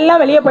 இல்லைன்னா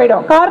எல்லாம் வெளியே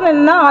போயிடும். காரணம்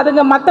என்னன்னா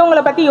அதுங்க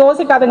மற்றவங்களை பற்றி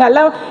யோசிக்காதுங்க.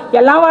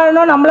 எல்லாம்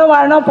வாழணும், நம்மளும்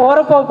வாழணும்,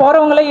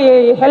 போகிறவங்கள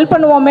ஹெல்ப்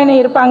பண்ணுவோமேன்னு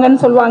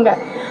இருப்பாங்கன்னு சொல்லுவாங்க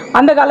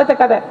அந்த காலத்து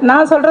கதை.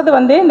 நான் சொல்கிறது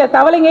வந்து இந்த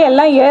தவளைங்க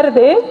எல்லாம்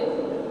ஏறுது,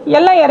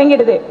 எல்லாம்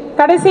இறங்கிடுது.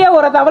 கடைசியாக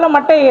ஒரு தவளை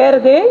மட்டும்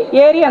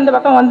ஏறி அந்த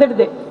பக்கம்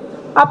வந்துடுது.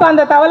 அப்போ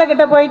அந்த தவளை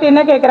கிட்ட போயிட்டு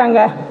என்ன கேட்குறாங்க,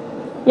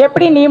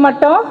 எப்படி நீ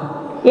மட்டும்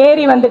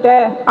ஏறி வந்துட்ட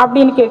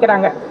அப்படின்னு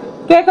கேட்குறாங்க.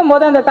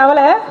 கேட்கும்போது அந்த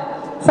தவளை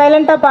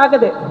சைலண்ட்டாக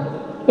பார்க்குது,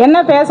 என்ன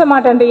பேச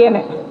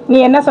மாட்டேன்றியேன்னு. நீ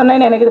என்ன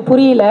சொன்னேன்னு எனக்கு இது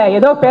புரியல,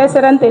 ஏதோ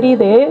பேசுகிறேன்னு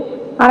தெரியுது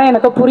ஆனால்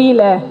எனக்கு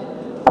புரியல.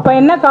 அப்போ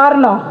என்ன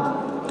காரணம்?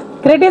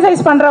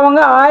 கிரிட்டிசைஸ்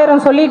பண்ணுறவங்க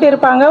 1000 சொல்லிகிட்டு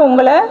இருப்பாங்க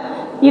உங்களை,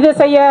 இது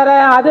செய்யாத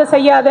அது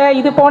செய்யாத,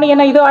 இது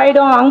போனீங்கன்னா இது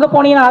ஆகிடும், அங்கே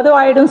போனீங்கன்னா அது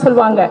ஆகிடும்னு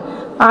சொல்லுவாங்க.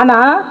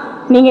 ஆனால்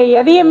நீங்கள்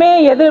எதையுமே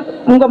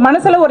உங்கள்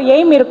மனசில் ஒரு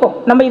எய்ம் இருக்கும்,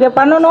 நம்ம இதை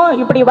பண்ணணும்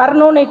இப்படி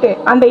வரணும்னுட்டு.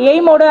 அந்த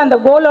எய்மோடு அந்த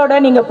கோலோடு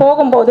நீங்கள்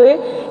போகும்போது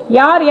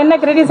யார் என்ன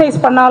கிரிட்டிசைஸ்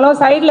பண்ணாலும்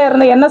சைடில்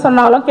இருந்து என்ன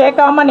சொன்னாலும்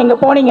கேட்காம நீங்கள்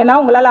போனீங்கன்னா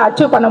உங்களால்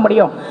அச்சீவ் பண்ண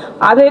முடியும்.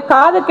 அது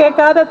காது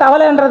கேட்காத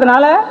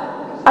தவளைன்றதுனால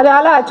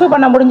அதால் அச்சீவ்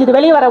பண்ண முடிஞ்சுது,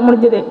 வெளியே வர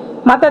முடிஞ்சுது.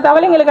 மற்ற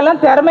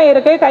தவளைங்களுக்கெல்லாம் திறமை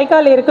இருக்குது, கை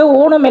கால் இருக்குது,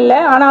 ஊனம் இல்லை,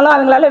 ஆனாலும்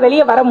அதுங்களால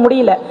வெளியே வர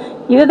முடியல.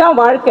 இதுதான்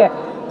வாழ்க்கை.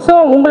 ஸோ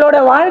உங்களோட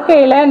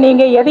வாழ்க்கையில்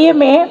நீங்கள்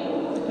எதையுமே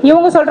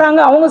இவங்க சொல்கிறாங்க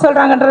அவங்க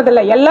சொல்கிறாங்கன்றது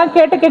இல்லை, எல்லாம்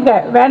கேட்டுக்கங்க,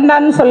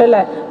 வேண்டான்னு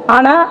சொல்லலை.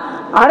 ஆனால்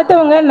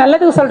அடுத்தவங்க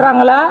நல்லதுக்கு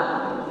சொல்கிறாங்களா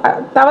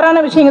தவறான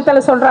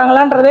விஷயத்தில்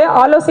சொல்கிறாங்களான்றது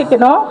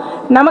ஆலோசிக்கணும்.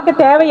 நமக்கு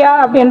தேவையா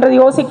அப்படின்றது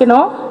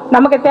யோசிக்கணும்.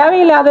 நமக்கு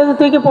தேவையில்லாதது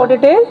தூக்கி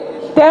போட்டுட்டு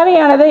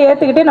தேவையானதை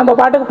ஏற்றுக்கிட்டு நம்ம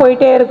பாட்டுக்கு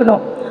போயிட்டே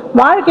இருக்கணும்.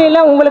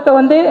 வாழ்க்கையில் உங்களுக்கு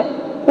வந்து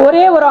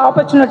ஒரே ஒரு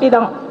ஆப்பர்ச்சுனிட்டி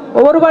தான்,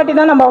 ஒரு வாட்டி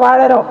தான் நம்ம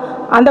வாழறோம்.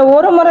 அந்த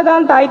ஒரு முறை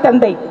தான் தாய்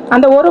தந்தை,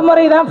 அந்த ஒரு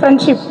முறை தான்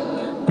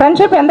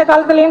ஃப்ரெண்ட்ஷிப் எந்த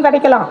காலத்துலேயும்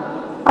கிடைக்கலாம்,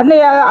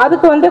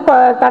 அதுக்கு வந்து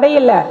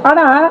தடையில்லை.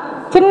 ஆனால்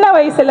சின்ன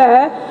வயசில்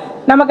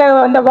நமக்கு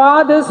இந்த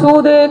வாது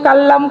சூது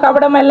கள்ளம்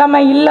கபடம் எல்லாமே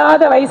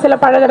இல்லாத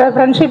வயசில் பழகிற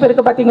ஃப்ரெண்ட்ஷிப்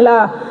இருக்குது பார்த்தீங்களா,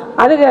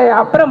 அது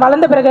அப்புறம்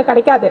வளர்ந்த பிறகு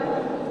கிடைக்காது.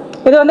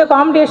 இது வந்து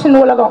காம்படிஷன்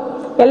உலகம்.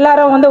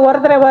 எல்லாரும் வந்து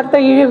ஒருத்தரை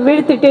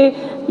வீழ்த்திட்டு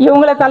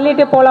இவங்கள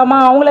தள்ளிட்டு போகலாமா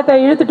அவங்கள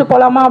இழுத்துட்டு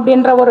போகலாமா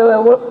அப்படின்ற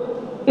ஒரு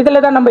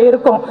இதில் தான் நம்ம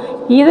இருக்கோம்.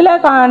 இதில்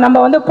நம்ம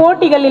வந்து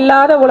போட்டிகள்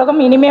இல்லாத உலகம்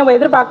இனிமேல்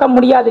எதிர்பார்க்க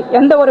முடியாது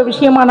எந்த ஒரு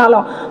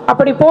விஷயமானாலும்.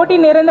 அப்படி போட்டி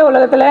நிறைந்த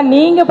உலகத்தில்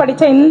நீங்கள்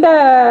படித்த இந்த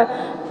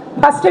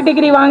ஃபஸ்ட்டு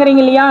டிகிரி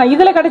வாங்குறீங்க இல்லையா,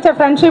 இதில் கிடைச்ச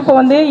ஃப்ரெண்ட்ஷிப்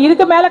வந்து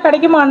இதுக்கு மேலே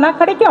கிடைக்குமான்னா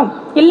கிடைக்கும்,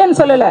 இல்லைன்னு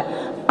சொல்லலை,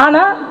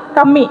 ஆனால்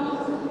கம்மி.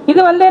 இது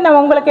வந்து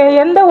நம்ம உங்களுக்கு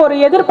எந்த ஒரு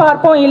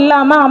எதிர்பார்ப்பும்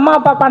இல்லாமல் அம்மா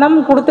அப்பா பணம்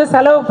கொடுத்து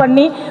செலவு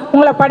பண்ணி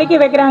உங்களை படிக்க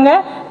வைக்கிறாங்க,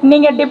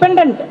 நீங்கள்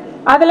டிபெண்ட்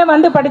அதில்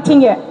வந்து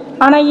படிச்சிங்க.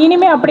 ஆனால்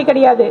இனிமேல் அப்படி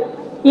கிடையாது.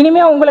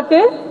 இனிமேல்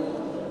உங்களுக்கு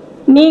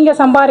நீங்கள்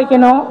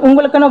சம்பாதிக்கணும்,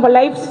 உங்களுக்குன்னு இப்போ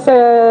லைஃப்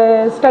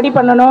ஸ்டடி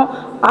பண்ணணும்.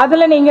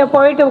 அதில் நீங்கள்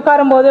போயிட்டு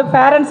உட்காரும்போது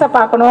பேரண்ட்ஸை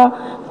பார்க்கணும்,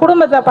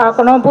 குடும்பத்தை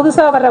பார்க்கணும்,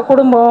 புதுசாக வர்ற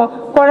குடும்பம்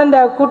குழந்தை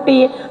குட்டி,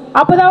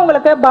 அப்போ தான்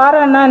உங்களுக்கு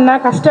பாரம்னா என்ன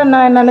கஷ்டம்னா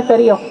என்னன்னு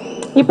தெரியும்.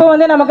 இப்போ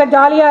வந்து நமக்கு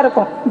ஜாலியாக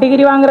இருக்கும்,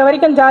 டிகிரி வாங்குற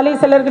வரைக்கும் ஜாலி,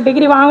 சிலருக்கு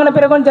டிகிரி வாங்கின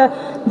பிறகும்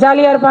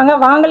ஜாலியாக இருப்பாங்க,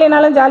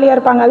 வாங்கலைனாலும் ஜாலியாக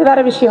இருப்பாங்க, அது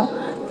வேறு விஷயம்.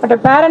 பட்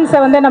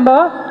பேரண்ட்ஸை வந்து நம்ம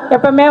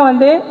எப்பவுமே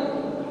வந்து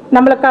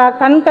நம்மளுக்கு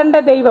கண் கண்ட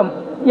தெய்வம்,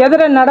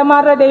 எதிர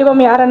நடமாடுற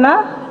தெய்வம் யாருன்னா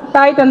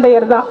தாய்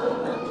தந்தையர் தான்.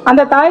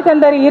 அந்த தாய்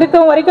தந்தையர்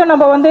இருக்கும் வரைக்கும்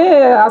நம்ம வந்து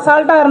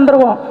அசால்ட்டாக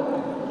இருந்துருவோம்.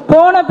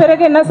 போன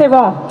பிறகு என்ன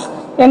செய்வோம்,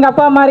 எங்கள்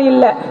அப்பா மாதிரி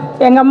இல்லை,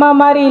 எங்கள் அம்மா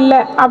மாதிரி இல்லை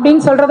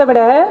அப்படின்னு சொல்கிறத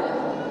விட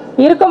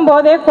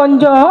இருக்கும்போதே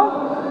கொஞ்சம்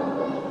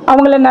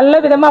அவங்கள நல்ல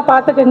விதமாக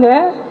பார்த்துக்குங்க.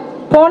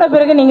 போன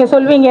பிறகு நீங்கள்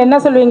சொல்வீங்க, என்ன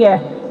சொல்வீங்க,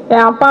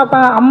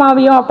 என்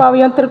அம்மாவையும்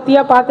அப்பாவையும்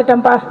திருப்தியாக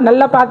பார்த்துட்டேன்ப்பா,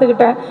 நல்லா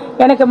பார்த்துக்கிட்டேன்,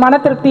 எனக்கு மன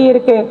திருப்தி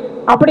இருக்குது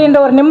அப்படின்ற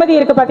ஒரு நிம்மதி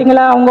இருக்குது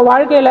பார்த்தீங்களா. உங்கள்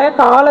வாழ்க்கையில்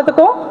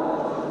காலத்துக்கும்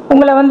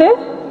உங்களை வந்து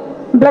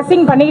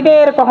பிளெஸ்ஸிங் பண்ணிக்கிட்டே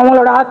இருக்கும்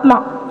அவங்களோட ஆத்மா.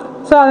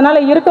 ஸோ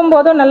அதனால்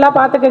இருக்கும்போதும் நல்லா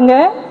பார்த்துக்குங்க,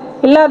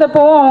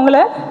 இல்லாதப்போவும் அவங்கள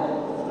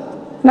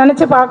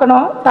நினச்சி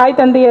பார்க்கணும். தாய்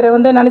தந்தையரை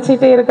வந்து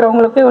நினச்சிட்டே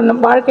இருக்கிறவங்களுக்கு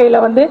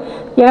வாழ்க்கையில் வந்து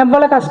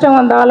எவ்வளோ கஷ்டம்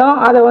வந்தாலும்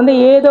அதை வந்து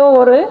ஏதோ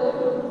ஒரு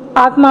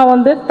ஆத்மா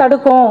வந்து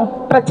தடுக்கும்,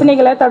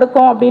 பிரச்சனைகளை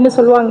தடுக்கும் அப்படின்னு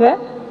சொல்லுவாங்க.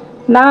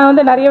 நான்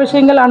வந்து நிறைய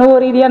விஷயங்கள் அனுபவ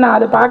ரீதியாக நான்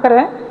அதை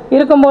பார்க்குறேன்.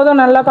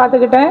 இருக்கும்போதும் நல்லா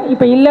பார்த்துக்கிட்டேன்.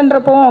 இப்போ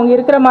இல்லைன்றப்போ அவங்க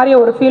இருக்கிற மாதிரி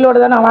ஒரு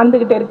ஃபீலோடு தான் நான்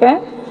வாழ்ந்துக்கிட்டே இருக்கேன்.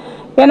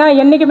 ஏன்னா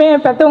என்றைக்குமே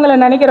பெற்றவங்களை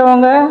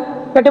நினைக்கிறவங்க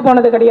கெட்டு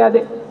போனது கிடையாது,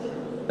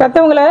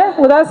 பெற்றவங்களை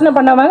உதாசீனம்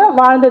பண்ணவங்க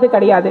வாழ்ந்தது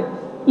கிடையாது.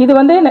 இது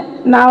வந்து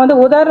நான் வந்து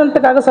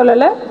உதாரணத்துக்காக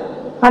சொல்லலை,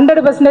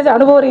 100%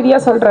 அனுபவ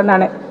ரீதியாக சொல்கிறேன்.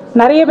 நான்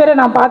நிறைய பேரை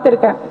நான்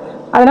பார்த்துருக்கேன்.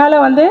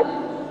 அதனால் வந்து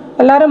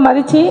எல்லோரும்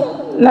மதித்து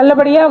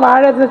நல்லபடியாக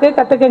வாழறதுக்கு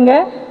கற்றுக்குங்க.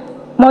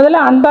 முதல்ல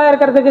அன்பாக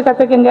இருக்கிறதுக்கு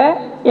கற்றுக்குங்க.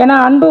 ஏன்னா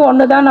அன்பு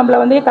ஒன்று தான் நம்மளை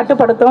வந்து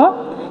கட்டுப்படுத்தும்.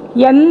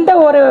 எந்த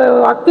ஒரு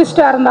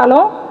அக்கிஷ்டாக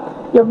இருந்தாலும்,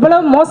 எவ்வளோ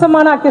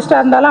மோசமான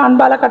அக்கிஷ்டாக இருந்தாலும்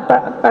அன்பால்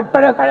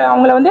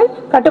அவங்கள வந்து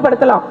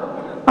கட்டுப்படுத்தலாம்.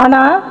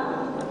 ஆனால்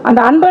அந்த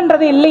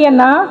அன்புன்றது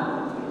இல்லைன்னா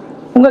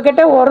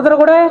உங்ககிட்ட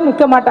ஒருத்தர் கூட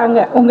நிற்க மாட்டாங்க.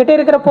 உங்ககிட்ட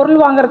இருக்கிற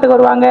பொருள் வாங்குறதுக்கு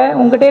வருவாங்க.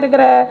 உங்ககிட்ட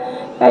இருக்கிற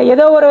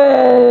ஏதோ ஒரு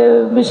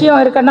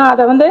விஷயம் இருக்குன்னா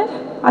அதை வந்து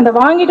அந்த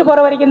வாங்கிட்டு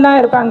போகிற வரைக்கும் தான்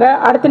இருப்பாங்க,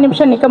 அடுத்த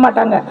நிமிஷம் நிற்க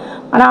மாட்டாங்க.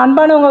 ஆனால்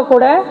அன்பானவங்க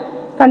கூட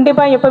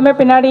கண்டிப்பாக எப்போவுமே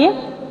பின்னாடி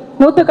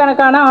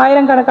நூற்றுக்கணக்கான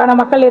ஆயிரக்கணக்கான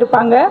மக்கள்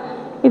இருப்பாங்க.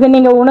 இதை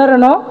நீங்கள்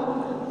உணரணும்.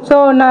 ஸோ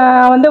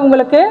நான் வந்து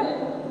உங்களுக்கு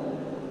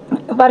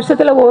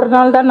வருஷத்தில் ஒரு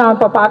நாள் தான் நான்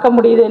இப்போ பார்க்க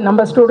முடியுது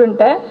நம்ம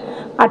ஸ்டூடெண்ட்டை.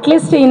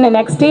 அட்லீஸ்ட் இந்த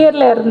நெக்ஸ்ட்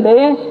இயரில் இருந்து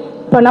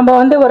இப்போ நம்ம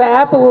வந்து ஒரு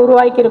ஆப்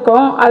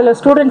உருவாக்கியிருக்கோம். அதில்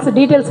ஸ்டூடெண்ட்ஸ்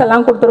டீட்டெயில்ஸ்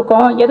எல்லாம்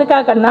கொடுத்துருக்கோம்.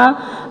 எதுக்காகன்னா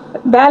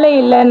வேலை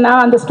இல்லைன்னா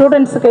அந்த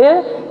ஸ்டூடெண்ட்ஸுக்கு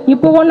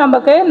இப்போவும்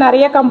நமக்கு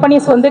நிறைய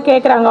கம்பெனிஸ் வந்து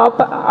கேட்குறாங்க,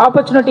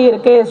 ஆப்பர்ச்சுனிட்டி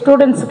இருக்குது,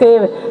 ஸ்டூடெண்ட்ஸுக்கு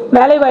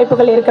வேலை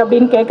வாய்ப்புகள் இருக்குது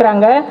அப்படின்னு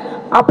கேட்குறாங்க.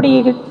 அப்படி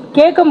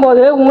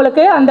கேட்கும்போது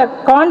உங்களுக்கு அந்த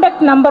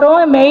காண்டாக்ட்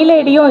நம்பரும் மெயில்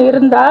ஐடியும்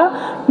இருந்தால்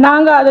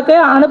நாங்கள் அதுக்கு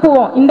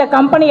அனுப்புவோம். இந்த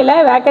கம்பெனியில்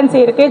வேக்கன்சி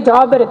இருக்குது,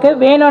 ஜாப் இருக்குது,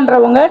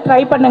 வேணுன்றவங்க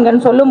ட்ரை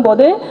பண்ணுங்கன்னு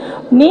சொல்லும்போது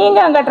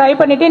நீங்கள் அங்கே ட்ரை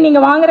பண்ணிவிட்டு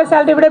நீங்கள் வாங்குகிற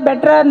சேலரி விட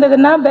பெட்டராக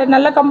இருந்ததுன்னா,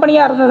 நல்ல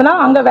கம்பெனியாக இருந்ததுன்னா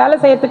அங்கே வேலை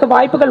செய்யறதுக்கு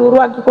வாய்ப்புகள்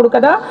உருவாக்கி கொடுக்க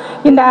தான்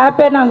இந்த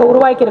ஆப்பை நாங்கள்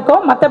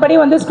உருவாக்கியிருக்கோம். மற்றபடி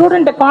வந்து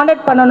ஸ்டூடெண்ட்டை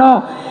காண்டாக்ட் பண்ணணும்,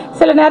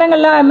 சில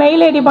நேரங்களில்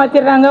மெயில் ஐடி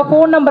மாற்றிடுறாங்க,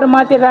 ஃபோன் நம்பர்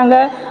மாற்றிடுறாங்க.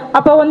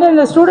 அப்போ வந்து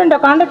இந்த ஸ்டூடெண்ட்டை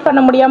காண்டாக்ட் பண்ண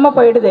முடியாமல்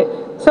போயிடுது.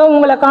 ஸோ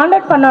உங்களை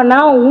காண்டாக்ட் பண்ணோன்னா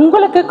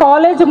உங்களுக்கு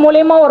காலேஜ்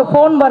மூலயமா ஒரு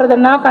ஃபோன்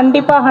வருதுன்னா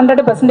கண்டிப்பாக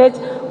 100%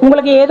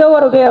 உங்களுக்கு ஏதோ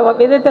ஒரு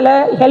விதத்தில்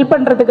ஹெல்ப்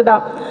பண்ணுறதுக்கு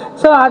தான்.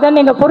 ஸோ அதை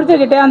நீங்கள்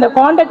புரிஞ்சுக்கிட்டு அந்த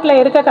காண்டாக்டில்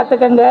இருக்க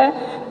கற்றுக்கங்க.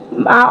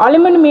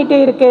 அலுமினி மீட்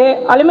இருக்குது.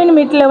 அலுமினி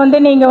மீட்டில் வந்து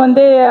நீங்கள்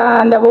வந்து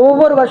அந்த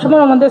ஒவ்வொரு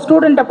வருஷமும் வந்து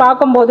ஸ்டூடெண்ட்டை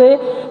பார்க்கும்போது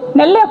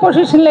நல்ல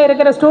பொசிஷனில்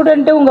இருக்கிற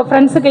ஸ்டூடெண்ட்டு உங்கள்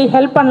ஃப்ரெண்ட்ஸுக்கு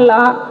ஹெல்ப்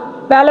பண்ணலாம்,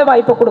 வேலை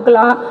வாய்ப்பு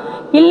கொடுக்கலாம்.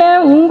 இல்லை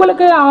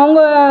உங்களுக்கு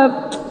அவங்க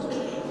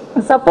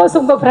சப்போஸ்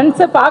உங்கள்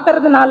ஃப்ரெண்ட்ஸை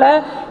பார்க்குறதுனால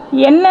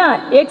என்ன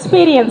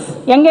எக்ஸ்பீரியன்ஸ்,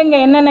 எங்கெங்கே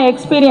என்னென்ன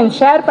எக்ஸ்பீரியன்ஸ்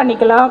ஷேர்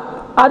பண்ணிக்கலாம்,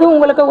 அது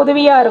உங்களுக்கு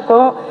உதவியாக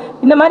இருக்கும்.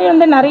 இந்த மாதிரி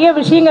வந்து நிறைய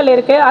விஷயங்கள்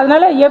இருக்குது.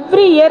 அதனால்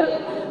எவ்ரி இயர்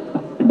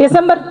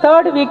டிசம்பர்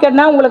 3rd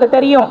வீக்குன்னா உங்களுக்கு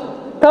தெரியும்,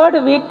 3rd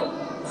வீக்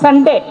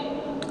சண்டே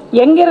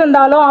எங்கே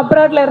இருந்தாலும்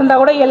அப்ராடில்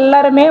இருந்தால் கூட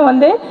எல்லாருமே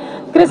வந்து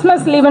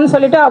கிறிஸ்மஸ் லீவுன்னு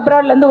சொல்லிட்டு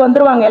அப்ராட்லேருந்து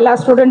வந்துடுவாங்க எல்லா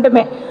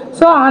ஸ்டூடெண்ட்டுமே.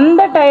 ஸோ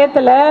அந்த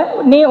டயத்தில்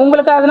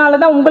உங்களுக்கு அதனால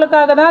தான்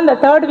உங்களுக்காக தான் அந்த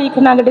 3rd வீக்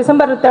நாங்கள்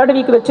டிசம்பர் 3rd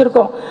வீக்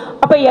வச்சுருக்கோம்.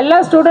 அப்போ எல்லா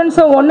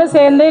ஸ்டூடெண்ட்ஸும் ஒன்று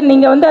சேர்ந்து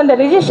நீங்கள் வந்து அந்த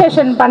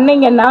ரிஜிஸ்ட்ரேஷன்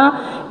பண்ணிங்கன்னா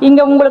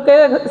இங்கே உங்களுக்கு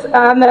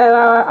அந்த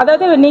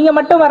அதாவது நீங்கள்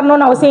மட்டும்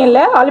வரணும்னு அவசியம்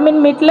இல்லை.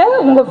 அலுமினி மீட்டில்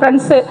உங்கள்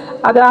ஃப்ரெண்ட்ஸு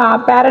அதான்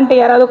பேரண்ட்டு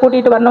யாராவது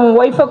கூட்டிகிட்டு வரணும்,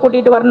 ஒய்ஃபை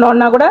கூட்டிகிட்டு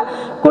வரணுன்னா கூட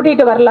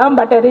கூட்டிகிட்டு வரலாம்.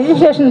 பட்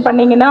ரிஜிஸ்ட்ரேஷன்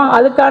பண்ணிங்கன்னா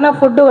அதுக்கான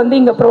ஃபுட்டு வந்து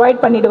இங்கே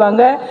ப்ரொவைட்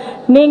பண்ணிவிடுவாங்க.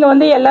 நீங்கள்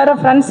வந்து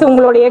எல்லோரும் ஃப்ரெண்ட்ஸ்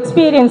உங்களுடைய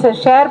எக்ஸ்பீரியன்ஸை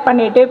ஷேர்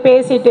பண்ணிவிட்டு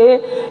பேசிவிட்டு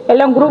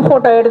எல்லாம் குரூப்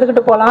ஃபோட்டோ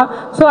எடுத்துக்கிட்டு போகலாம்.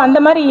 ஸோ அந்த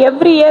மாதிரி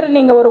எவ்ரி இயர்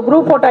நீங்கள் ஒரு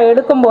குரூப் ஃபோட்டோ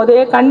எடுக்கும்போது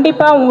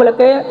கண்டிப்பாக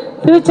உங்களுக்கு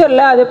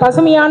ஃப்யூச்சரில் அது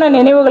பசுமையான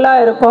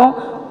நினைவுகளாக இருக்கும்.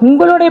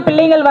 உங்களுடைய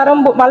பிள்ளைகள்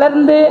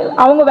வளர்ந்து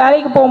அவங்க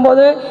வேலைக்கு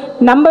போகும்போது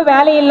நம்ம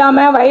வேலை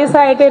இல்லாமல்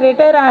வயசாகிட்டு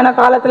ரிட்டையர் ஆன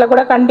காலத்தில்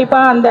கூட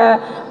கண்டிப்பாக அந்த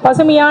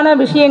பசுமையான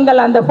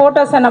விஷயங்கள் அந்த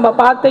ஃபோட்டோஸை நம்ம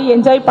பார்த்து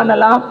என்ஜாய்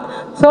பண்ணலாம்.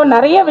 ஸோ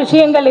நிறைய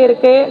விஷயங்கள்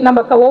இருக்குது.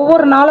 நம்ம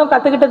ஒவ்வொரு நாளும்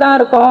கற்றுக்கிட்டு தான்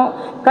இருக்கோம்,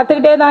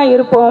 கற்றுக்கிட்டே தான்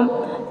இருப்போம்.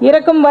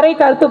 இறக்கும் வரை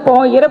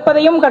கற்றுப்போம்,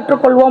 இறப்பதையும்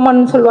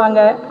கற்றுக்கொள்வோம்னு சொல்லுவாங்க.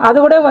 அது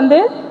கூட வந்து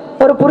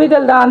ஒரு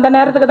புரிதல் தான். அந்த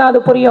நேரத்துக்கு தான் அது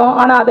புரியும்,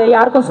 ஆனால் அதை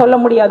யாருக்கும் சொல்ல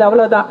முடியாது,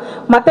 அவ்வளோதான்.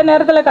 மற்ற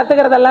நேரத்தில்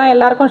கற்றுக்கிறதெல்லாம்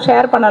எல்லாருக்கும்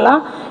ஷேர் பண்ணலாம்.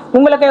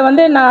 உங்களுக்கு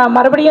வந்து நான்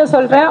மறுபடியும்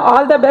சொல்கிறேன்,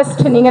 ஆல் த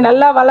பெஸ்ட். நீங்கள்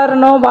நல்லா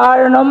வளரணும்,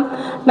 வாழணும்,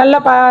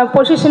 நல்ல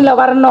பொசிஷனில்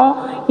வரணும்.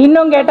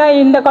 இன்னும் கேட்டால்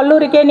இந்த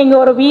கல்லூரிக்கே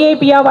நீங்கள் ஒரு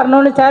விஐபியாக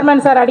வரணும்னு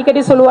சேர்மன் சார்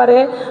அடிக்கடி சொல்லுவார்.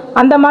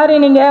 அந்த மாதிரி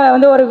நீங்கள்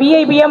வந்து ஒரு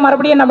விஐபியாக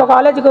மறுபடியும் நம்ம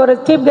காலேஜுக்கு ஒரு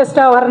சீஃப்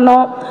கெஸ்ட்டாக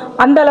வரணும்,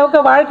 அந்த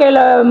அளவுக்கு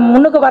வாழ்க்கையில்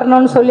முன்னுக்கு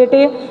வரணும்னு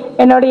சொல்லிட்டு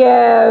என்னுடைய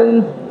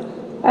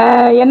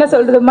என்ன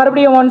சொல்கிறது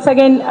மறுபடியும் ஒன்ஸ்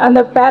அகெயின் அந்த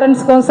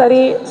பேரண்ட்ஸுக்கும் சரி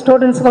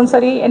ஸ்டூடெண்ட்ஸுக்கும்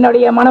சரி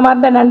என்னுடைய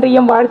மனமார்ந்த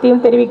நன்றியும்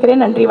வாழ்த்தையும்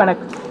தெரிவிக்கிறேன். நன்றி,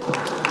 வணக்கம்.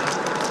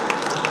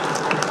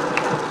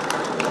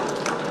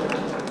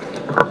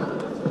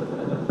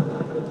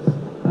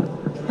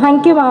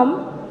 Thank you, ma'am.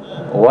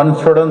 One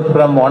student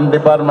from one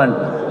department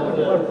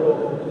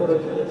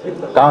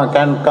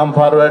can come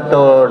forward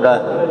to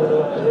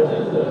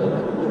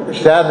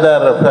share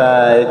their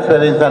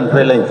experience and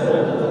feelings.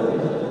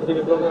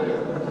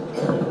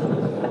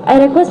 I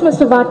request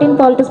Mr. Martin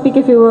Paul to speak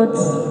a few words.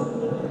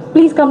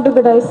 Please come to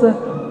the dais, sir.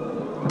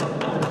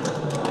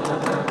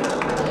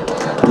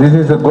 This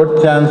is a good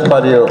chance for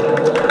you.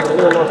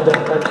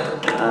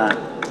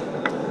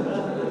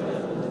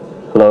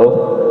 Hello.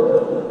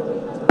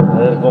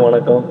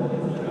 வணக்கம்.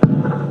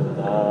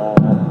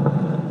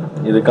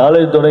 இது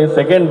college தொடங்கி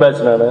second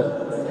batch.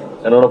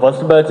 என்னோட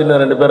first batch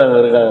இன்னும் 2 பேர்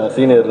அங்கே இருக்காங்க,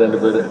 senior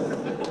 2 பேர்.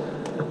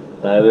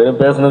 நான் இது வரையும்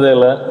பேசுனதே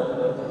இல்லை.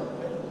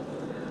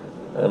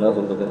 என்ன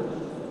சொல்கிறது,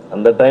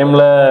 அந்த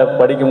டைமில்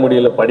படிக்க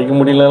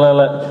முடியலலாம்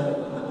இல்லை,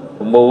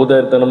 ரொம்ப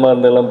ஊதாரித்தனமாக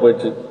இருந்தெல்லாம்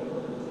போயிடுச்சு.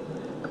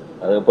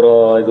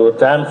 அதுக்கப்புறம் இது ஒரு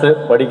சான்ஸு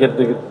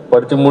படிக்கிறதுக்கு,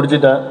 படித்து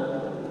முடிச்சுட்டேன்,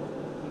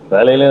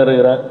 வேலையிலையும்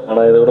இருக்கிறேன்.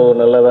 ஆனால் இதை விட ஒரு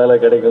நல்ல வேலை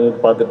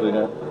கிடைக்கும்னு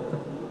பார்த்துட்ருக்கேன்.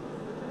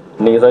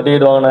 இன்றைக்கி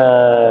சர்டிஃபிகேட் வாங்கின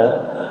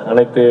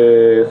அனைத்து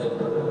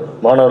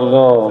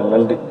மாணவர்களுக்கும்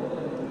நன்றி.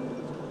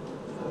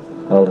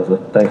 அவ்வளோ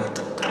சார், தேங்க்ஸ்.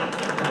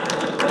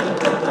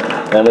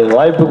 எனக்கு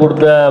வாய்ப்பு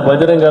கொடுத்த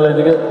பஜரங்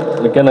காலேஜுக்கு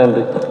மிக்க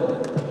நன்றி.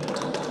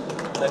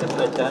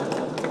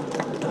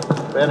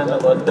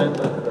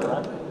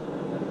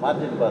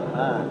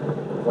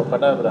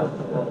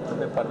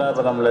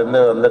 பட்டாபுரம்லேருந்து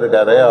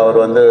வந்திருக்காரு. அவர்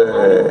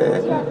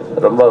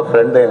ரொம்ப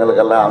ஃப்ரெண்டு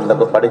எங்களுக்கெல்லாம். அந்த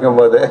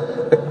படிக்கும்போது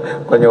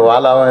கொஞ்சம்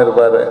வாலாகவும்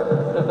இருப்பார்.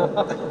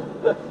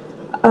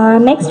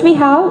 Next we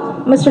have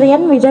Mr.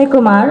 N. Vijay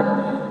Kumar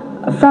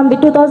from the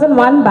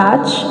 2001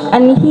 batch,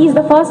 and he is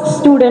the first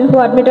student who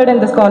admitted in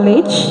this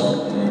college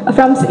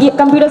from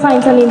Computer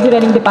Science and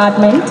Engineering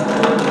Department.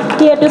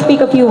 Here to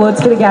speak a few words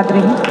to the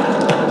gathering.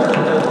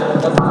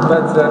 First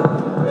batch sir,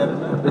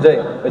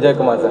 Vijay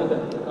Kumar sir.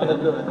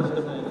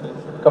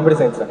 Computer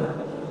Science sir.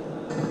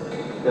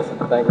 Yes sir,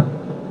 thank you.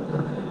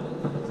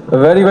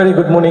 Very very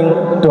good morning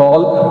to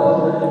all.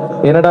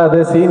 என்னடா அது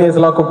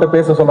சீனியர்ஸ்லாம் கூப்பிட்டு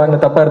பேச சொல்கிறாங்க,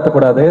 தப்பாக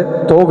எடுத்துக்கூடாது.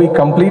 So we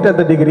completed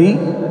the degree.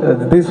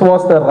 This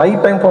was the right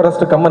time for us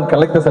to come and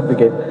collect the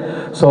certificate.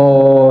 So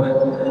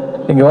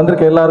இங்கே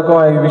வந்திருக்க எல்லாருக்கும்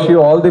I wish you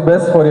all the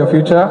best for your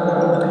future.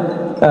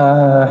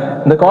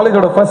 இந்த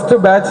காலேஜோட first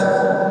batch,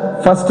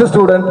 first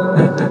student,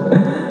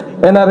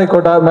 NRI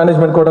quota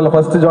management கோட்டாவில்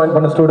first join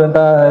பண்ண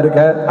ஸ்டூடெண்ட்டாக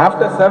இருக்கேன்.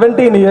 After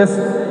 17 years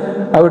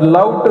I would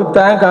love to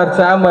thank our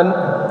chairman.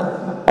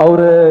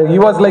 He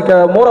was like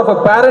more of a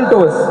parent to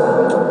us.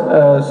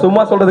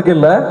 சும்மா சொல்கிறதுக்கு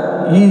இல்லை,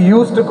 he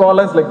used to call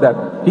us like that.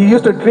 He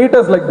used to treat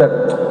us like that.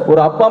 ஒரு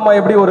அப்பா அம்மா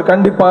எப்படி ஒரு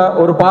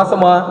கண்டிப்பாக ஒரு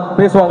பாசமாக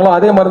பேசுவாங்களோ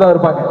அதே மாதிரி தான்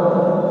இருப்பாங்க.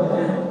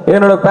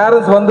 என்னோட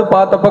பேரண்ட்ஸ்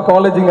பார்த்தப்போ,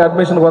 காலேஜ் இங்கே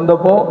அட்மிஷனுக்கு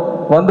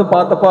வந்து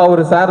பார்த்தப்போ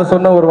அவர் சார்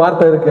சொன்ன ஒரு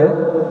வார்த்தை இருக்குது.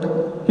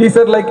 he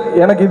said like,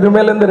 எனக்கு இது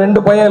மேலேருந்து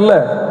 2 பையன் இல்லை,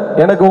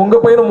 எனக்கு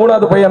உங்கள் பையனும்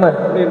 3ஆவது பையனை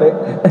அப்படின்னு.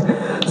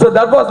 So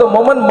that was the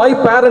moment my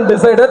parent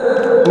decided,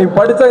 நீ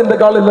படித்தா இந்த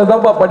காலேஜில்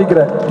தான்ப்பா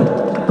படிக்கிற.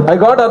 I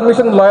got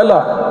admission in Loyola,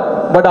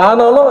 but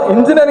ஆனாலும்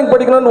engineering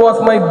படிக்கணும்னு was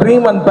my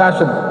dream and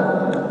passion.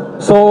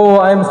 So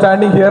I am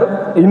standing here.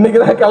 இன்னைக்கு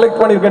தான் கலெக்ட்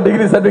பண்ணியிருக்கேன்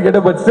degree certificate,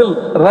 but still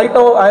right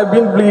now I have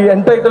been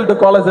entitled to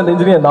call as an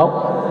engineer now.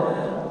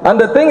 And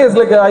the thing is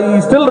like, I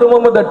still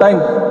remember the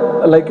time,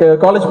 like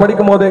college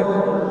படிக்கும் போதே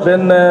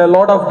when a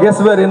lot of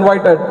guests were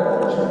invited.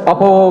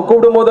 அப்போ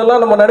கூப்பிடும்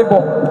போதெல்லாம் நம்ம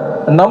நினைப்போம்,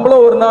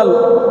 நம்மளும் ஒரு நாள்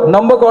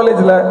நம்ம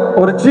காலேஜில்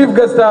ஒரு சீஃப்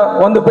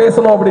கெஸ்டாக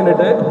பேசணும்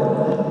அப்படின்னுட்டு.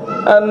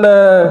 And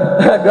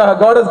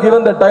God has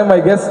given the time,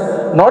 I guess,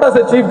 not as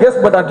a chief guest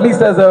but at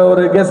least as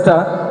a guest.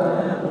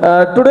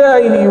 Today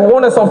I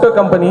own a software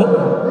company,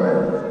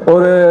 or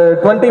a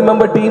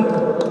 20-member team.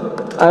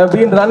 I have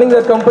been running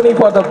the company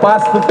for the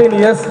past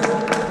 15 years.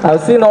 I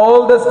have seen all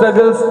the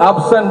struggles,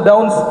 ups and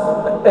downs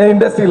in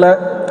industry.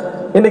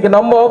 இன்னைக்கு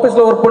நம்ம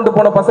ஆஃபீஸில் work பண்ணிட்டு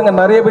போன பசங்க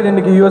நிறைய பேர்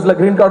இன்னைக்கு யூஎஸ்ல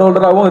கிரீன் கார்டு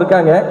ஹோல்டராகவும்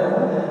இருக்காங்க.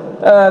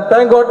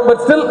 Thank God, but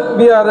still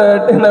we are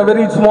in a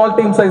very small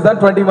team size, than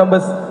 20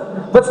 members.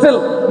 But still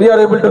we are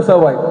able to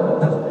survive.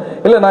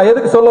 இல்லை, நான்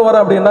எதுக்கு சொல்ல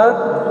வரேன் அப்படின்னா,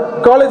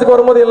 காலேஜுக்கு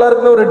வரும்போது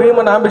எல்லாருக்குமே ஒரு ட்ரீம்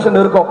அண்ட் ஆம்பிஷன்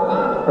இருக்கும்,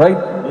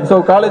 ரைட்? ஸோ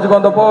காலேஜுக்கு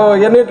வந்தப்போ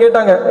என்னையும்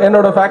கேட்டாங்க,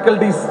 என்னோட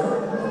faculties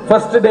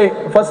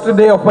first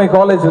day of my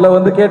காலேஜில்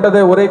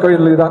கேட்டதே ஒரே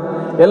கேள்வி தான்,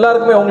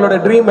 எல்லாருக்குமே உங்களோட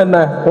ட்ரீம் என்ன,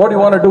 what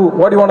you want to two,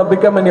 what you want to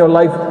become in your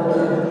life.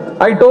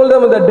 I told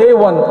them in the day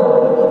one,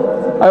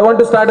 I want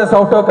to start a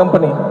software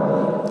company.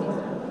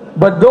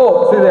 But though,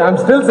 see, I'm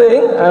still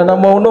saying,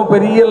 நம்ம ஒன்றும்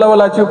பெரிய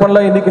level achieve பண்ணல.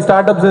 இன்னைக்கு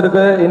start ups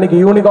இருக்கு, இன்னைக்கு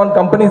unicorn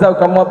companies have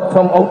come up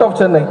from out of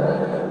Chennai.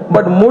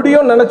 But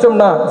முடியும்னு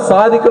நினைச்சோம்னா,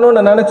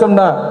 சாதிக்கணும்னு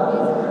நினைச்சோம்னா,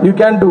 you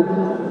can do.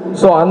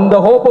 ஸோ அந்த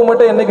ஹோப்பை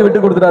மட்டும் என்னைக்கு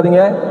விட்டு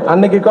கொடுத்துடாதீங்க.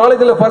 அன்னைக்கு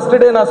காலேஜில் ஃபர்ஸ்ட்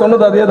டே நான்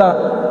சொன்னது அதே தான்,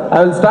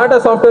 I will start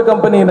a software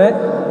company.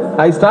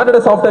 I started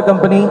a software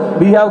company.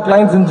 We have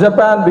clients in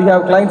Japan, we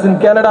have clients in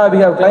Canada,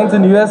 we have clients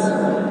in US.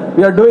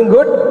 We are doing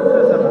good.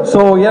 So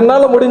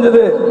என்னால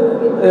முடிஞ்சது,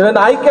 when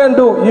I can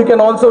do, you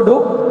can also do.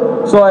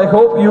 So I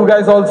hope you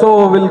guys also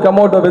will come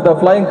out with the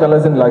flying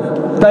colors in life.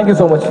 Thank you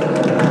so much.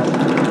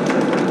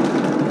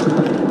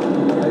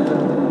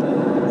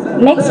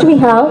 Next we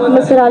have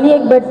Mr. Ali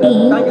Akbar T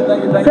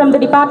from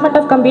the Department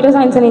of Computer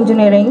Science and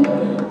Engineering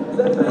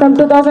from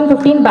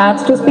 2015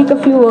 batch to speak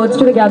a few words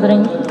to the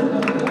gathering.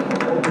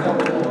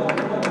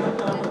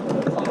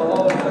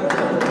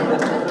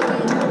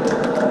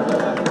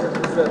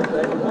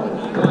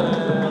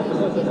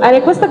 I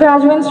request the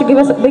graduates to give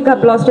us a big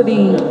applause to the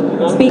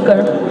speaker.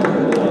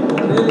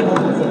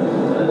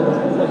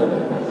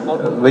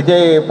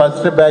 Vijay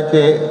first batch,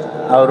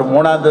 அவர்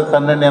 3வது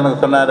சன்னு எனக்கு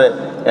சொன்னார்,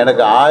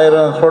 எனக்கு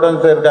 1000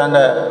 students இருக்காங்க.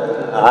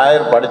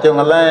 1000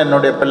 படித்தவங்கெல்லாம்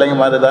என்னுடைய பிள்ளைங்க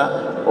மாதிரி தான்.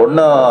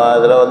 ஒன்றும்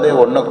அதில் வந்து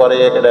ஒன்றும்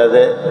குறையே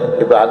கிடையாது.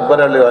 இப்போ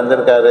அக்பர் அலி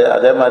வந்திருக்காரு,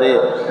 அதே மாதிரி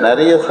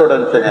நிறைய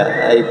ஸ்டூடெண்ட்ஸுங்க.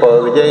 இப்போ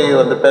விஜய்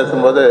வந்து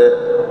பேசும்போது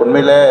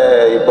உண்மையிலே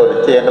இப்போ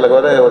எங்களுக்கு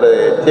ஒரு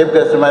சீஃப்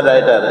கெஸ்ட் மாதிரி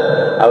ஆகிட்டார்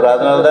அவர்.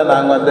 அதனால தான்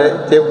நாங்கள் வந்து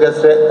சீஃப்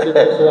கெஸ்ட்டு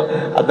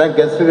அதான்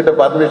கெஸ்ட்டுக்கிட்ட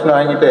பர்மிஷன்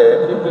வாங்கிட்டு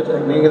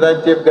நீங்கள் தான்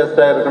சீஃப்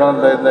கெஸ்ட்டாக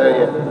இருக்கணும். இந்த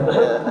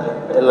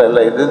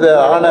இல்லை இது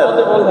ஆனர்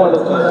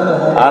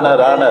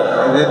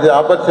இது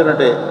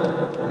ஆப்பர்ச்சுனிட்டி.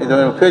 இது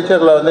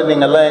ஃப்யூச்சரில் வந்து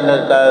நீங்கள்லாம்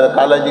எங்கள்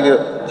காலேஜுக்கு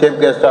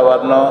சீஃப் கெஸ்ட்டாக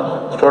வரணும்,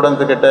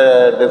 ஸ்டூடெண்ட்ஸுக்கிட்ட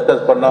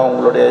டிஸ்கஸ் பண்ணோம்,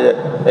 உங்களுடைய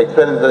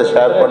எக்ஸ்பீரியன்ஸை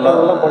ஷேர்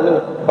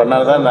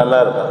பண்ணால் தான்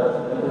நல்லாயிருக்கும்.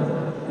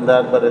 இந்த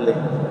அக்பர் இல்லை.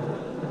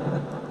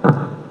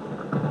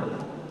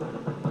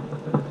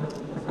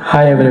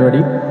 Hi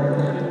everybody.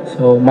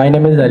 So my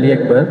name is Ali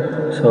Akbar.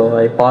 So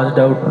I passed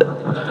out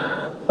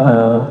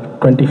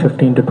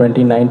 2015 to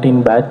 2019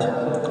 batch.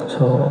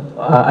 So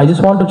I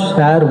just want to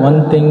share one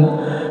thing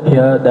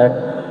here that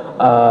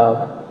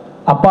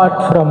apart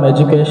from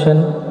education,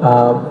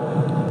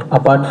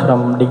 apart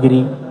from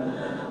degree,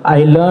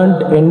 I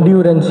learned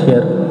endurance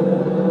here.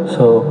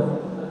 So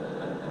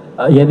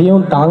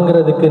எதையும்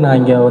தாங்கிறதுக்கு நான்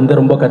இங்கே வந்து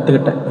ரொம்ப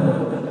கற்றுக்கிட்டேன்.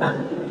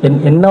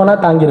 என்ன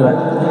வேணால்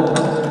தாங்கிடுவேன்.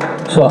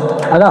 So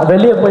அதான்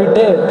வெளியே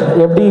போயிட்டு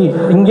எப்படி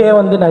இங்கே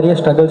வந்து நிறைய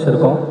ஸ்ட்ரகிள்ஸ்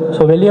இருக்கும்.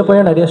 ஸோ வெளியே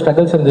போய் நிறைய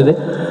ஸ்ட்ரகிள்ஸ் இருந்தது.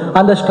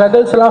 அந்த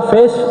ஸ்ட்ரகிள்ஸ்லாம்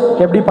ஃபேஸ்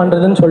எப்படி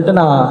பண்ணுறதுன்னு சொல்லிட்டு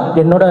நான்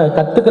என்னோட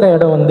கற்றுக்கிற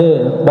இடம் வந்து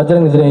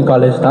பஜ்ரங் இன்ஜினியரிங்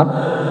காலேஜ் தான்.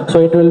 So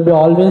it will be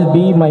always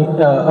be my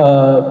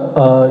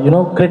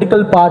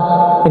critical part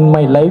in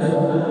my life.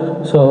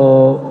 So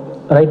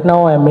right now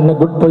I am in a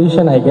good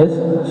position, I guess.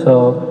 So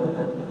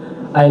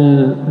I'll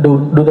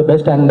do the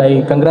best, and I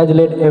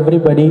congratulate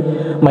everybody,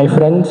 my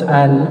friends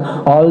and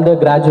all the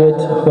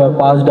graduates who have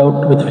passed out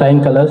with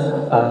flying colors.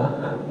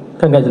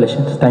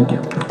 Congratulations. Thank you.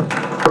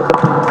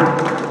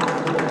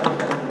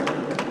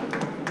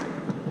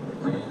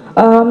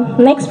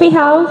 Next we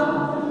have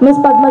Ms.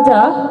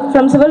 Padmaja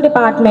from Civil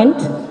Department,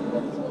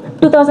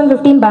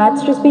 2015 batch,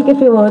 to speak a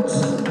few words.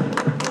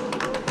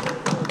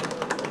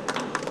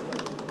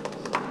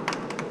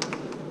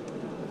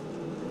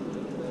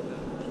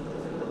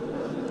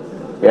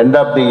 End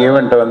of the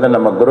event வந்து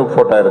நம்ம group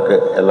photo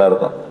இருக்குது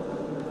எல்லாருக்கும்.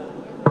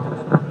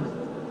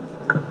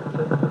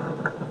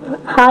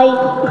 Hi,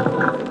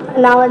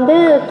 நான் வந்து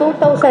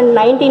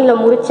 2019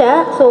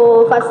 முடித்தேன். So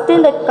first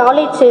இந்த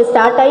college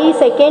start ஆகி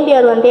second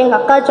year வந்து எங்கள்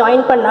அக்கா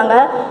ஜாயின் பண்ணாங்க.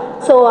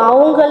 ஸோ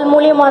அவங்க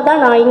மூலியமாக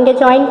தான் நான் இங்கே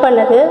ஜாயின்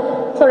பண்ணது.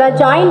 ஸோ நான்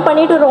ஜாயின்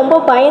பண்ணிவிட்டு ரொம்ப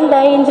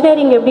பயந்தேன்,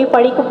 இன்ஜினியரிங் எப்படி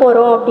படிக்க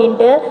போகிறோம்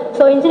அப்படின்ட்டு.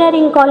 ஸோ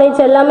இன்ஜினியரிங் காலேஜ்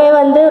எல்லாமே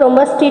வந்து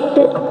ரொம்ப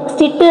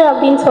ஸ்ட்ரிக்ட்டு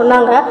அப்படின்னு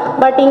சொன்னாங்க.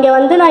 பட் இங்கே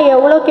வந்து நான்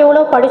எவ்வளோக்கு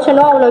எவ்வளோ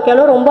படித்தனோ அவ்வளோக்கு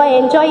எவ்வளோ ரொம்ப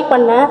என்ஜாய்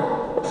பண்ணேன்.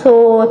 So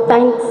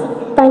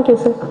thank you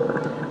sir.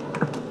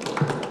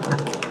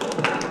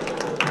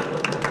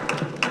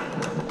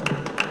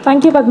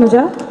 Thank you,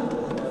 Padmaja.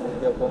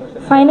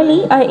 Finally,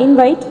 I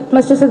invite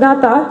Mr.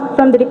 Siddhartha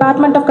from the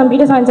Department of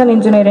Computer Science and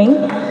Engineering,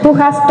 who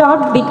has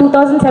taught the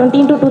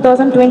 2017 to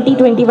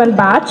 2020-21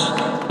 batch,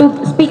 to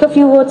speak a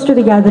few words to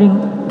the gathering.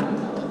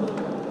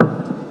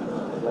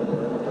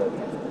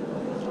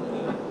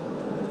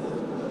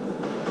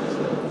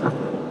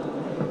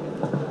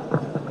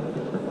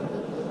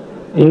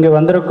 இங்கே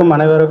வந்திருக்கும்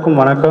அனைவருக்கும்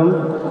வணக்கம்.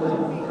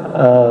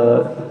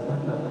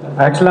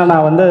 ஆக்சுவலாக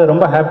நான் வந்து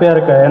ரொம்ப ஹாப்பியாக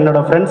இருக்கேன்.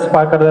 என்னோடய ஃப்ரெண்ட்ஸ்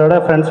பார்க்குறத விட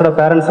ஃப்ரெண்ட்ஸோட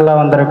பேரண்ட்ஸ் எல்லாம்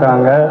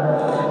வந்திருக்காங்க.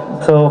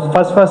 ஸோ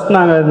ஃபஸ்ட்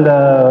நாங்கள் இந்த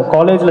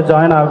காலேஜில்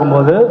ஜாயின்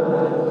ஆகும்போது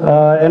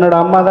என்னோடய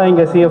அம்மா தான்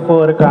இங்கே CFO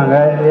இருக்காங்க.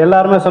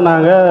 எல்லாருமே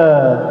சொன்னாங்க,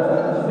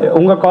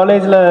 உங்கள்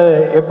காலேஜில்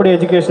எப்படி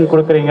எஜுகேஷன்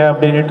கொடுக்குறீங்க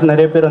அப்படின்ட்டு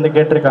நிறைய பேர் வந்து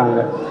கேட்டிருக்காங்க.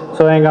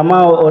 ஸோ எங்கள் அம்மா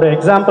ஒரு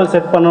எக்ஸாம்பிள்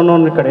செட்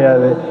பண்ணணும்னு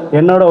கிடையாது,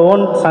 என்னோடய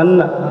ஓன் சன்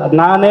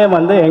நானே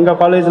வந்து எங்கள்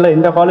காலேஜில்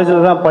இந்த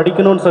காலேஜில் தான்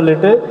படிக்கணும்னு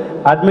சொல்லிட்டு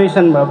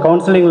அட்மிஷன்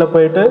கவுன்சிலிங்கில்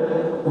போயிட்டு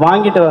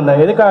வாங்கிட்டு வந்தேன்.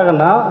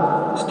 எதுக்காகனா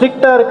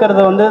ஸ்ட்ரிக்டாக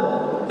இருக்கிறது வந்து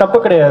தப்பு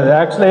கிடையாது.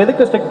 ஆக்சுவலாக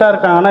எதுக்கு ஸ்ட்ரிக்டாக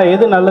இருக்காங்கன்னா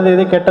எது நல்லது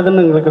எது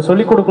கெட்டதுன்னு எங்களுக்கு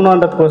சொல்லிக்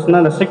கொடுக்கணுன்றதுக்கோசம்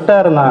தான் அந்த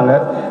ஸ்ட்ரிக்டாக இருந்தாங்க.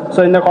 ஸோ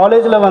இந்த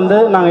காலேஜில் வந்து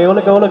நாங்கள்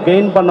எவ்வளோ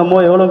கெயின் பண்ணமோ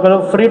எவ்வளோ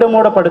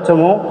ஃப்ரீடமோடு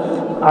படித்தோமோ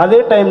அதே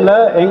டைமில்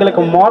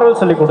எங்களுக்கு மாரல்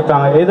சொல்லி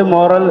கொடுத்தாங்க. எது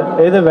மாரல்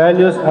எது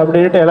வேல்யூஸ்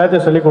அப்படின்ட்டு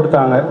எல்லாத்தையும் சொல்லி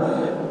கொடுத்தாங்க.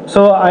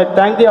 So I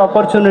thank the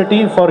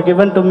opportunity for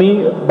given to me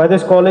by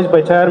this college,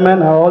 by chairman,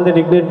 all the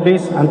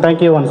dignitaries, and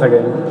thank you once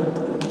again.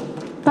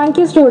 Thank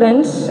you,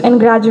 students and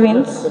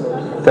graduates.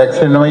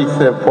 Section wise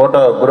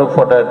photo, group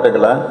photo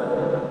எடுத்துக்கலாம்.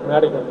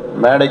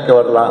 மேடைக்கு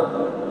வரலாம்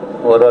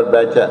ஒரு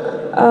batch.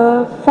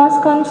 First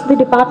comes the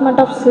Department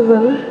of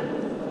Civil.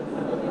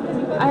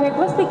 I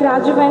request the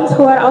graduates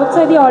who are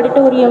outside the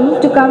auditorium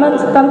to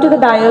come to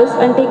the dais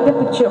and take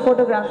the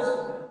photographs.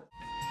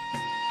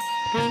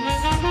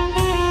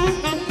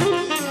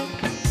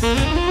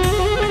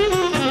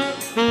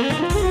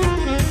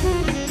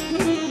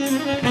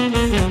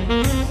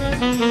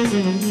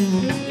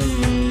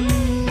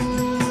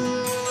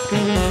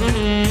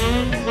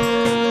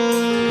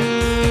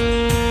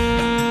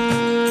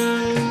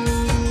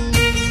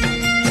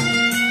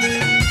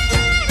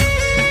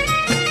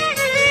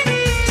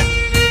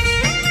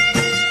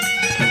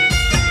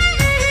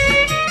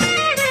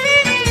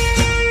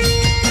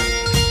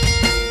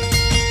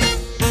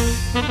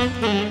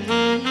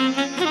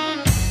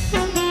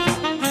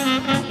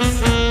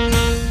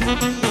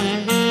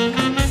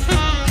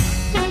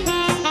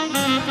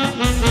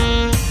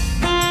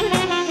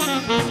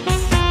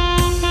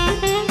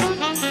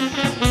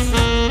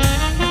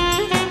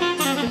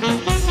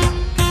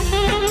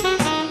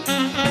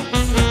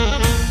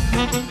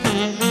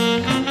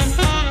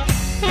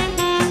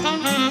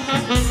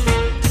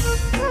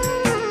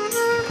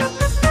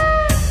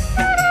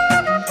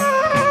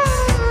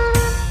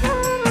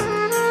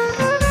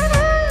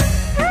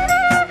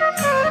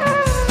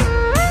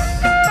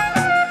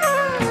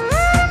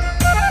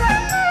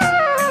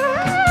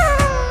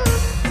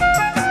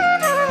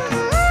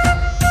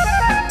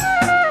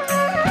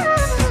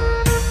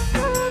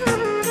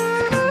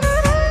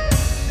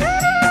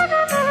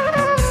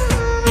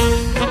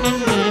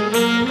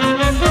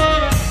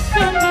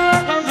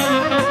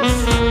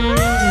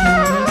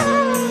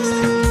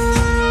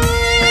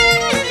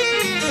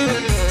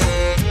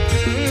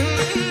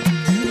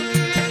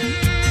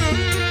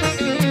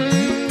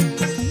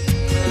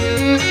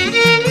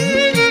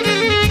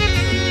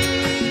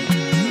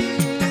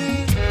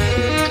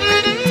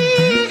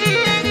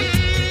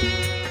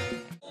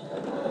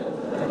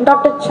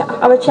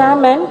 our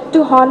chairman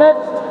to honor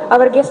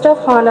our guest of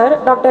honor,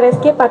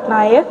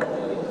 Dr.S.K.Patnaik,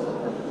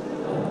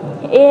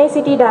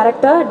 AICT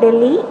Director,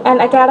 Delhi,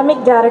 and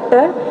Academic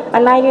Director,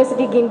 Anna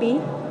University, Guindy.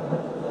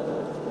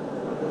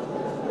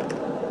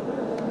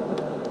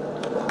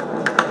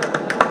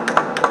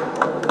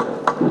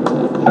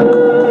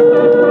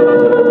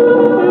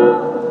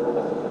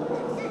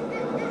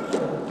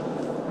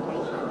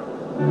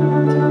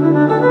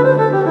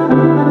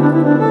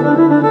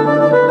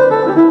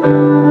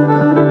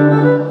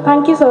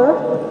 Thank you, sir.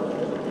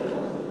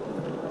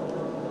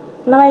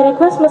 Now I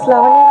request Ms.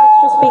 Lavanya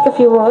to speak a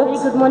few words. Very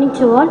good morning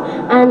to all,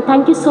 and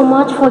thank you so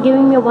much for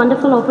giving me a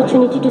wonderful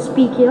opportunity to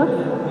speak here.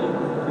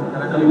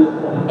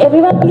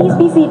 Everyone, please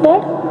be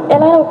seated.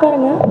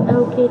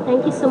 Okay,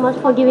 thank you so much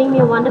for giving me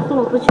a wonderful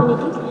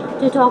opportunity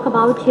to talk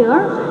about here.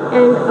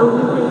 And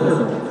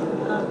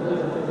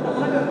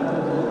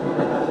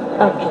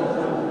okay.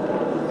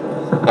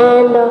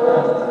 And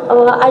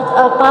I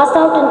passed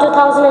out in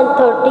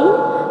 2013.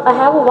 I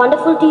have a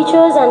wonderful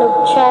teachers and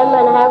a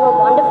chairman. I have a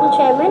wonderful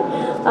chairman.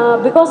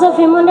 Because of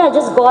him only, I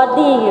just got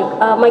the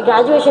my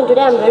graduation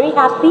today. I'm very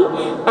happy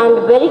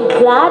and very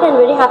glad and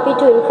very happy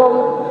to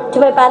inform to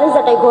my parents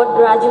that I got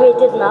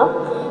graduated now.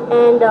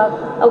 And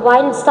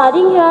while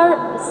studying here,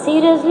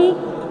 seriously,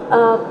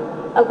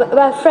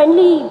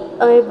 friendly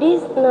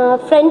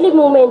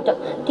movement.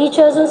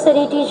 Teachers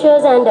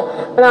and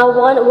now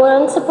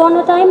once upon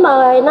a time,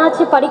 I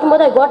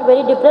got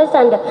very depressed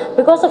and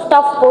because of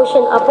tough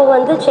portion. Appo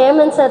vandu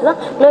chairman sir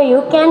no,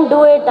 you can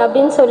do it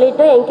அப்படினு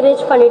சொல்லிட்டு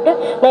encourage பண்ணிட்டு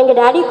நான் எங்க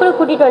daddy கூட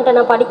கூட்டிட்டு வந்துட்டேன்.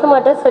 நான் படிக்க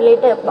மாட்டேன்னு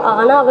சொல்லிட்டு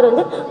ஆனா அவர்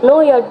வந்து no,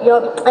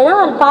 ஏன்னா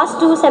past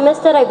 2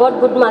 semester I got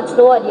good marks,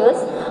 no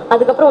arrears.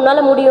 அதுக்கப்புறம் உன்னால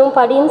முடியும்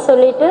படின்னு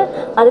சொல்லிட்டு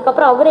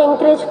அதுக்கப்புறம் அவரை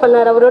என்கரேஜ்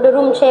பண்ணார். அவரோட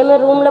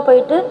சேர்மன் ரூம்ல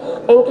போயிட்டு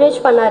என்கரேஜ்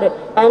பண்ணாரு.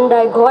 And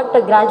I got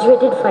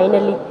graduated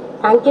finally.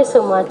 Thank you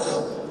so much.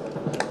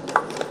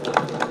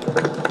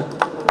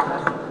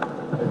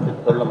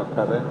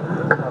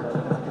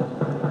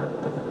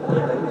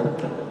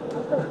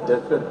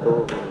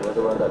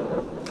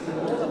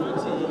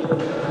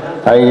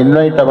 I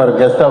invite our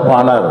guest of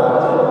honor,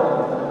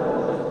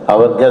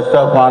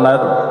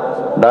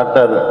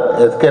 Dr.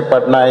 S.K.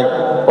 Patnaik,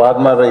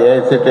 former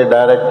AICT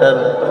Director,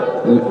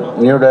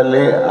 New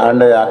Delhi, and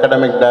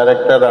Academic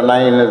Director, Anna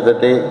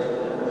University,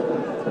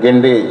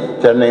 Guindy,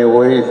 Chennai,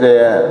 who is a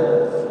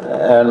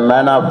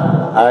man of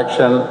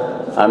action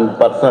and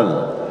person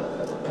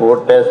who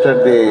tasted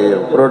the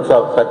fruits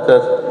of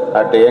success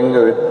at young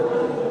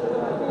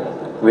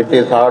with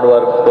his hard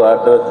work to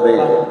address the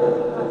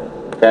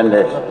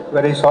candidates.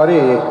 Very sorry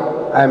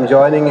I am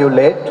joining you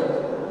late.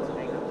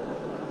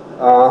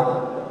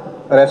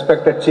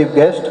 Respected Chief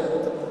Guest,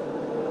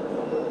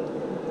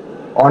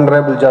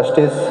 Honorable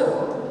Justice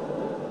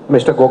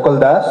Mr.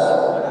 Gokuldas,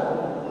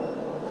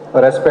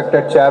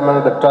 respected Chairman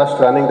of the Trust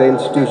running the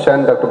institution,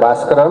 Dr.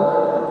 Baskaran,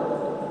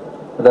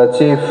 the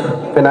Chief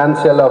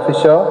Financial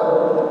Officer,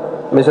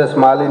 Mrs.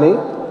 Malini,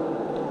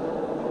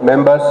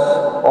 members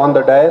on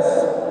the dais,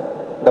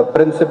 the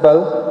Principal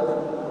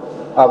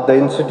of the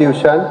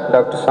institution,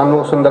 Dr.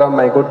 Sundaram,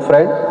 my good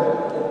friend,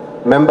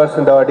 members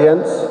in the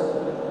audience,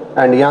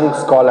 and young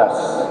scholars.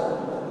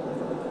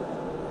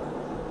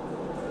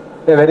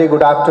 A very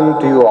good afternoon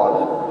to you all.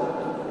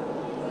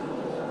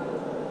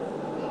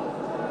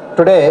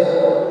 Today,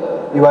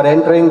 you are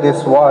entering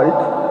this world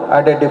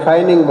at a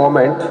defining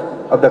moment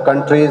of the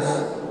country's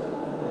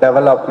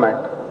development.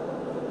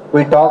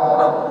 We talk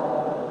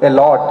a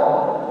lot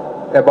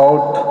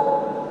about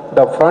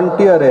the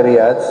frontier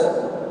areas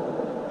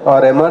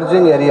or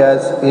emerging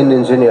areas in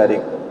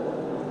engineering,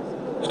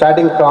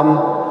 starting from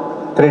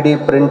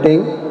 3D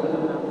printing,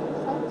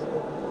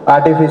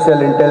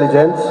 artificial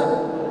intelligence,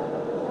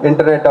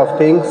 Internet of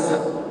Things,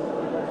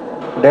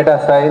 data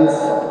science,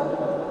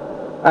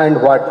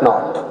 and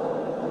whatnot.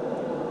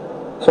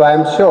 So I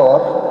am sure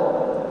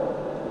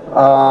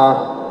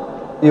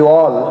you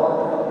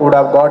all would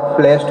have got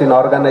placed in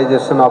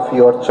organization of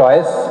your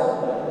choice,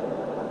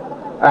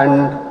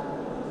 and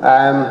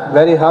I am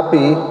very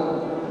happy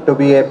to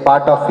be a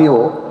part of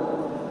you,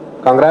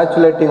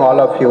 congratulating all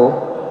of you,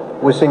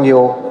 wishing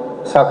you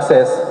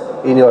success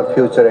in your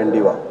future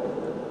endeavor.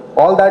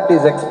 All that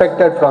is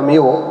expected from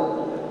you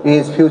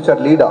is future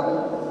leader,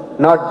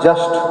 not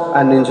just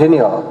an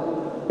engineer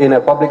in a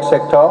public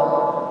sector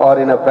or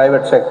in a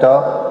private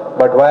sector,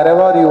 but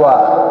wherever you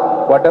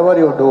are, whatever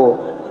you do,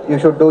 you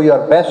should do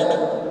your best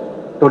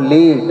to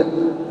lead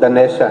the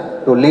nation,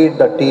 to lead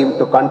the team,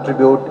 to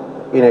contribute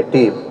in a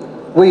team.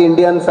 We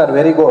Indians are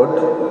very good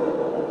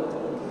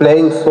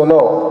playing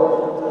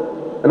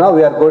solo. You know,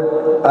 we are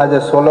good as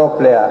a solo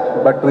player,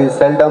 but we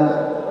seldom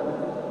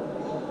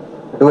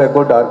do a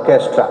good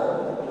orchestra.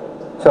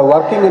 So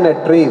working in a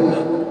team,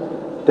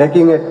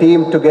 taking a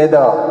team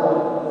together,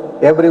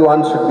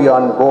 everyone should be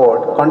on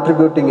board,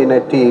 contributing in a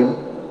team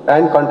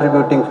and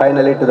contributing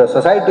finally to the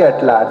society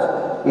at large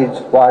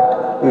is what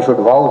you should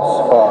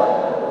vouch for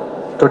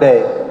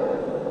today.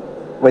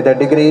 With a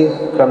degree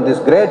from this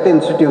great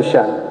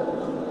institution,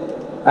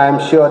 I am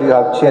sure you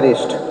have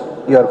cherished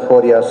your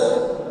 4 years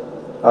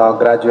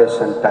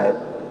graduation time.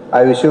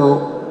 I wish you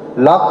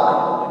luck,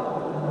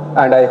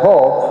 and I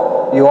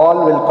hope you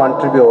all will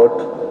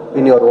contribute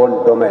in your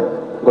own domain.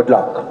 Good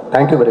luck.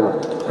 Thank you very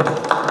much.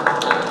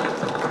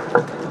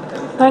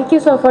 Thank you,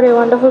 sir, for your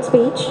wonderful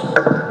speech.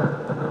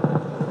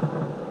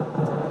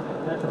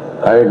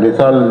 I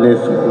dissolve this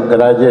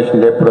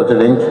graduation day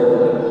proceedings.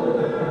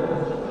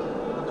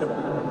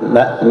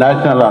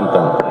 National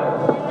anthem.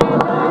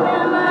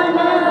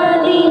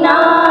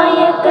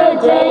 नायक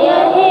जय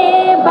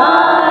हे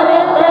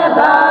भारत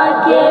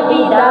भाग्य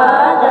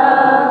विधाता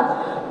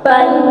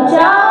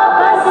पंजाब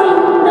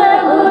सिंध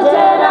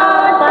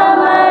गुजरात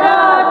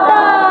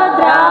मराठा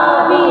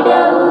द्राविड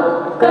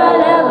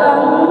उत्कल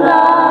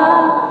गंगा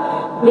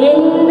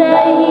विंध्य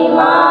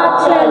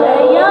हिमाचल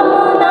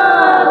यमुना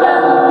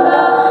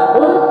गंगा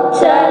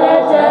उच्चल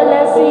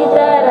जलसि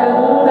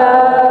तरंगा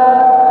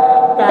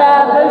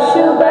तब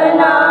शुभ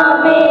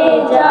नामे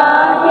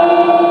जाहे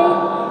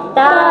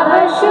तब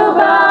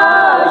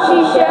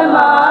शुभाशिष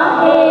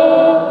माहे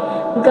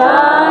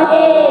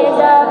गाहे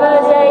तब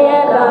जय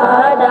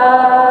गादा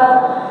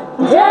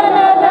जन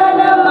गण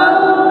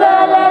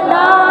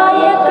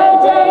मंगलदायक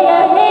जय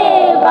हे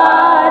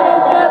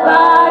भारत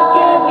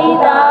भाग्य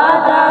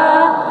विधाता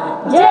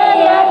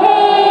जय हे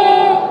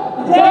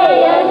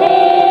जय हे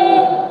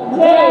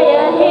जय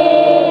हे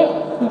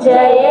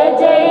जय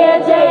जय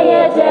जय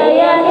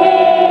जय हे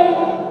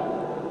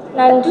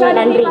नंद्री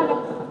नंद्री